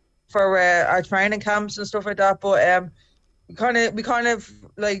know, for our training camps and stuff like that. But we kind of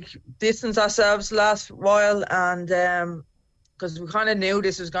like distanced ourselves the last while, and because we kind of knew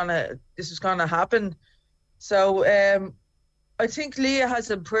this was gonna happen. So I think Leah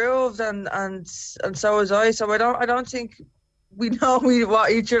has improved, and so has I. So I don't think we know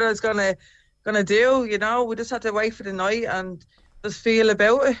what each other is gonna do. You know, we just have to wait for the night and just feel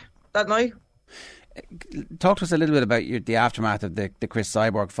about it that night. Talk to us a little bit about the aftermath of the Chris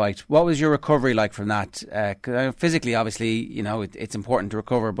Cyborg fight. What was your recovery like from that? Physically, obviously, you know, it's important to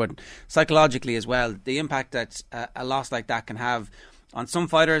recover, but psychologically as well, the impact that a loss like that can have on some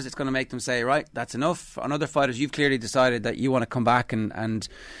fighters, it's going to make them say, right, that's enough. On other fighters, you've clearly decided that you want to come back and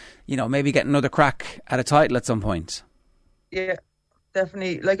you know, maybe get another crack at a title at some point. Yeah,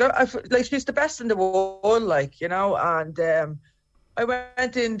 definitely. Like she's the best in the world, like, you know, and I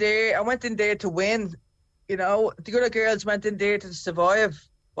went in there to win, you know. The other girls went in there to survive.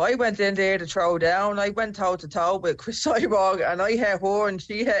 I went in there to throw down. I went toe to toe with Chris Cyborg, and I hit her and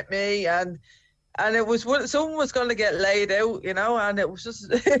she hit me, and it was someone was going to get laid out, you know, and it was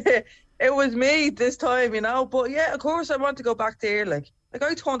just it was me this time, you know. But yeah, of course I want to go back there. Like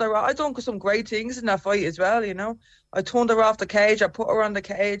I turned her off. I done some great things in that fight as well, you know. I turned her off the cage. I put her on the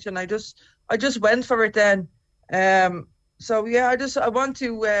cage, and I just went for it then. So yeah, I want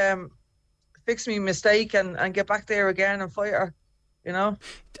to fix my mistake and get back there again and fight her, you know.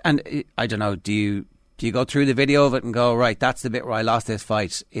 And I don't know, do you go through the video of it and go, right, that's the bit where I lost this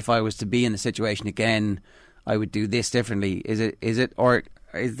fight. If I was to be in the situation again, I would do this differently. Is it, or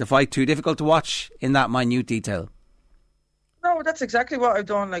is the fight too difficult to watch in that minute detail? No, that's exactly what I've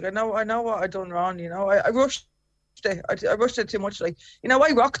done. Like I know what I've done wrong. You know, I rushed it. I rushed it too much. Like, you know,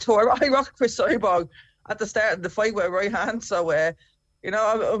 I rocked her. I rocked Chris Cyborg at the start of the fight with a right hand. So, you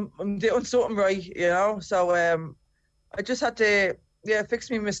know, I'm doing something right, you know. So, I just had to, fix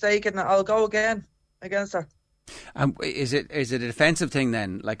my mistake, and I'll go again against her. Is it a defensive thing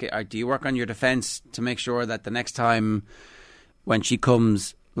then? Like, do you work on your defence to make sure that the next time when she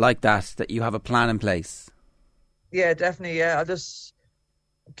comes like that you have a plan in place? Yeah, definitely. Yeah, I'll just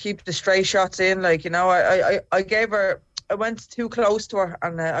keep the stray shots in. Like, you know, I went too close to her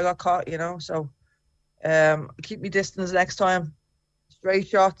and I got caught, you know. So, keep me distance next time. Straight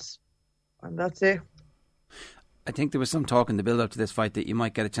shots, and that's it. I think there was some talk in the build-up to this fight that you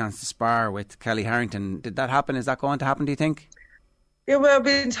might get a chance to spar with Kelly Harrington. Did that happen? Is that going to happen, do you think? Yeah, well, I've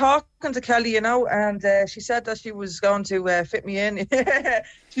been talking to Kelly, you know, and she said that she was going to fit me in.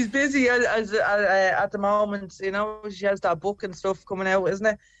 She's busy at the moment, you know. She has that book and stuff coming out, isn't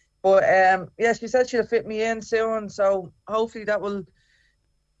it? But, she said she'll fit me in soon, so hopefully that'll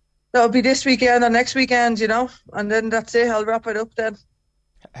be this weekend or next weekend, you know, and then that's it. I'll wrap it up then.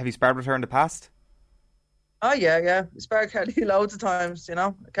 Have you sparred with her in the past? Oh, yeah. We sparred Kelly loads of times, you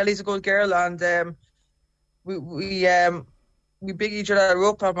know. Kelly's a good girl, and we big each other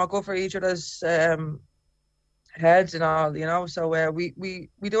up and we go for each other's heads and all, you know. So we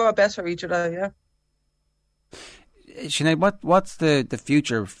do our best for each other, yeah. Sinead, what's the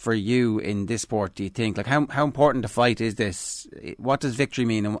future for you in this sport, do you think? Like, how important a fight is this? What does victory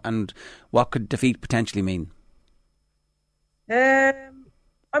mean, and what could defeat potentially mean?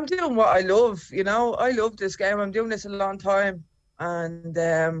 I'm doing what I love, you know. I love this game. I'm doing this a long time. And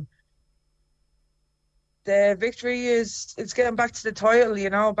the victory is, it's getting back to the title, you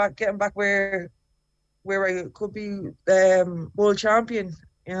know, getting back where I could be world champion,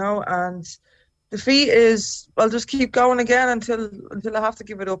 you know. And defeat is, I'll just keep going again until I have to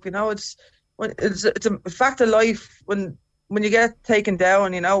give it up, you know. It's a fact of life when you get taken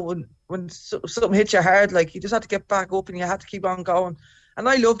down, you know, when something hits you hard, like, you just have to get back up and you have to keep on going. And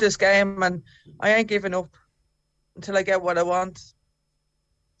I love this game, and I ain't giving up until I get what I want.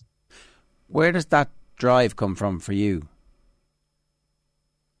 Where does that drive come from for you?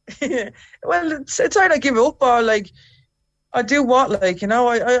 Well, it's either I give up or, like, I do what, like, you know.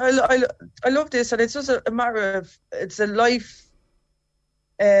 I love this, and it's just a matter of, it's a life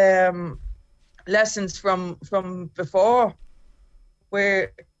lessons from before,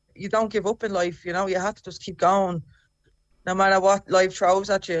 where you don't give up in life, you know. You have to just keep going no matter what life throws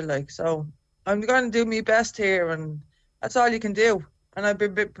at you, like. So I'm going to do my best here, and that's all you can do. And I've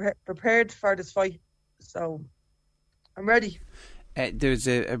been prepared for this fight, so I'm ready. There's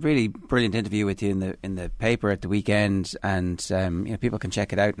a really brilliant interview with you in the paper at the weekend, and you know, people can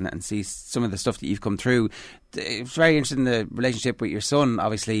check it out and see some of the stuff that you've come through. It's very interesting, the relationship with your son.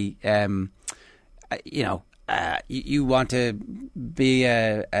 Obviously, you know, you want to be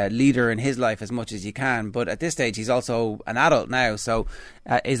a leader in his life as much as you can, but at this stage he's also an adult now. So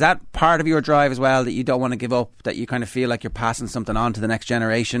is that part of your drive as well, that you don't want to give up, that you kind of feel like you're passing something on to the next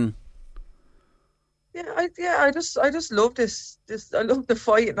generation? I just love this. I love the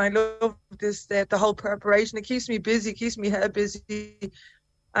fight, and I love this the whole preparation. It keeps me busy, keeps me head busy,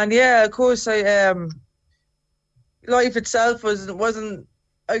 and yeah, of course, life itself wasn't.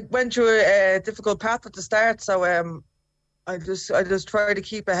 I went through a difficult path at the start, so I just try to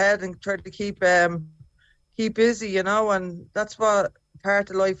keep ahead and try to keep busy, you know, and that's what part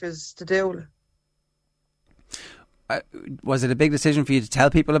of life is to do. Was it a big decision for you to tell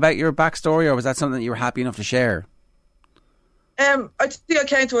people about your backstory, or was that something that you were happy enough to share? I think I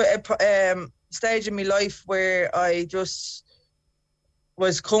came to a stage in my life where I just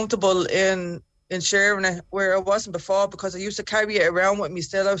was comfortable in sharing it, where I wasn't before, because I used to carry it around with me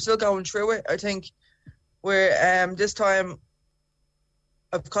still. I was still going through it, I think, where this time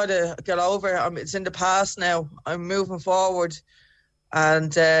I've kind of got over it. It's in the past now. I'm moving forward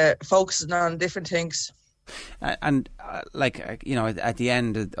and focusing on different things. And like, you know, at the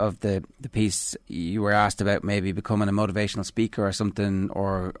end of the piece, you were asked about maybe becoming a motivational speaker or something,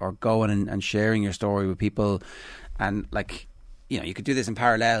 or going and sharing your story with people. And, like, you know, you could do this in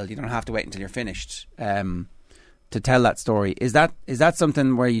parallel. You don't have to wait until you're finished to tell that story. Is that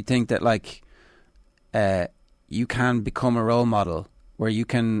something where you think that, like, you can become a role model, where you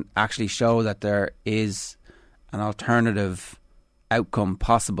can actually show that there is an alternative outcome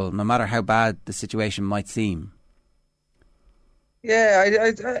possible, no matter how bad the situation might seem? Yeah,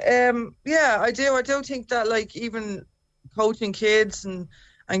 I do. I do think that, like, even coaching kids and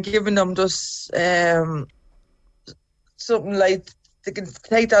giving them just something like they can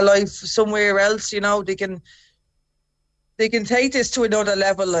take their life somewhere else, you know, they can take this to another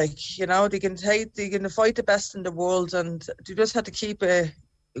level, like, you know, they can fight the best in the world, and you just have to keep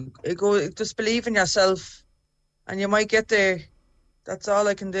just believe in yourself, and you might get there. That's all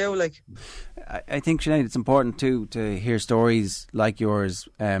I can do. Like, I think, Sinead, it's important too to hear stories like yours.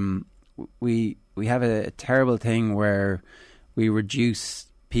 We have a terrible thing where we reduce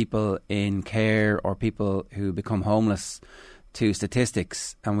people in care or people who become homeless to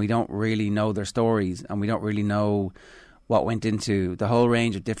statistics, and we don't really know their stories, and we don't really know what went into the whole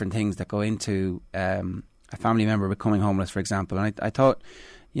range of different things that go into a family member becoming homeless, for example. And I thought,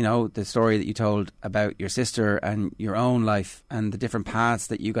 you know, the story that you told about your sister and your own life and the different paths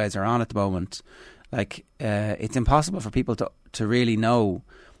that you guys are on at the moment, like, it's impossible for people to really know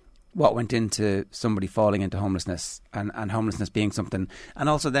what went into somebody falling into homelessness, and homelessness being something. And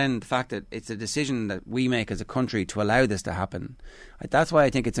also then the fact that it's a decision that we make as a country to allow this to happen. That's why I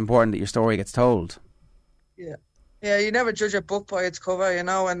think it's important that your story gets told. Yeah, you never judge a book by its cover, you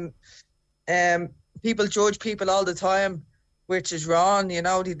know, and people judge people all the time, which is wrong, you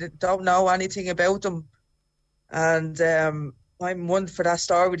know. They don't know anything about them, and I'm one for that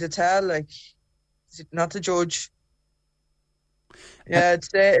story to tell, like, not to judge. Yeah,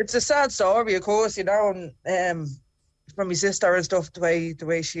 it's a sad story, of course, you know, and from my sister and stuff, the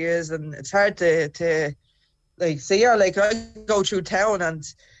way she is, and it's hard to like see her. Like, I go through town and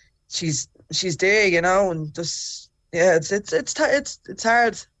she's there, you know, and just yeah, it's hard. It's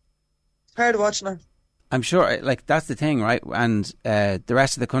hard watching her. I'm sure, like, that's the thing, right? And the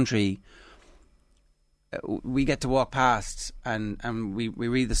rest of the country, we get to walk past and we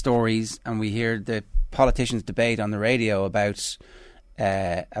read the stories and we hear the politicians debate on the radio about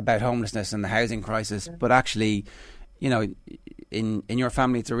homelessness and the housing crisis. Yeah. But actually, you know, in your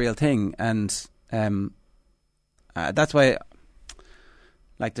family, it's a real thing, and that's why,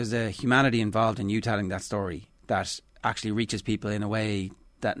 like, there's a humanity involved in you telling that story that actually reaches people in a way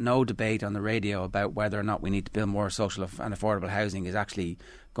that no debate on the radio about whether or not we need to build more social and affordable housing is actually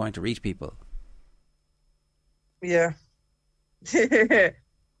going to reach people. Yeah.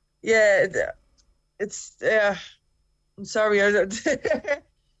 Yeah. It's, I'm sorry.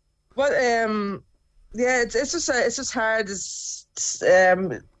 But, yeah, it's just hard. It's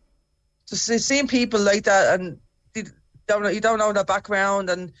just seeing people like that, and you don't know their background,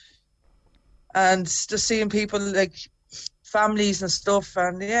 and just seeing people like families and stuff,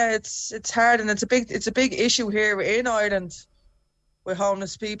 and yeah, it's hard, and it's a big issue here in Ireland with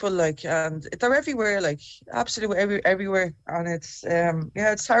homeless people, like, and they're everywhere, like, absolutely everywhere, and it's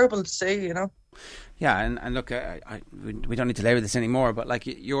it's terrible to see, you know. Yeah, and look, we don't need to labour this anymore, but like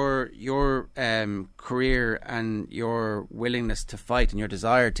your career and your willingness to fight and your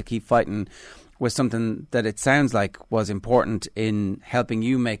desire to keep fighting was something that it sounds like was important in helping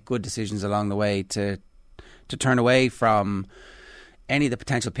you make good decisions along the way to turn away from any of the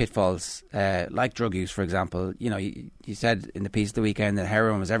potential pitfalls, like drug use, for example. You know, you said in the piece of the weekend that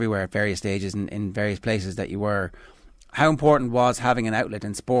heroin was everywhere at various stages and in various places that you were. How important was having an outlet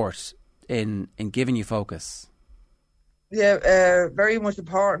in sport in giving you focus? Yeah, very much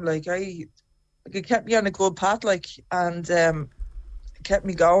important. Like, it kept me on a good path, like, and it kept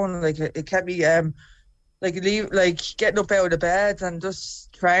me going. Like, it kept me getting up out of bed and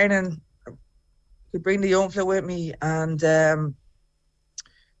just training. Could bring the young fella with me, and and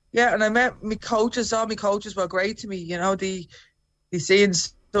I met my coaches. All my coaches were great to me. You know, they seen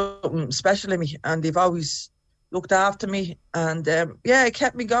something special in me, and they've always looked after me, and it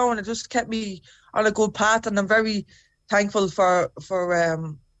kept me going. It just kept me on a good path, and I'm very thankful for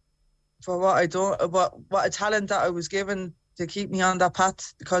what I do, what a talent that I was given to keep me on that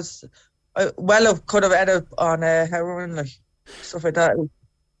path, because I could have ended up on heroin, like, stuff like that.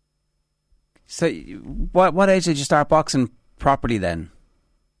 So, what age did you start boxing properly then?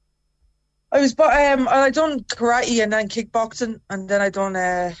 I done karate and then kickboxing, and then I done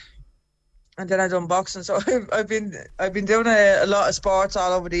boxing. So I've been doing a lot of sports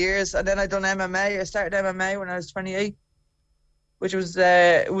all over the years, and then I done MMA. I started MMA when I was 28, which was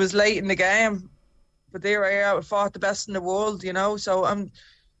it was late in the game, but there I am. I fought the best in the world, you know. So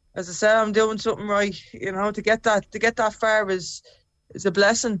as I said, I'm doing something right, you know. To get that far is a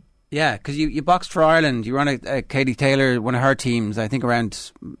blessing. Yeah, because you boxed for Ireland. You were on Katie Taylor, one of her teams, I think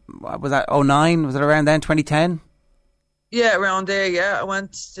around, was that 2009? Was it around then, 2010? Yeah, around there, yeah. I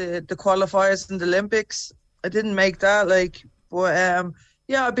went to the qualifiers in the Olympics. I didn't make that, like, but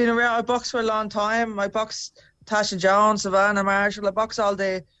I've been around. I boxed for a long time. I boxed Tasha Jones, Savannah Marshall. I boxed all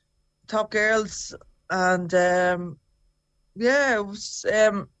the top girls, and it was,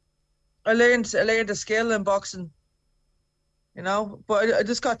 I learned a skill in boxing. You know, but I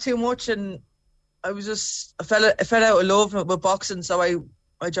just got too much, and I fell out of love with boxing, so I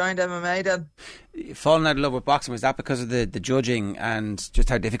joined MMA then. Falling out of love with boxing, was that because of the judging and just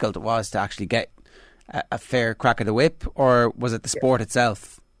how difficult it was to actually get a fair crack of the whip, or was it the sport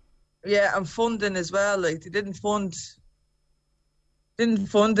itself? Yeah, and funding as well. Like, they didn't fund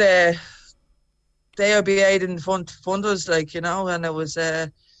the AIBA didn't fund us, like, you know, and it was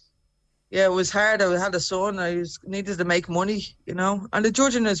it was hard. I had a son. I needed to make money, you know. And the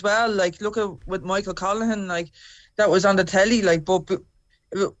judging as well, like, look at with Michael Callaghan, like, that was on the telly, like, but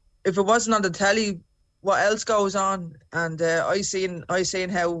if it wasn't on the telly, what else goes on? And I seen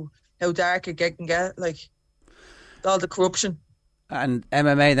how dark it can get, like, all the corruption. And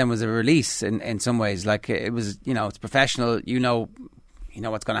MMA then was a release in some ways. Like, it was, you know, it's professional. You know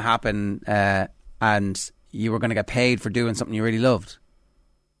what's going to happen, and you were going to get paid for doing something you really loved.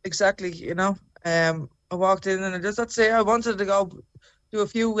 Exactly, you know. I walked in and I wanted to go do a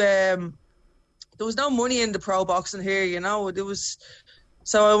few. There was no money in the pro boxing here, you know.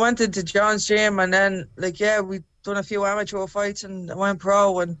 So I went into John's gym, and then, like, we done a few amateur fights, and I went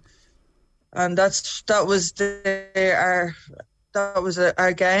pro, and that was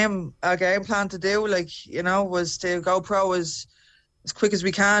our game plan to do, like, you know, was to go pro as quick as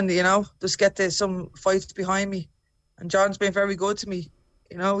we can, you know, just get some fights behind me. And John's been very good to me.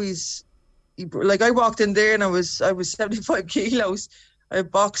 You know, like, I walked in there and I was 75 kilos, I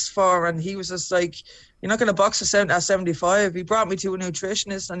boxed for, and he was just like, "You're not going to box at 75." He brought me to a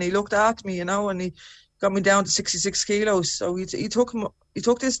nutritionist, and he looked after me, and he got me down to 66 kilos. So he took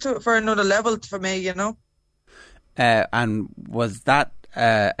this for another level for me, And was that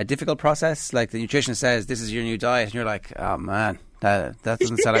a difficult process? Like the nutritionist says, this is your new diet, and you're like, oh man, that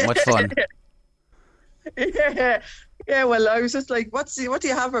doesn't sound like much fun. Yeah. Well, I was just like, what do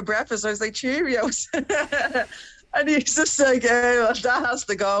you have for breakfast? I was like, Cheerios. And he's just like, well, that has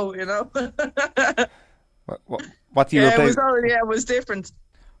to go, What do you replace? It was different.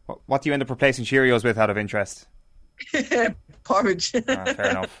 What do you end up replacing Cheerios with, out of interest? Porridge.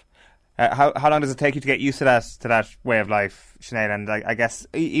 Fair enough. How long does it take you to get used to that way of life, Sinead? And I guess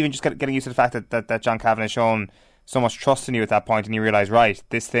even just getting used to the fact that John Kavanagh has shown so much trust in you at that point, and you realise, right,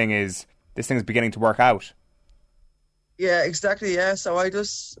 this thing is beginning to work out. Yeah, exactly. Yeah, so I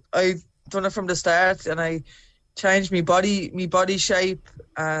done it from the start, and I changed my body shape,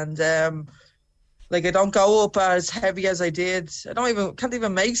 and I don't go up as heavy as I did. Can't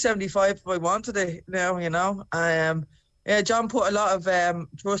even make 75 if I wanted it now. Yeah, John put a lot of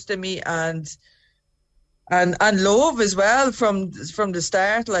trust in me and love as well from the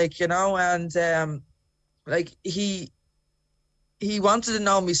start, and he wanted to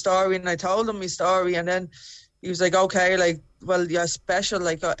know my story, and I told him my story, and then he was like, okay, well, you're special,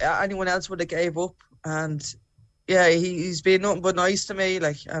 anyone else would have gave up. And yeah, he's been nothing but nice to me,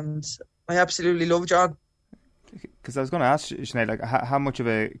 and I absolutely love John. Because I was going to ask Sinead, how much of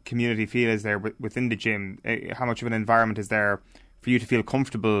a community feel is there within the gym? How much of an environment is there for you to feel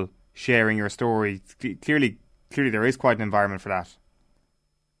comfortable sharing your story? Clearly there is quite an environment for that.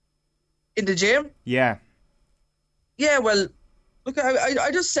 In the gym? Yeah. Yeah, well, look,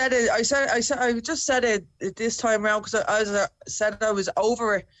 I just said it. I just said it this time around because I said I was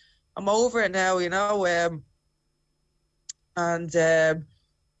over it. I'm over it now,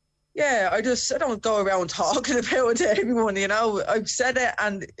 yeah, I don't go around talking about it to everyone, I've said it,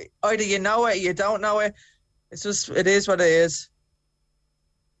 and either you know it or you don't know it. It's just, it is what it is.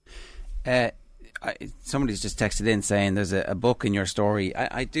 Somebody's just texted in saying there's a book in your story.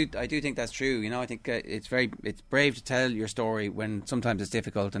 I do think that's true. I think it's brave to tell your story when sometimes it's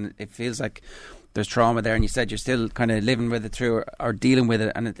difficult and it feels like there's trauma there, and you said you're still kind of living with it through or dealing with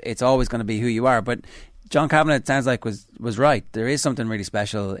it, and it's always going to be who you are. But John Kavanagh, it sounds like, was right. There is something really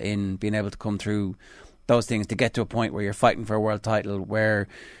special in being able to come through those things to get to a point where you're fighting for a world title, where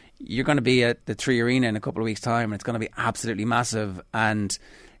you're going to be at the Three Arena in a couple of weeks' time, and it's going to be absolutely massive. And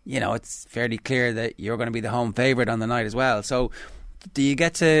it's fairly clear that you're going to be the home favourite on the night as well. So do you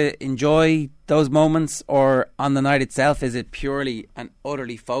get to enjoy those moments, or on the night itself is it purely and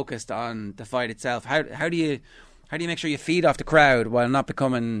utterly focused on the fight itself? How do you make sure you feed off the crowd while not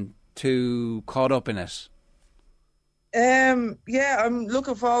becoming too caught up in it? Yeah, I'm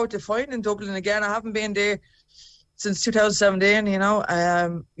looking forward to fighting in Dublin again. I haven't been there since 2017,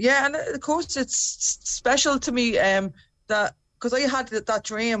 yeah, and of course it's special to me that because I had that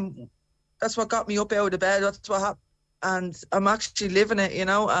dream. That's what got me up out of bed. That's what happened, and I'm actually living it,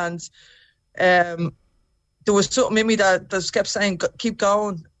 and there was something in me that just kept saying keep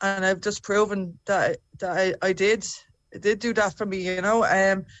going, and I've just proven that I did do that for me,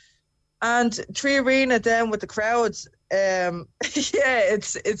 and Three Arena then with the crowds, yeah,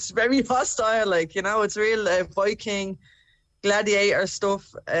 it's very hostile, it's real Viking gladiator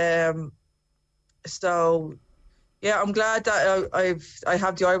stuff. So yeah, I'm glad that I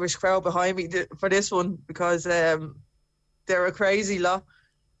have the Irish crowd behind me for this one, because they're a crazy lot.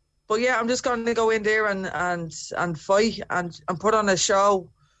 But yeah, I'm just going to go in there and fight and put on a show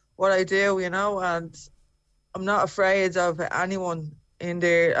what I do, and I'm not afraid of anyone in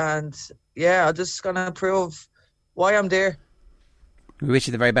there, and yeah, I'm just going to prove why I'm there. We wish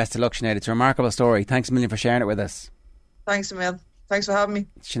you the very best of luck, Sinead. It's a remarkable story. Thanks a million for sharing it with us. Thanks a million. Thanks for having me.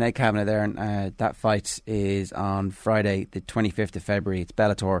 Sinead Kavanagh there, and that fight is on Friday the 25th of February. It's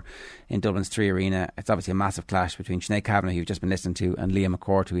Bellator in Dublin's Three Arena. It's obviously a massive clash between Sinead Kavanagh, who you've just been listening to, and Liam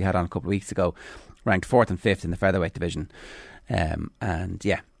McCourt, who we had on a couple of weeks ago, ranked 4th and 5th in the featherweight division. And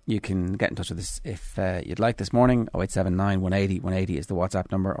yeah, you can get in touch with us if you'd like this morning. 0879 180 180 is the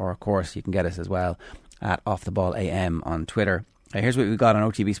WhatsApp number, or of course you can get us as well at Off the Ball AM on Twitter. Here's what we've got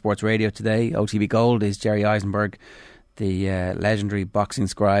on OTB Sports Radio today. OTB Gold is Jerry Eisenberg, the legendary boxing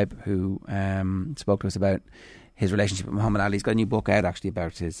scribe, who spoke to us about his relationship with Muhammad Ali. He's got a new book out actually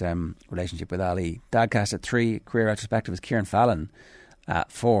about his relationship with Ali. Dadcast at 3, Career Retrospective is Kieran Fallon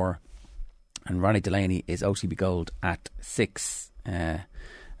at 4, and Ronnie Delaney is OTB Gold at 6. And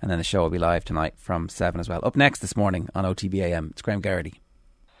then the show will be live tonight from 7 as well. Up next this morning on OTB AM, it's Graham Garrity.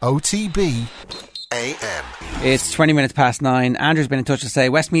 OTB AM. It's 20 minutes past 9. Andrew's been in touch to say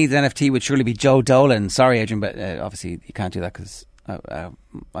Westmeath's NFT would surely be Joe Dolan. Sorry, Adrian, but obviously you can't do that because, I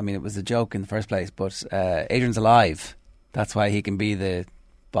mean, it was a joke in the first place. But Adrian's alive. That's why he can be the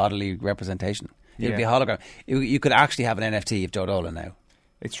bodily representation. It would be a hologram. You could actually have an NFT of Joe Dolan now.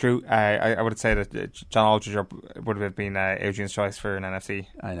 It's true. I would say that John Aldridge would have been Adrian's choice for an NFT.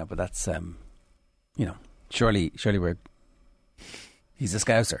 I know, but that's, surely he's a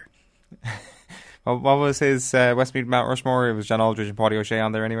Scouser. Well, what was his Westmeath Mount Rushmore? It was John Aldridge and Paddy O'Shea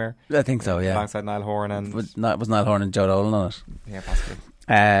on there anywhere? I think so, yeah. Alongside Niall Horan and... Was Niall Horan and Joe Dolan on it? Yeah,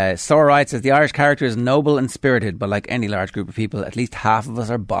 possibly. Sora Wright says, the Irish character is noble and spirited, but like any large group of people, at least half of us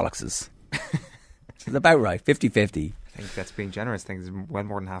are bollockses. It's about right, 50-50. I think that's being generous. I think it's well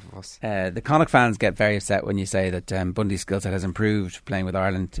more than half of us. The Connacht fans get very upset when you say that Bundy's skill set has improved playing with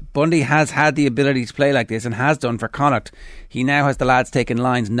Ireland. Bundy has had the ability to play like this and has done for Connacht. He now has the lads taking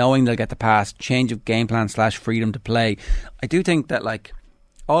lines knowing they'll get the pass, change of game plan / freedom to play. I do think that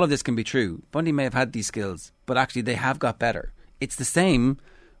all of this can be true. Bundy may have had these skills, but actually they have got better. It's the same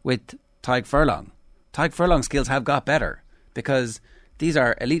with Tadhg Furlong. Tadhg Furlong's skills have got better because these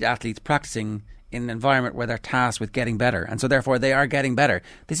are elite athletes practicing in an environment where they're tasked with getting better, and so therefore they are getting better.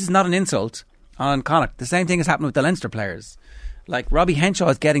 This is not an insult on Connacht. The same thing has happened with the Leinster players. Like Robbie Henshaw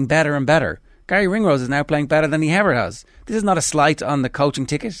is getting better and better. Gary Ringrose is now playing better than he ever has. This is not a slight on the coaching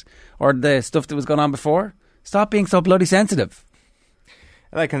ticket or the stuff that was going on before. Stop being so bloody sensitive.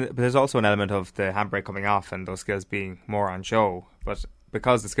 But there's also an element of the handbrake coming off and those skills being more on show. But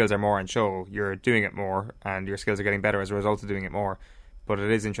because the skills are more on show, you're doing it more and your skills are getting better as a result of doing it more. But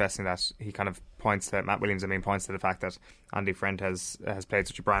it is interesting that he kind of points to, Matt Williams, points to the fact that Andy Friend has played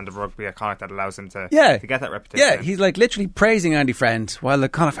such a brand of rugby at Connacht that allows him to get that reputation. Yeah, he's literally praising Andy Friend while the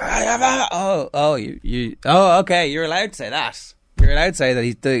Connacht, okay, you're allowed to say that. You're allowed to say that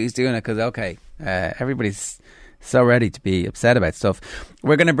he's doing it because, everybody's so ready to be upset about stuff.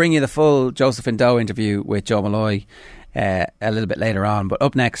 We're going to bring you the full Joseph Doe interview with Joe Malloy a little bit later on. But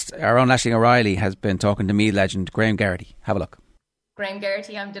up next, our own Aisling O'Reilly has been talking to Meath legend Graham Geraghty. Have a look. Graham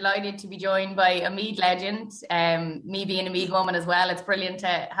Geraghty, I'm delighted to be joined by a Meath legend. Me being a Meath woman as well, it's brilliant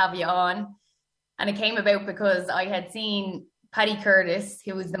to have you on. And it came about because I had seen Paddy Curtis,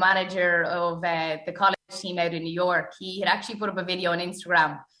 who was the manager of the college team out in New York. He had actually put up a video on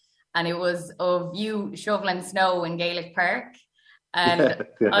Instagram, and it was of you shoveling snow in Gaelic Park. And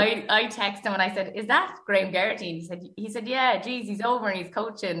I texted him and I said, is that Graham Geraghty? And he said, yeah, geez, he's over and he's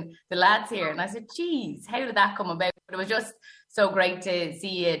coaching the lads here. And I said, geez, how did that come about? But it was just so great to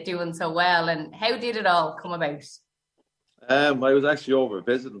see you doing so well. And how did it all come about? I was actually over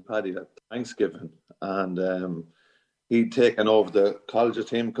visiting Paddy at Thanksgiving, and he'd taken over the college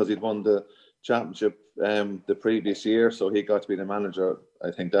team because he'd won the championship the previous year, so he got to be the manager.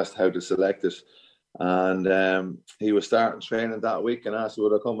 I think that's how they select it. And he was starting training that week and asked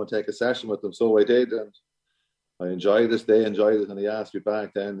would I come and take a session with him. So I did, and I enjoyed this. They enjoyed it, and he asked me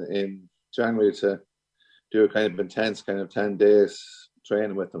back then in January to do a kind of intense 10 days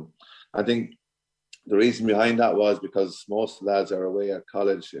training with him. I think the reason behind that was because most lads are away at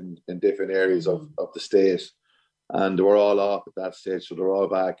college in different areas of the state, and they were all off at that stage, so they're all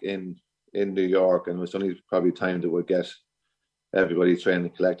back in New York, and it was only probably time that would get everybody training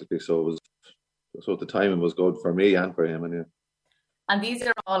collectively. So the timing was good for me and for him. Anyway. And these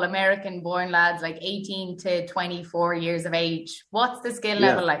are all American-born lads, like 18 to 24 years of age. What's the skill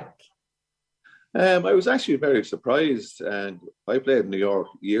level like? I was actually very surprised, and I played in New York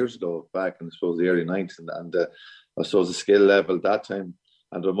years ago, back in the early 90s, and I suppose the skill level at that time,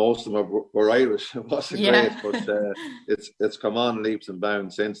 and most of them were Irish. It wasn't great, but it's come on leaps and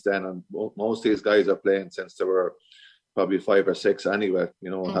bounds since then, and most of these guys are playing since they were probably 5 or 6 anyway.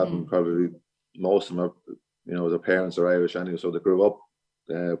 Having probably most of them are, their parents are Irish anyway, so they grew up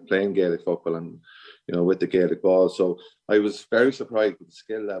playing Gaelic football and with the Gaelic ball. So I was very surprised with the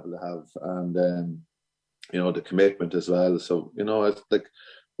skill level they have, and the commitment as well. So it's like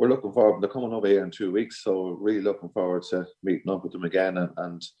we're looking forward. They're coming over here in 2 weeks, so we're really looking forward to meeting up with them again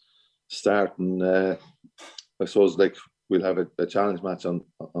and starting. I suppose we'll have a challenge match on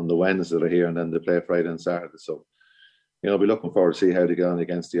the Wednesday that are here, and then they play Friday and Saturday. So we're looking forward to see how they get on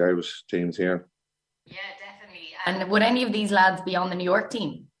against the Irish teams here. Yeah, definitely. And would any of these lads be on the New York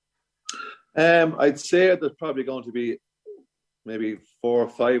team? I'd say there's probably going to be maybe 4 or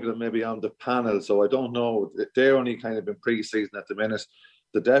 5 of them maybe on the panel. So I don't know. They're only kind of in pre-season at the minute.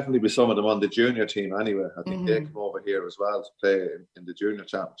 There'll definitely be some of them on the junior team anyway. I think they come over here as well to play in the junior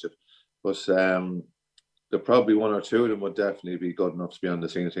championship. But there probably 1 or 2 of them would definitely be good enough to be on the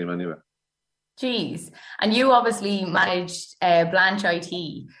senior team anyway. Jeez. And you obviously managed Blanche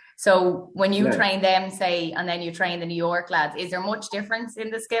IT. So when you train them, say, and then you train the New York lads, is there much difference in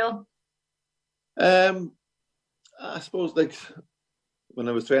the skill? I suppose, like, when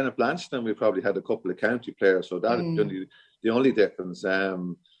I was training Blanchardstown, we probably had a couple of county players, so that is the only difference.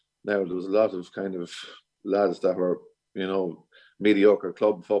 Now there was a lot of kind of lads that were, you know, mediocre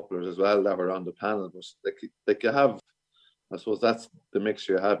club footballers as well that were on the panel, but like you have, I suppose that's the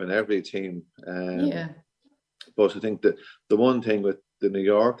mixture you have in every team. But I think that the one thing with the New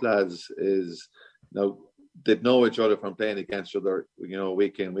York lads is, now, they'd know each other from playing against each other, you know,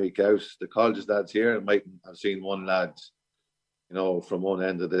 week in, week out. The college lads here might have seen one lad, you know, from one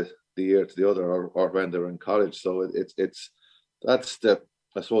end of the year to the other, or when they're in college. So that's the,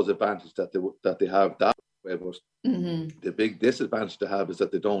 I suppose, advantage that they have that way. But the big disadvantage they have is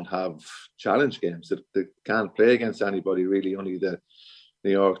that they don't have challenge games. They can't play against anybody really, only the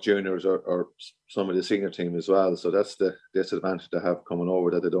New York juniors or some of the senior team as well. So that's the disadvantage they have coming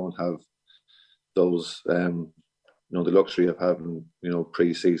over, that they don't have those, you know, the luxury of having, you know,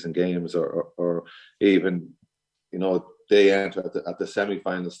 pre-season games or even, you know, they enter at the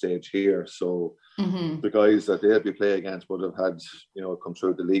semi-final stage here. So the guys that they'll be playing against would have had, you know, come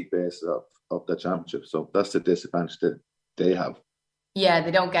through the league basis of the championship. So that's the disadvantage that they have. Yeah,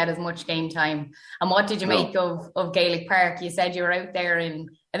 they don't get as much game time. And what did you make of Gaelic Park? You said you were out there in,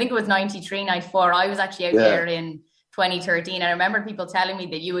 I think it was 93, 94. I was actually out there in 2013. I remember people telling me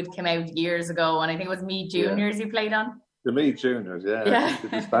that you had come out years ago, and I think it was Meath Juniors you played on. The Meath Juniors, yeah. They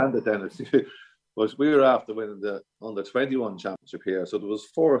disbanded then. But we were after winning the under-21 championship here. So there was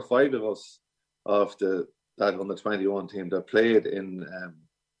 4 or 5 of us of that under-21 team that played in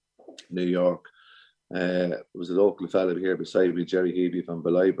New York. It was a local fella here beside me, Jerry Heeby from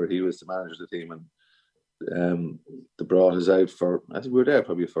Beliber. He was the manager of the team, and they brought us out for, I think we were there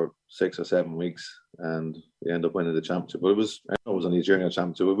probably for 6 or 7 weeks, and we ended up winning the championship. But I know it was only a junior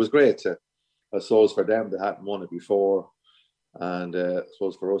championship. It was great I suppose, for them, they hadn't won it before, and I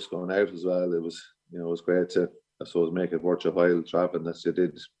suppose for us going out as well, it was, you know, it was great to, I suppose, make it worth your while traveling, that you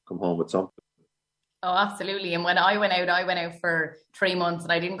did come home with something. Oh, absolutely. And when I went out for 3 months,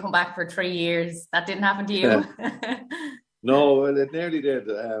 and I didn't come back for 3 years. That didn't happen to you? No, well, it nearly did.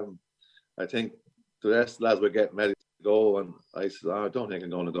 I think the rest of the lads were getting ready to go, and I said, I don't think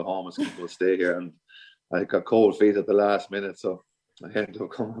I'm going to go home. I'm going to stay here. And I got cold feet at the last minute, so I ended up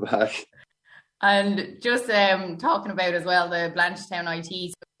coming back. And just talking about as well the Blanchardstown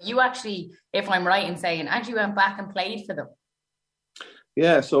IT, so you actually, if I'm right in saying, actually went back and played for them.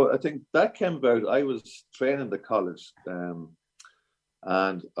 Yeah, so I think that came about. I was training the college,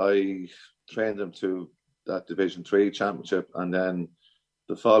 and I trained them to that Division 3 championship, and then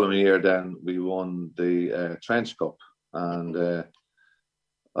the following year, then we won the Trench Cup, and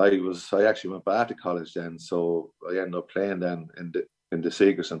I actually went back to college then, so I ended up playing then in the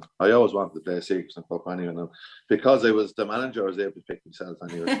Segerson. I always wanted to play a Segerson Cup anyway, and because I was the manager, I was able to pick myself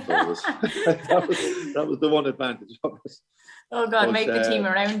anyway. So that was the one advantage of it. Oh God, make the team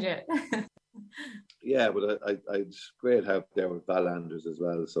around you. Yeah, but I great help there with Val Anders as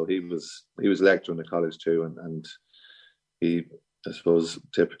well. So he was lecturing the college too, and he, I suppose,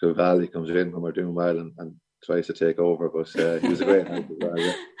 typical Val, he comes in when we're doing well and tries to take over, but he was a great help as well.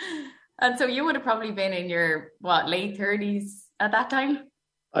 Yeah. And so you would have probably been in your late 30s at that time?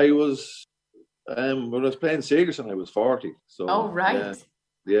 I was when I was playing Segerson, I was 40. So oh right.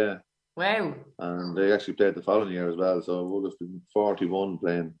 Yeah. Wow. And they actually played the following year as well, so I would have been 41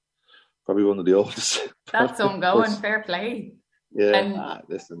 playing. Probably one of the oldest. That's ongoing. Fair play. Yeah.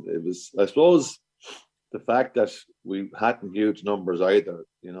 Listen, it was, I suppose, the fact that we hadn't huge numbers either.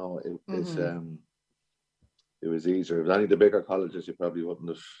 You know, it was easier. If it was any of the bigger colleges, you probably wouldn't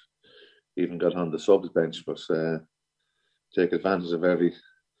have even got on the subs bench, but take advantage of every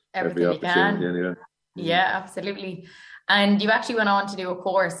opportunity. Anyway. Yeah, absolutely. And you actually went on to do a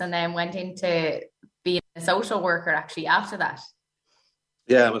course and then went into being a social worker actually after that.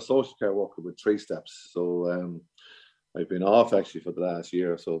 Yeah, I'm a social care worker with 3 steps. So I've been off actually for the last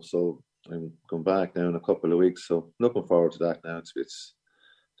year or so. So I'm going back now in a couple of weeks. So looking forward to that now. It's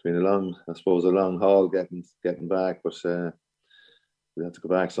been a long haul getting back, but we have to go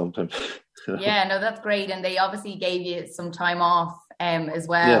back sometime. Yeah, no, that's great. And they obviously gave you some time off as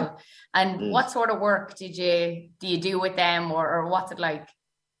well. Yeah. And what sort of work do you do with them, or what's it like?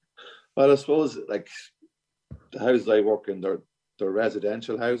 Well, I suppose like the houses I work in, they're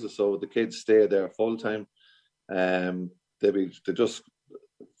residential houses, so the kids stay there full time. They're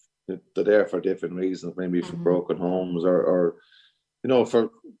there for different reasons, maybe for broken homes or you know,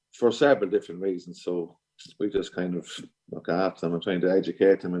 for several different reasons. So we just kind of look after them and trying to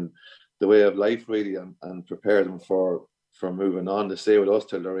educate them in the way of life really, and prepare them for from moving on. They stay with us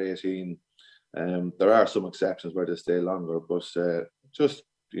till they're 18. There are some exceptions where they stay longer, but just,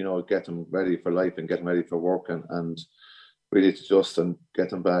 get them ready for life and get them ready for work and really to adjust and get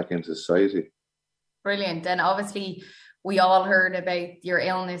them back into society. Brilliant. And obviously we all heard about your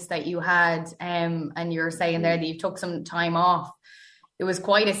illness that you had, and you were saying there that you took some time off. It was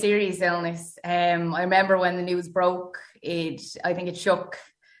quite a serious illness. I remember when the news broke, I think it shook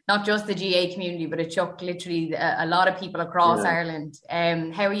not just the GA community, but it shook literally a lot of people across Ireland.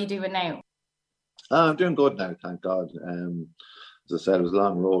 How are you doing now? I'm doing good now, thank God. As I said, it was a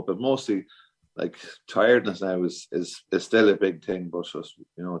long road, but mostly like tiredness now is still a big thing, but just,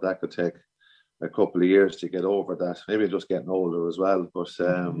 that could take a couple of years to get over that. Maybe just getting older as well, but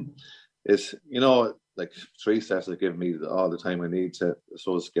it's, like 3 steps have given me all the time I need to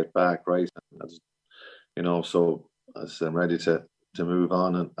get back right. And, so as I'm ready to move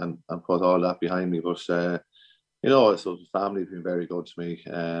on and put all that behind me. But, so the family have been very good to me,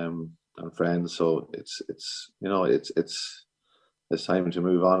 and friends. So it's time to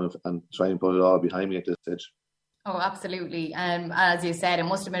move on and try and put it all behind me at this stage. Oh, absolutely. As you said, it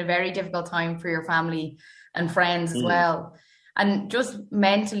must have been a very difficult time for your family and friends as well. And just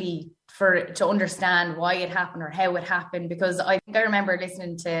mentally to understand why it happened or how it happened, because I think I remember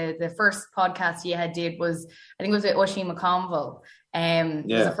listening to the first podcast you had did was, I think it was with Oisin McConville. It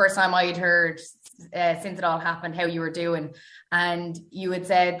was the first time I had heard since it all happened how you were doing, and you had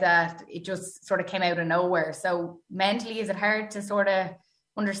said that it just sort of came out of nowhere. So mentally, is it hard to sort of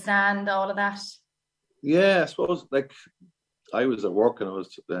understand all of that? Yeah, I suppose, like, I was at work and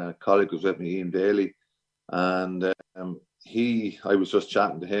a colleague was with me, Ian Daly, and I was just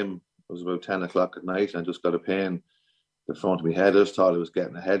chatting to him. It was about 10 o'clock at night, and I just got a pain the front of my head. I just thought I was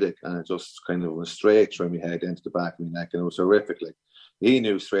getting a headache, and it just kind of went straight through my head into the back of my neck, and it was horrific. Like, he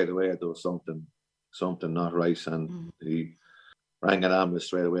knew straight away there was something not right, and he rang an ambulance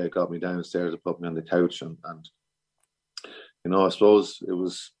straight away, got me downstairs and put me on the couch, and I suppose it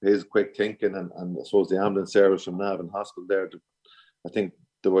was his quick thinking, and I suppose the ambulance service from Navan Hospital there, I think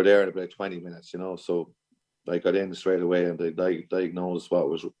they were there in about 20 minutes, so I got in straight away and they diagnosed what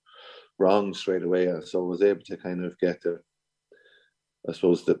was wrong straight away, so I was able to kind of get the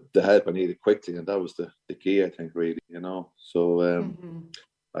help I needed quickly, and that was the key, I think, really, so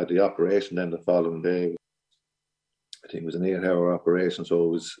I had the operation then the following day. I think it was an 8-hour operation,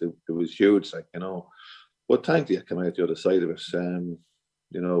 so it was huge, like, but thankfully I came out the other side of it,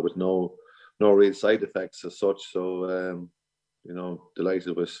 with no real side effects as such, so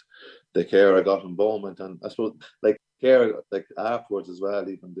delighted with the care I got from Beaumont, and I suppose like care like afterwards as well,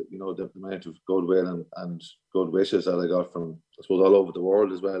 even the amount of goodwill and good wishes that I got from, I suppose, all over the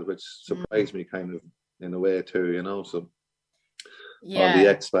world as well, which surprised me kind of in a way too, so all the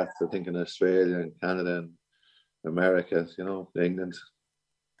expats, I think, in Australia and Canada and America, England.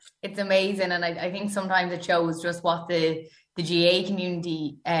 It's amazing, and I think sometimes it shows just what the GA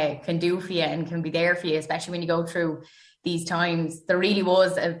community can do for you and can be there for you, especially when you go through these times. There really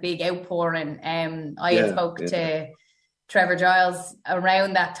was a big outpouring. I had spoke to Trevor Giles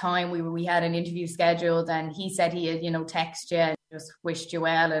around that time. We had an interview scheduled, and he said he had texted you and just wished you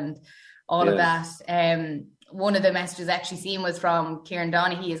well and all of that. One of the messages I actually seen was from Kieran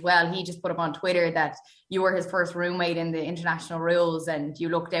Donaghy as well. He just put up on Twitter that you were his first roommate in the international rules and you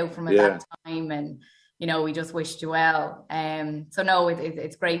looked out for him at that time, and we just wished you well. So no,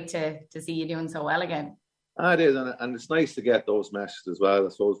 it's great to see you doing so well again. It is, and it's nice to get those messages as well, I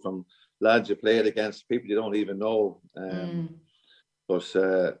suppose, from lads you played against, people you don't even know. But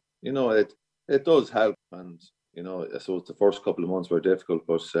it does help, and I suppose the first couple of months were difficult,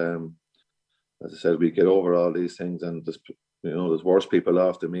 but as I said, we get over all these things, and there's worse people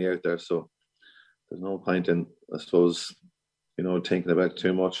off than me out there, so there's no point in, I suppose, thinking about it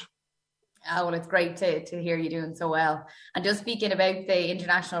too much. Oh, well, it's great to hear you doing so well. And just speaking about the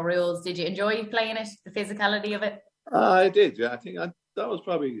international rules, did you enjoy playing it, the physicality of it? I did, yeah. I think that was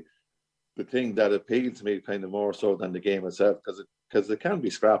probably the thing that appealed to me kind of more so than the game itself, because it can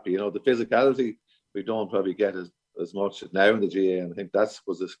be scrappy. The physicality we don't probably get as much now in the GA, and I think that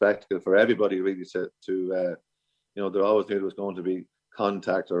was a spectacle for everybody really to they always knew there was going to be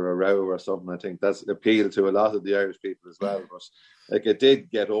contact or a row or something. I think that's appealed to a lot of the Irish people as well, but like it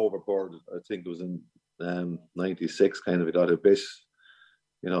did get overboard. I think it was in 96 kind of, it got a bit,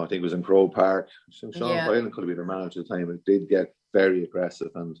 I think it was in Crow Park. Sean Boylan could have been their manager at the time. It did get very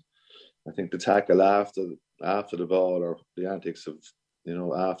aggressive, and I think the tackle after the ball, or the antics of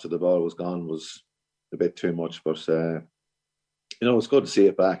after the ball was gone, was a bit too much. But it's good to see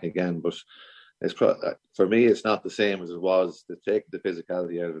it back again, but it's for me, it's not the same as it was. To take the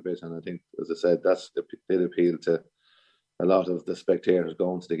physicality out of a bit, and I think, as I said, did appeal to a lot of the spectators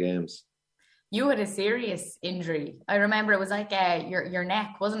going to the games. You had a serious injury. I remember it was like your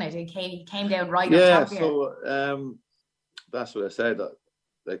neck, wasn't it? It came down right on top of you. So that's what I said.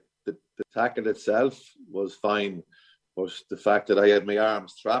 Like the tackle itself was fine, but the fact that I had my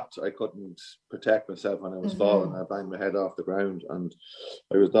arms trapped, I couldn't protect myself when I was falling. I banged my head off the ground and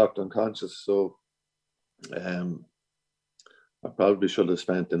I was knocked unconscious. So I probably should have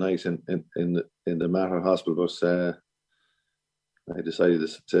spent the night in the Mater Hospital, but I decided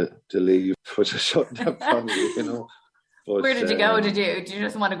to leave, which I shouldn't have done, you know. But, where did you go? Did you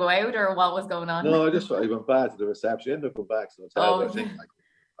just want to go out, or what was going on? No, I went back to the reception. I ended up going back to the hotel. I think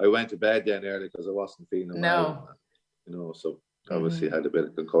I went to bed then early because I wasn't feeling well. You know, so obviously had a bit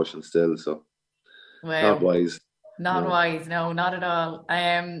of concussion still, so not wise. Not wise, no, not at all.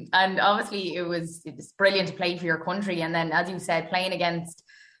 And obviously it's brilliant to play for your country, and then as you said, playing against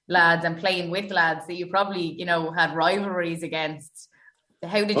lads and playing with lads that you probably, you know, had rivalries against.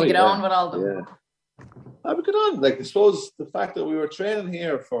 How did you get on with all of them? Yeah. I would get on. Like, I suppose the fact that we were training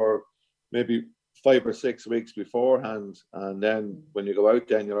here for maybe 5 or 6 weeks beforehand, and then when you go out,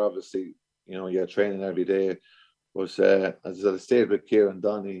 then you're obviously, you know, you're training every day. Was as I said, I stayed with Kieran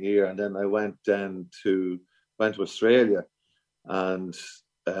Donny here, and then I went to Australia, and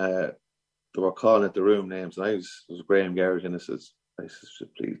they were calling it the room names, and it was Graham Garrett, and I says,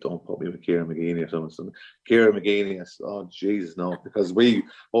 please don't put me with Kieran McGeeney or something. So Kieran McGeeney, I said, oh Jesus, no, because we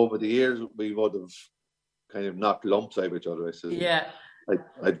over the years we would have kind of knocked lumps out of each other. I said,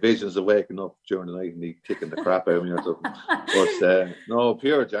 I had visions of waking up during the night and he kicking the crap out of me or something. But no,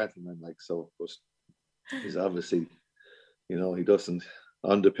 pure gentleman, like, so. But he's obviously, you know, he doesn't,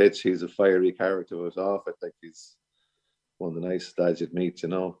 on the pitch he's a fiery character, but off it, like, he's one of the nicest lads you'd meet, you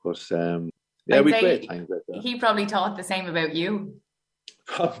know. But yeah, we great times like that. He probably thought the same about you.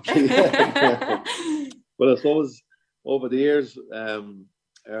 Probably, yeah. But I suppose over the years,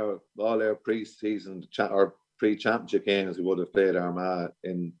 all our pre-season or pre-championship games, we would have played Armagh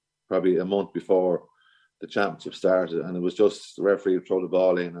in probably a month before the championship started, and it was just the referee would throw the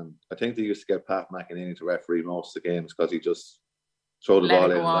ball in, and I think they used to get Pat McEnany to referee most of the games because he just throw the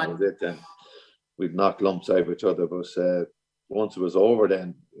ball in and that was it. Then we'd knock lumps out of each other, but once it was over,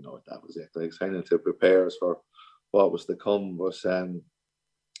 then, you know, that was it. Like, kind of to prepare us for what was to come. But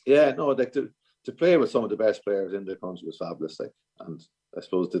like to play with some of the best players in the country was fabulous. Like, and I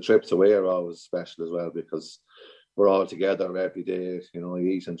suppose the trips away are always special as well because we're all together every day. You know, you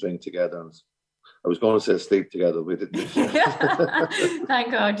eat and drink together. And I was going to say sleep together, we didn't.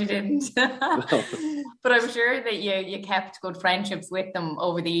 Thank God you didn't. No. But I'm sure that you kept good friendships with them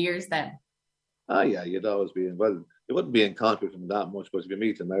over the years then. Ah, yeah, you'd always be you wouldn't be in contact with them that much, but if you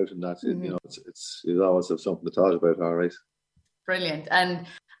meet them out and that's it, you know, you'd always have something to talk about, all right. Brilliant. And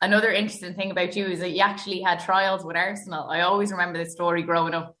another interesting thing about you is that you actually had trials with Arsenal. I always remember this story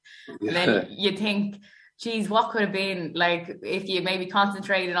growing up. And then you think, geez, what could have been, like, if you maybe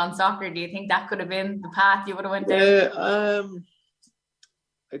concentrated on soccer, do you think that could have been the path you would have went down?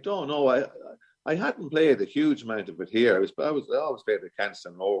 I don't know. I hadn't played a huge amount of it here. I always played with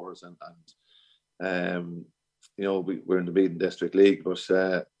Kensington Rovers and you know, we're in the Meath District League, but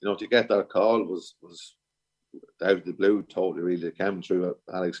you know, to get that call was out of the blue, totally. Really, it came through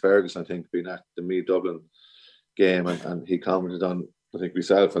Alex Ferguson, I think, being at the Meath Dublin game, and he commented on, I think,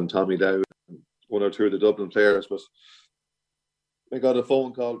 myself and Tommy Dow, and one or two of the Dublin players. But I got a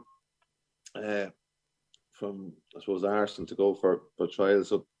phone call from, I suppose, Arsenal to go for trials.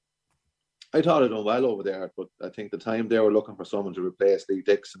 So I thought I'd done well over there, but I think the time they were looking for someone to replace Lee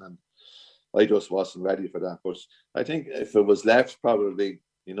Dixon, and I just wasn't ready for that. But I think if it was left, probably,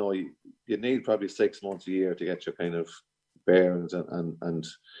 you know, you need probably 6 months a year to get your kind of bearings and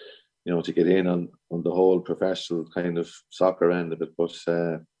you know, to get in on the whole professional kind of soccer end of it. But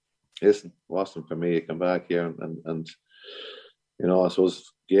listen, it wasn't for me. I come back here and you know, I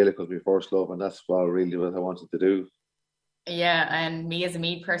suppose Gaelic was my first love, and that's really what I wanted to do. Yeah, and me as a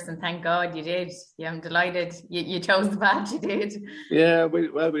Meath person, thank God you did. Yeah, I'm delighted you chose the path you did. Yeah, we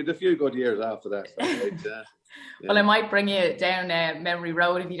had a few good years after that. So, right, yeah. Well, I might bring you down memory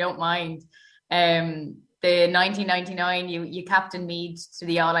road if you don't mind. The 1999, you captained Meath to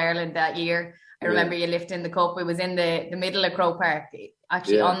the All-Ireland that year. I remember you lifting the cup. It was in the middle of Croke Park,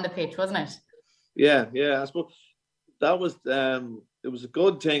 actually on the pitch, wasn't it? Yeah. I suppose that was it was a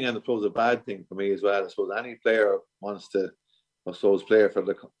good thing, and I suppose a bad thing for me as well. I suppose any player wants to, I suppose, play for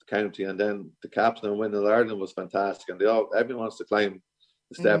the county, and then the captain and winning Ireland was fantastic, and everyone wants to climb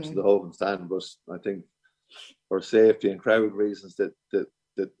the steps of the Hogan stand. But I think for safety and crowd reasons that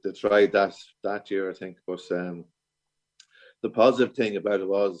they tried that year, I think. But the positive thing about it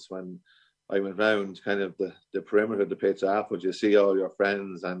was when I went round kind of the perimeter of the pitch afterwards. You see all your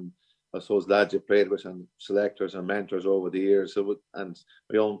friends and I suppose lads you played with and selectors and mentors over the years. And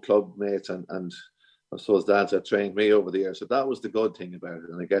my own club mates and I suppose dads that trained me over the years. So that was the good thing about it.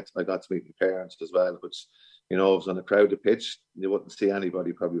 And I got to meet my parents as well, which, you know, it was on a crowded pitch. You wouldn't see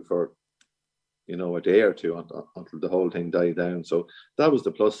anybody probably for, you know, a day or two until the whole thing died down. So that was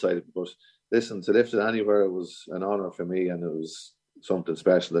the plus side of it. But listen, to lift it anywhere, it was an honour for me, and it was something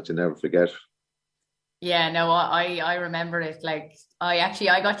special that you never forget. Yeah, no, I remember it. Like, I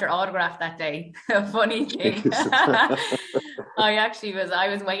got your autograph that day. A funny thing. I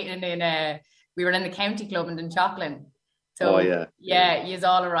was waiting we were in the county club in Dunshaughlin. So yous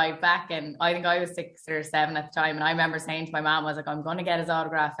all arrived back, and I think I was 6 or 7 at the time. And I remember saying to my mum, I was like, I'm going to get his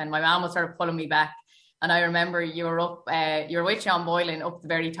autograph. And my mum was sort of pulling me back. And I remember you were with Sean Boylan up the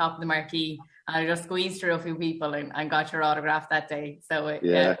very top of the marquee. And I just squeezed through a few people and got your autograph that day. So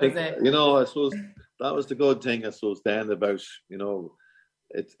I think, you know, I suppose that was the good thing, I suppose, then about, you know,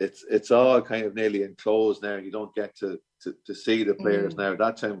 it's all kind of nearly enclosed now. You don't get to see the players now.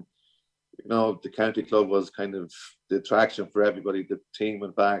 That time, you know, the county club was kind of the attraction for everybody. The team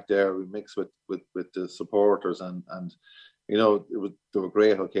went back there. We mixed with the supporters, and you know, there were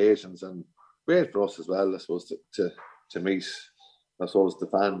great occasions and great for us as well, I suppose, to meet, I suppose, the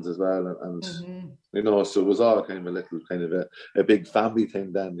fans as well, and you know, so it was all kind of a big family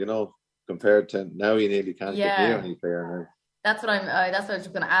thing then, you know, compared to now. You nearly can't get near any player now. That's what I was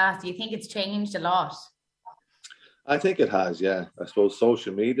going to ask. Do you think it's changed a lot? I think it has, yeah. I suppose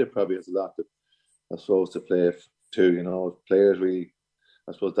social media probably has a lot to play too, you know. Players really,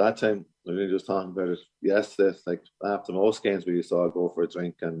 I suppose that time, we were just talking about it yesterday, like after most games we used to all go for a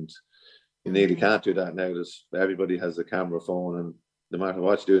drink, and you nearly can't do that now. Everybody has a camera phone, and no matter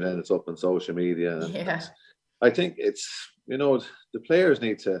what you do then, it's up on social media. And I think it's, you know, the players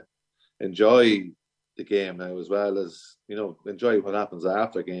need to enjoy the game now as well as, you know, enjoy what happens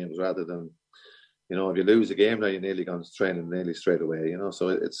after games rather than, you know, if you lose a game now, you're nearly going to training nearly straight away, you know. So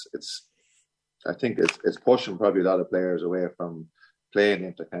I think it's pushing probably a lot of players away from playing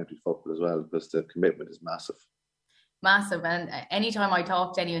inter-county football as well, because the commitment is massive. Massive. And anytime I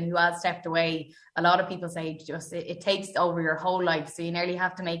talk to anyone who has stepped away, a lot of people say just it takes over your whole life. So you nearly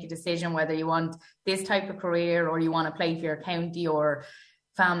have to make a decision whether you want this type of career or you want to play for your county or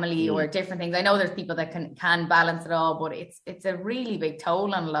family or different things. I know there's people that can balance it all, but it's a really big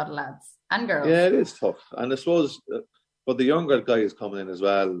toll on a lot of lads and girls. Yeah, it is tough. And I suppose for the younger guys coming in as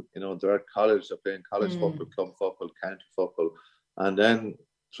well, you know, they're at college, they're playing college football, club football, county football, and then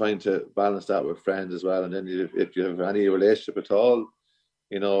trying to balance that with friends as well. And then if you have any relationship at all,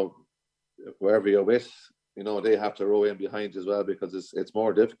 you know, wherever you're with, you know, they have to row in behind as well, because it's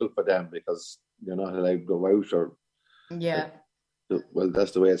more difficult for them because you're not allowed to go out or well,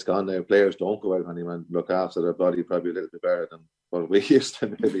 that's the way it's gone now. Players don't go out anymore and look after their body probably a little bit better than what we used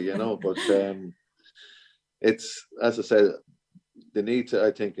to, maybe, you know. But it's, as I said, they need to,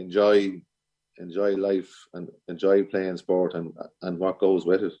 I think, enjoy life and enjoy playing sport and what goes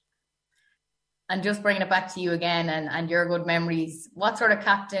with it. And just bringing it back to you again and your good memories, what sort of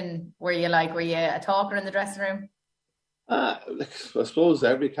captain were you like? Were you a talker in the dressing room? I suppose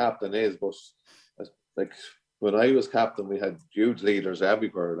every captain is, but like when I was captain, we had huge leaders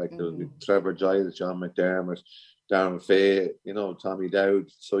everywhere. Like there was Trevor Giles, John McDermott, Darren Fay, you know, Tommy Dowd.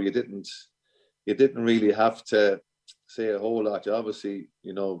 So you didn't really have to say a whole lot. Obviously,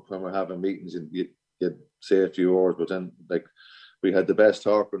 you know, when we're having meetings, you'd say a few words, but then like we had the best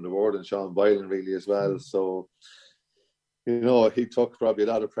talker in the world, and Sean Boylan really as well. So, you know, he took probably a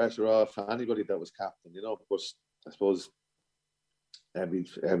lot of pressure off anybody that was captain, you know. But I suppose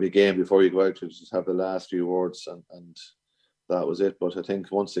every game before you go out, you just have the last few words, and that was it. But I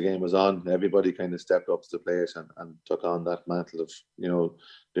think once the game was on, everybody kind of stepped up to the plate and took on that mantle of, you know,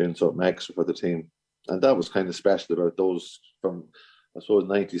 doing something extra for the team. And that was kind of special about those from, I suppose,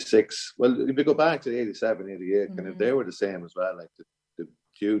 96. Well, if you go back to 87, 88, kind of, they were the same as well, like the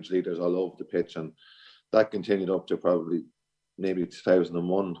huge leaders all over the pitch. And that continued up to probably maybe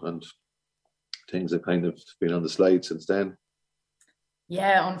 2001. And things have kind of been on the slide since then.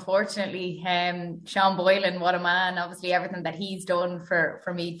 Yeah, unfortunately, Sean Boylan, what a man. Obviously, everything that he's done for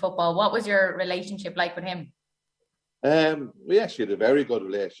Meath football. What was your relationship like with him? We actually had a very good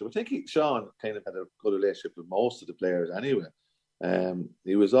relationship. I think Sean kind of had a good relationship with most of the players anyway.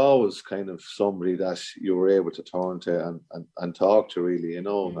 He was always kind of somebody that you were able to turn to and talk to, really, you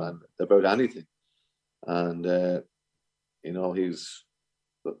know, and about anything. And, you know, he's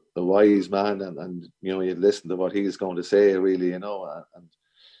the wise man, and you know, you'd listen to what he's going to say, really, you know, and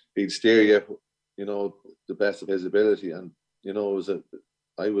he'd steer you, you know, the best of his ability. And, you know, it was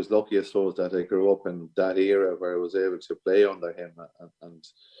I was lucky, I suppose, that I grew up in that era where I was able to play under him, and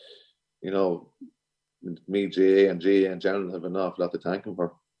you know, me, GA and GA in general have an awful lot to thank him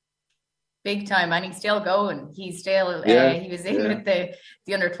for. Big time, and he's still going. He's still he was in with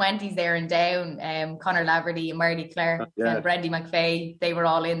the under-20s there in Down. Conor Laverty and Marty Clark and Brendy McFay, they were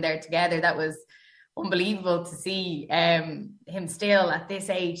all in there together. That was unbelievable to see him still at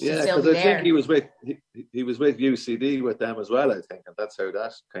this age to still be there. I think he was with UCD with them as well, I think, and that's how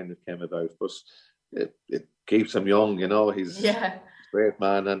that kind of came about. But it keeps him young, you know. He's a great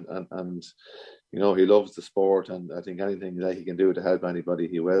man, and you know, he loves the sport, and I think anything that he can do to help anybody,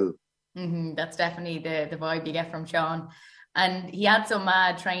 he will. Mm-hmm. That's definitely the vibe you get from Sean. And he had some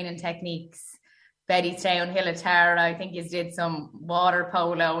mad training techniques. Bettystown, Hill of Tara, I think you did some water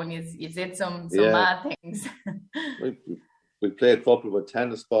polo, and you did some mad things. we played football with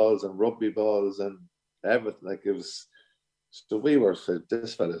tennis balls and rugby balls and everything. Like, it was, so we were,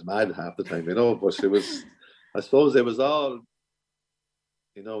 this fella's mad half the time, you know. But it was, I suppose it was all,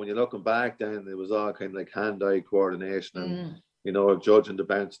 you know, when you're looking back then, it was all kind of like hand-eye coordination and you know, judging the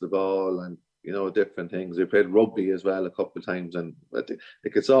bounce of the ball and, you know, different things. We played rugby as well a couple of times, and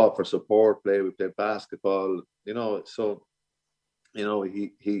it's all for support play. We played basketball, you know. So, you know,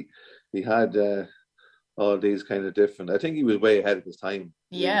 he had all these kind of different. I think he was way ahead of his time.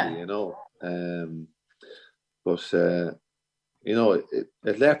 Really, you know. But you know,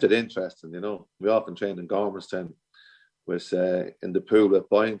 it left it interesting. You know, we often trained in Gormastown with in the pool with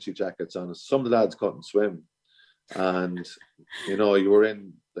buoyancy jackets on. Some of the lads couldn't swim. And, you know, you were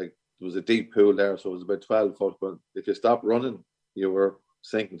in, like, there was a deep pool there, so it was about 12 foot, but if you stopped running, you were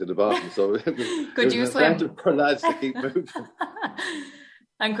sinking to the bottom. So it was, could you swim? For lads to keep moving.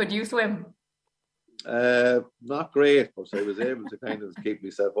 And could you swim? Not great, but I was able to kind of keep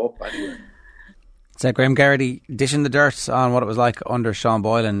myself up anyway. So Graham Garrity dishing the dirt on what it was like under Sean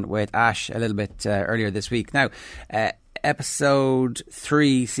Boylan with Ash a little bit earlier this week. Now, episode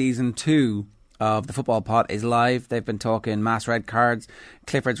 3, season 2 of the Football Pod is live. They've been talking mass red cards,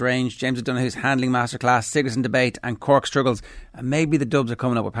 Clifford's Range, James O'Donoghue's handling masterclass, Sigerson debate and Cork struggles, and maybe the Dubs are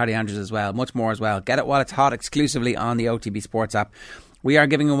coming up with Paddy Andrews as well, much more as well. Get it while it's hot exclusively on the OTB Sports app. We are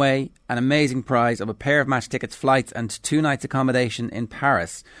giving away an amazing prize of a pair of match tickets, flights and 2 nights accommodation in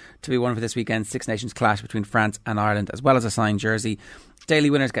Paris to be won for this weekend's Six Nations clash between France and Ireland, as well as a signed jersey.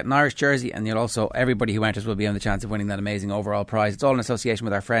 Daily winners get an Irish jersey, and you'll also, everybody who enters will be on the chance of winning that amazing overall prize. It's all in association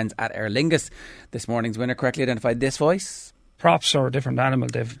with our friends at Aer Lingus. This morning's winner correctly identified this voice. Props are a different animal.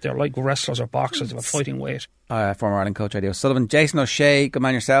 They're like wrestlers or boxers. They have a fighting weight. Former Ireland coach Eddie O'Sullivan. Jason O'Shea, good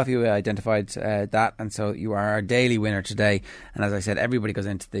man yourself. You identified that, and so you are our daily winner today. And as I said, everybody goes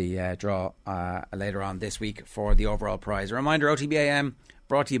into the draw later on this week for the overall prize. A reminder, OTB AM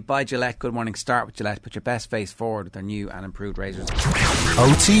brought to you by Gillette. Good morning. Start with Gillette. Put your best face forward with their new and improved razors.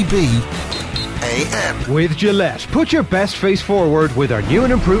 OTB AM. With Gillette. Put your best face forward with our new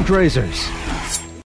and improved razors.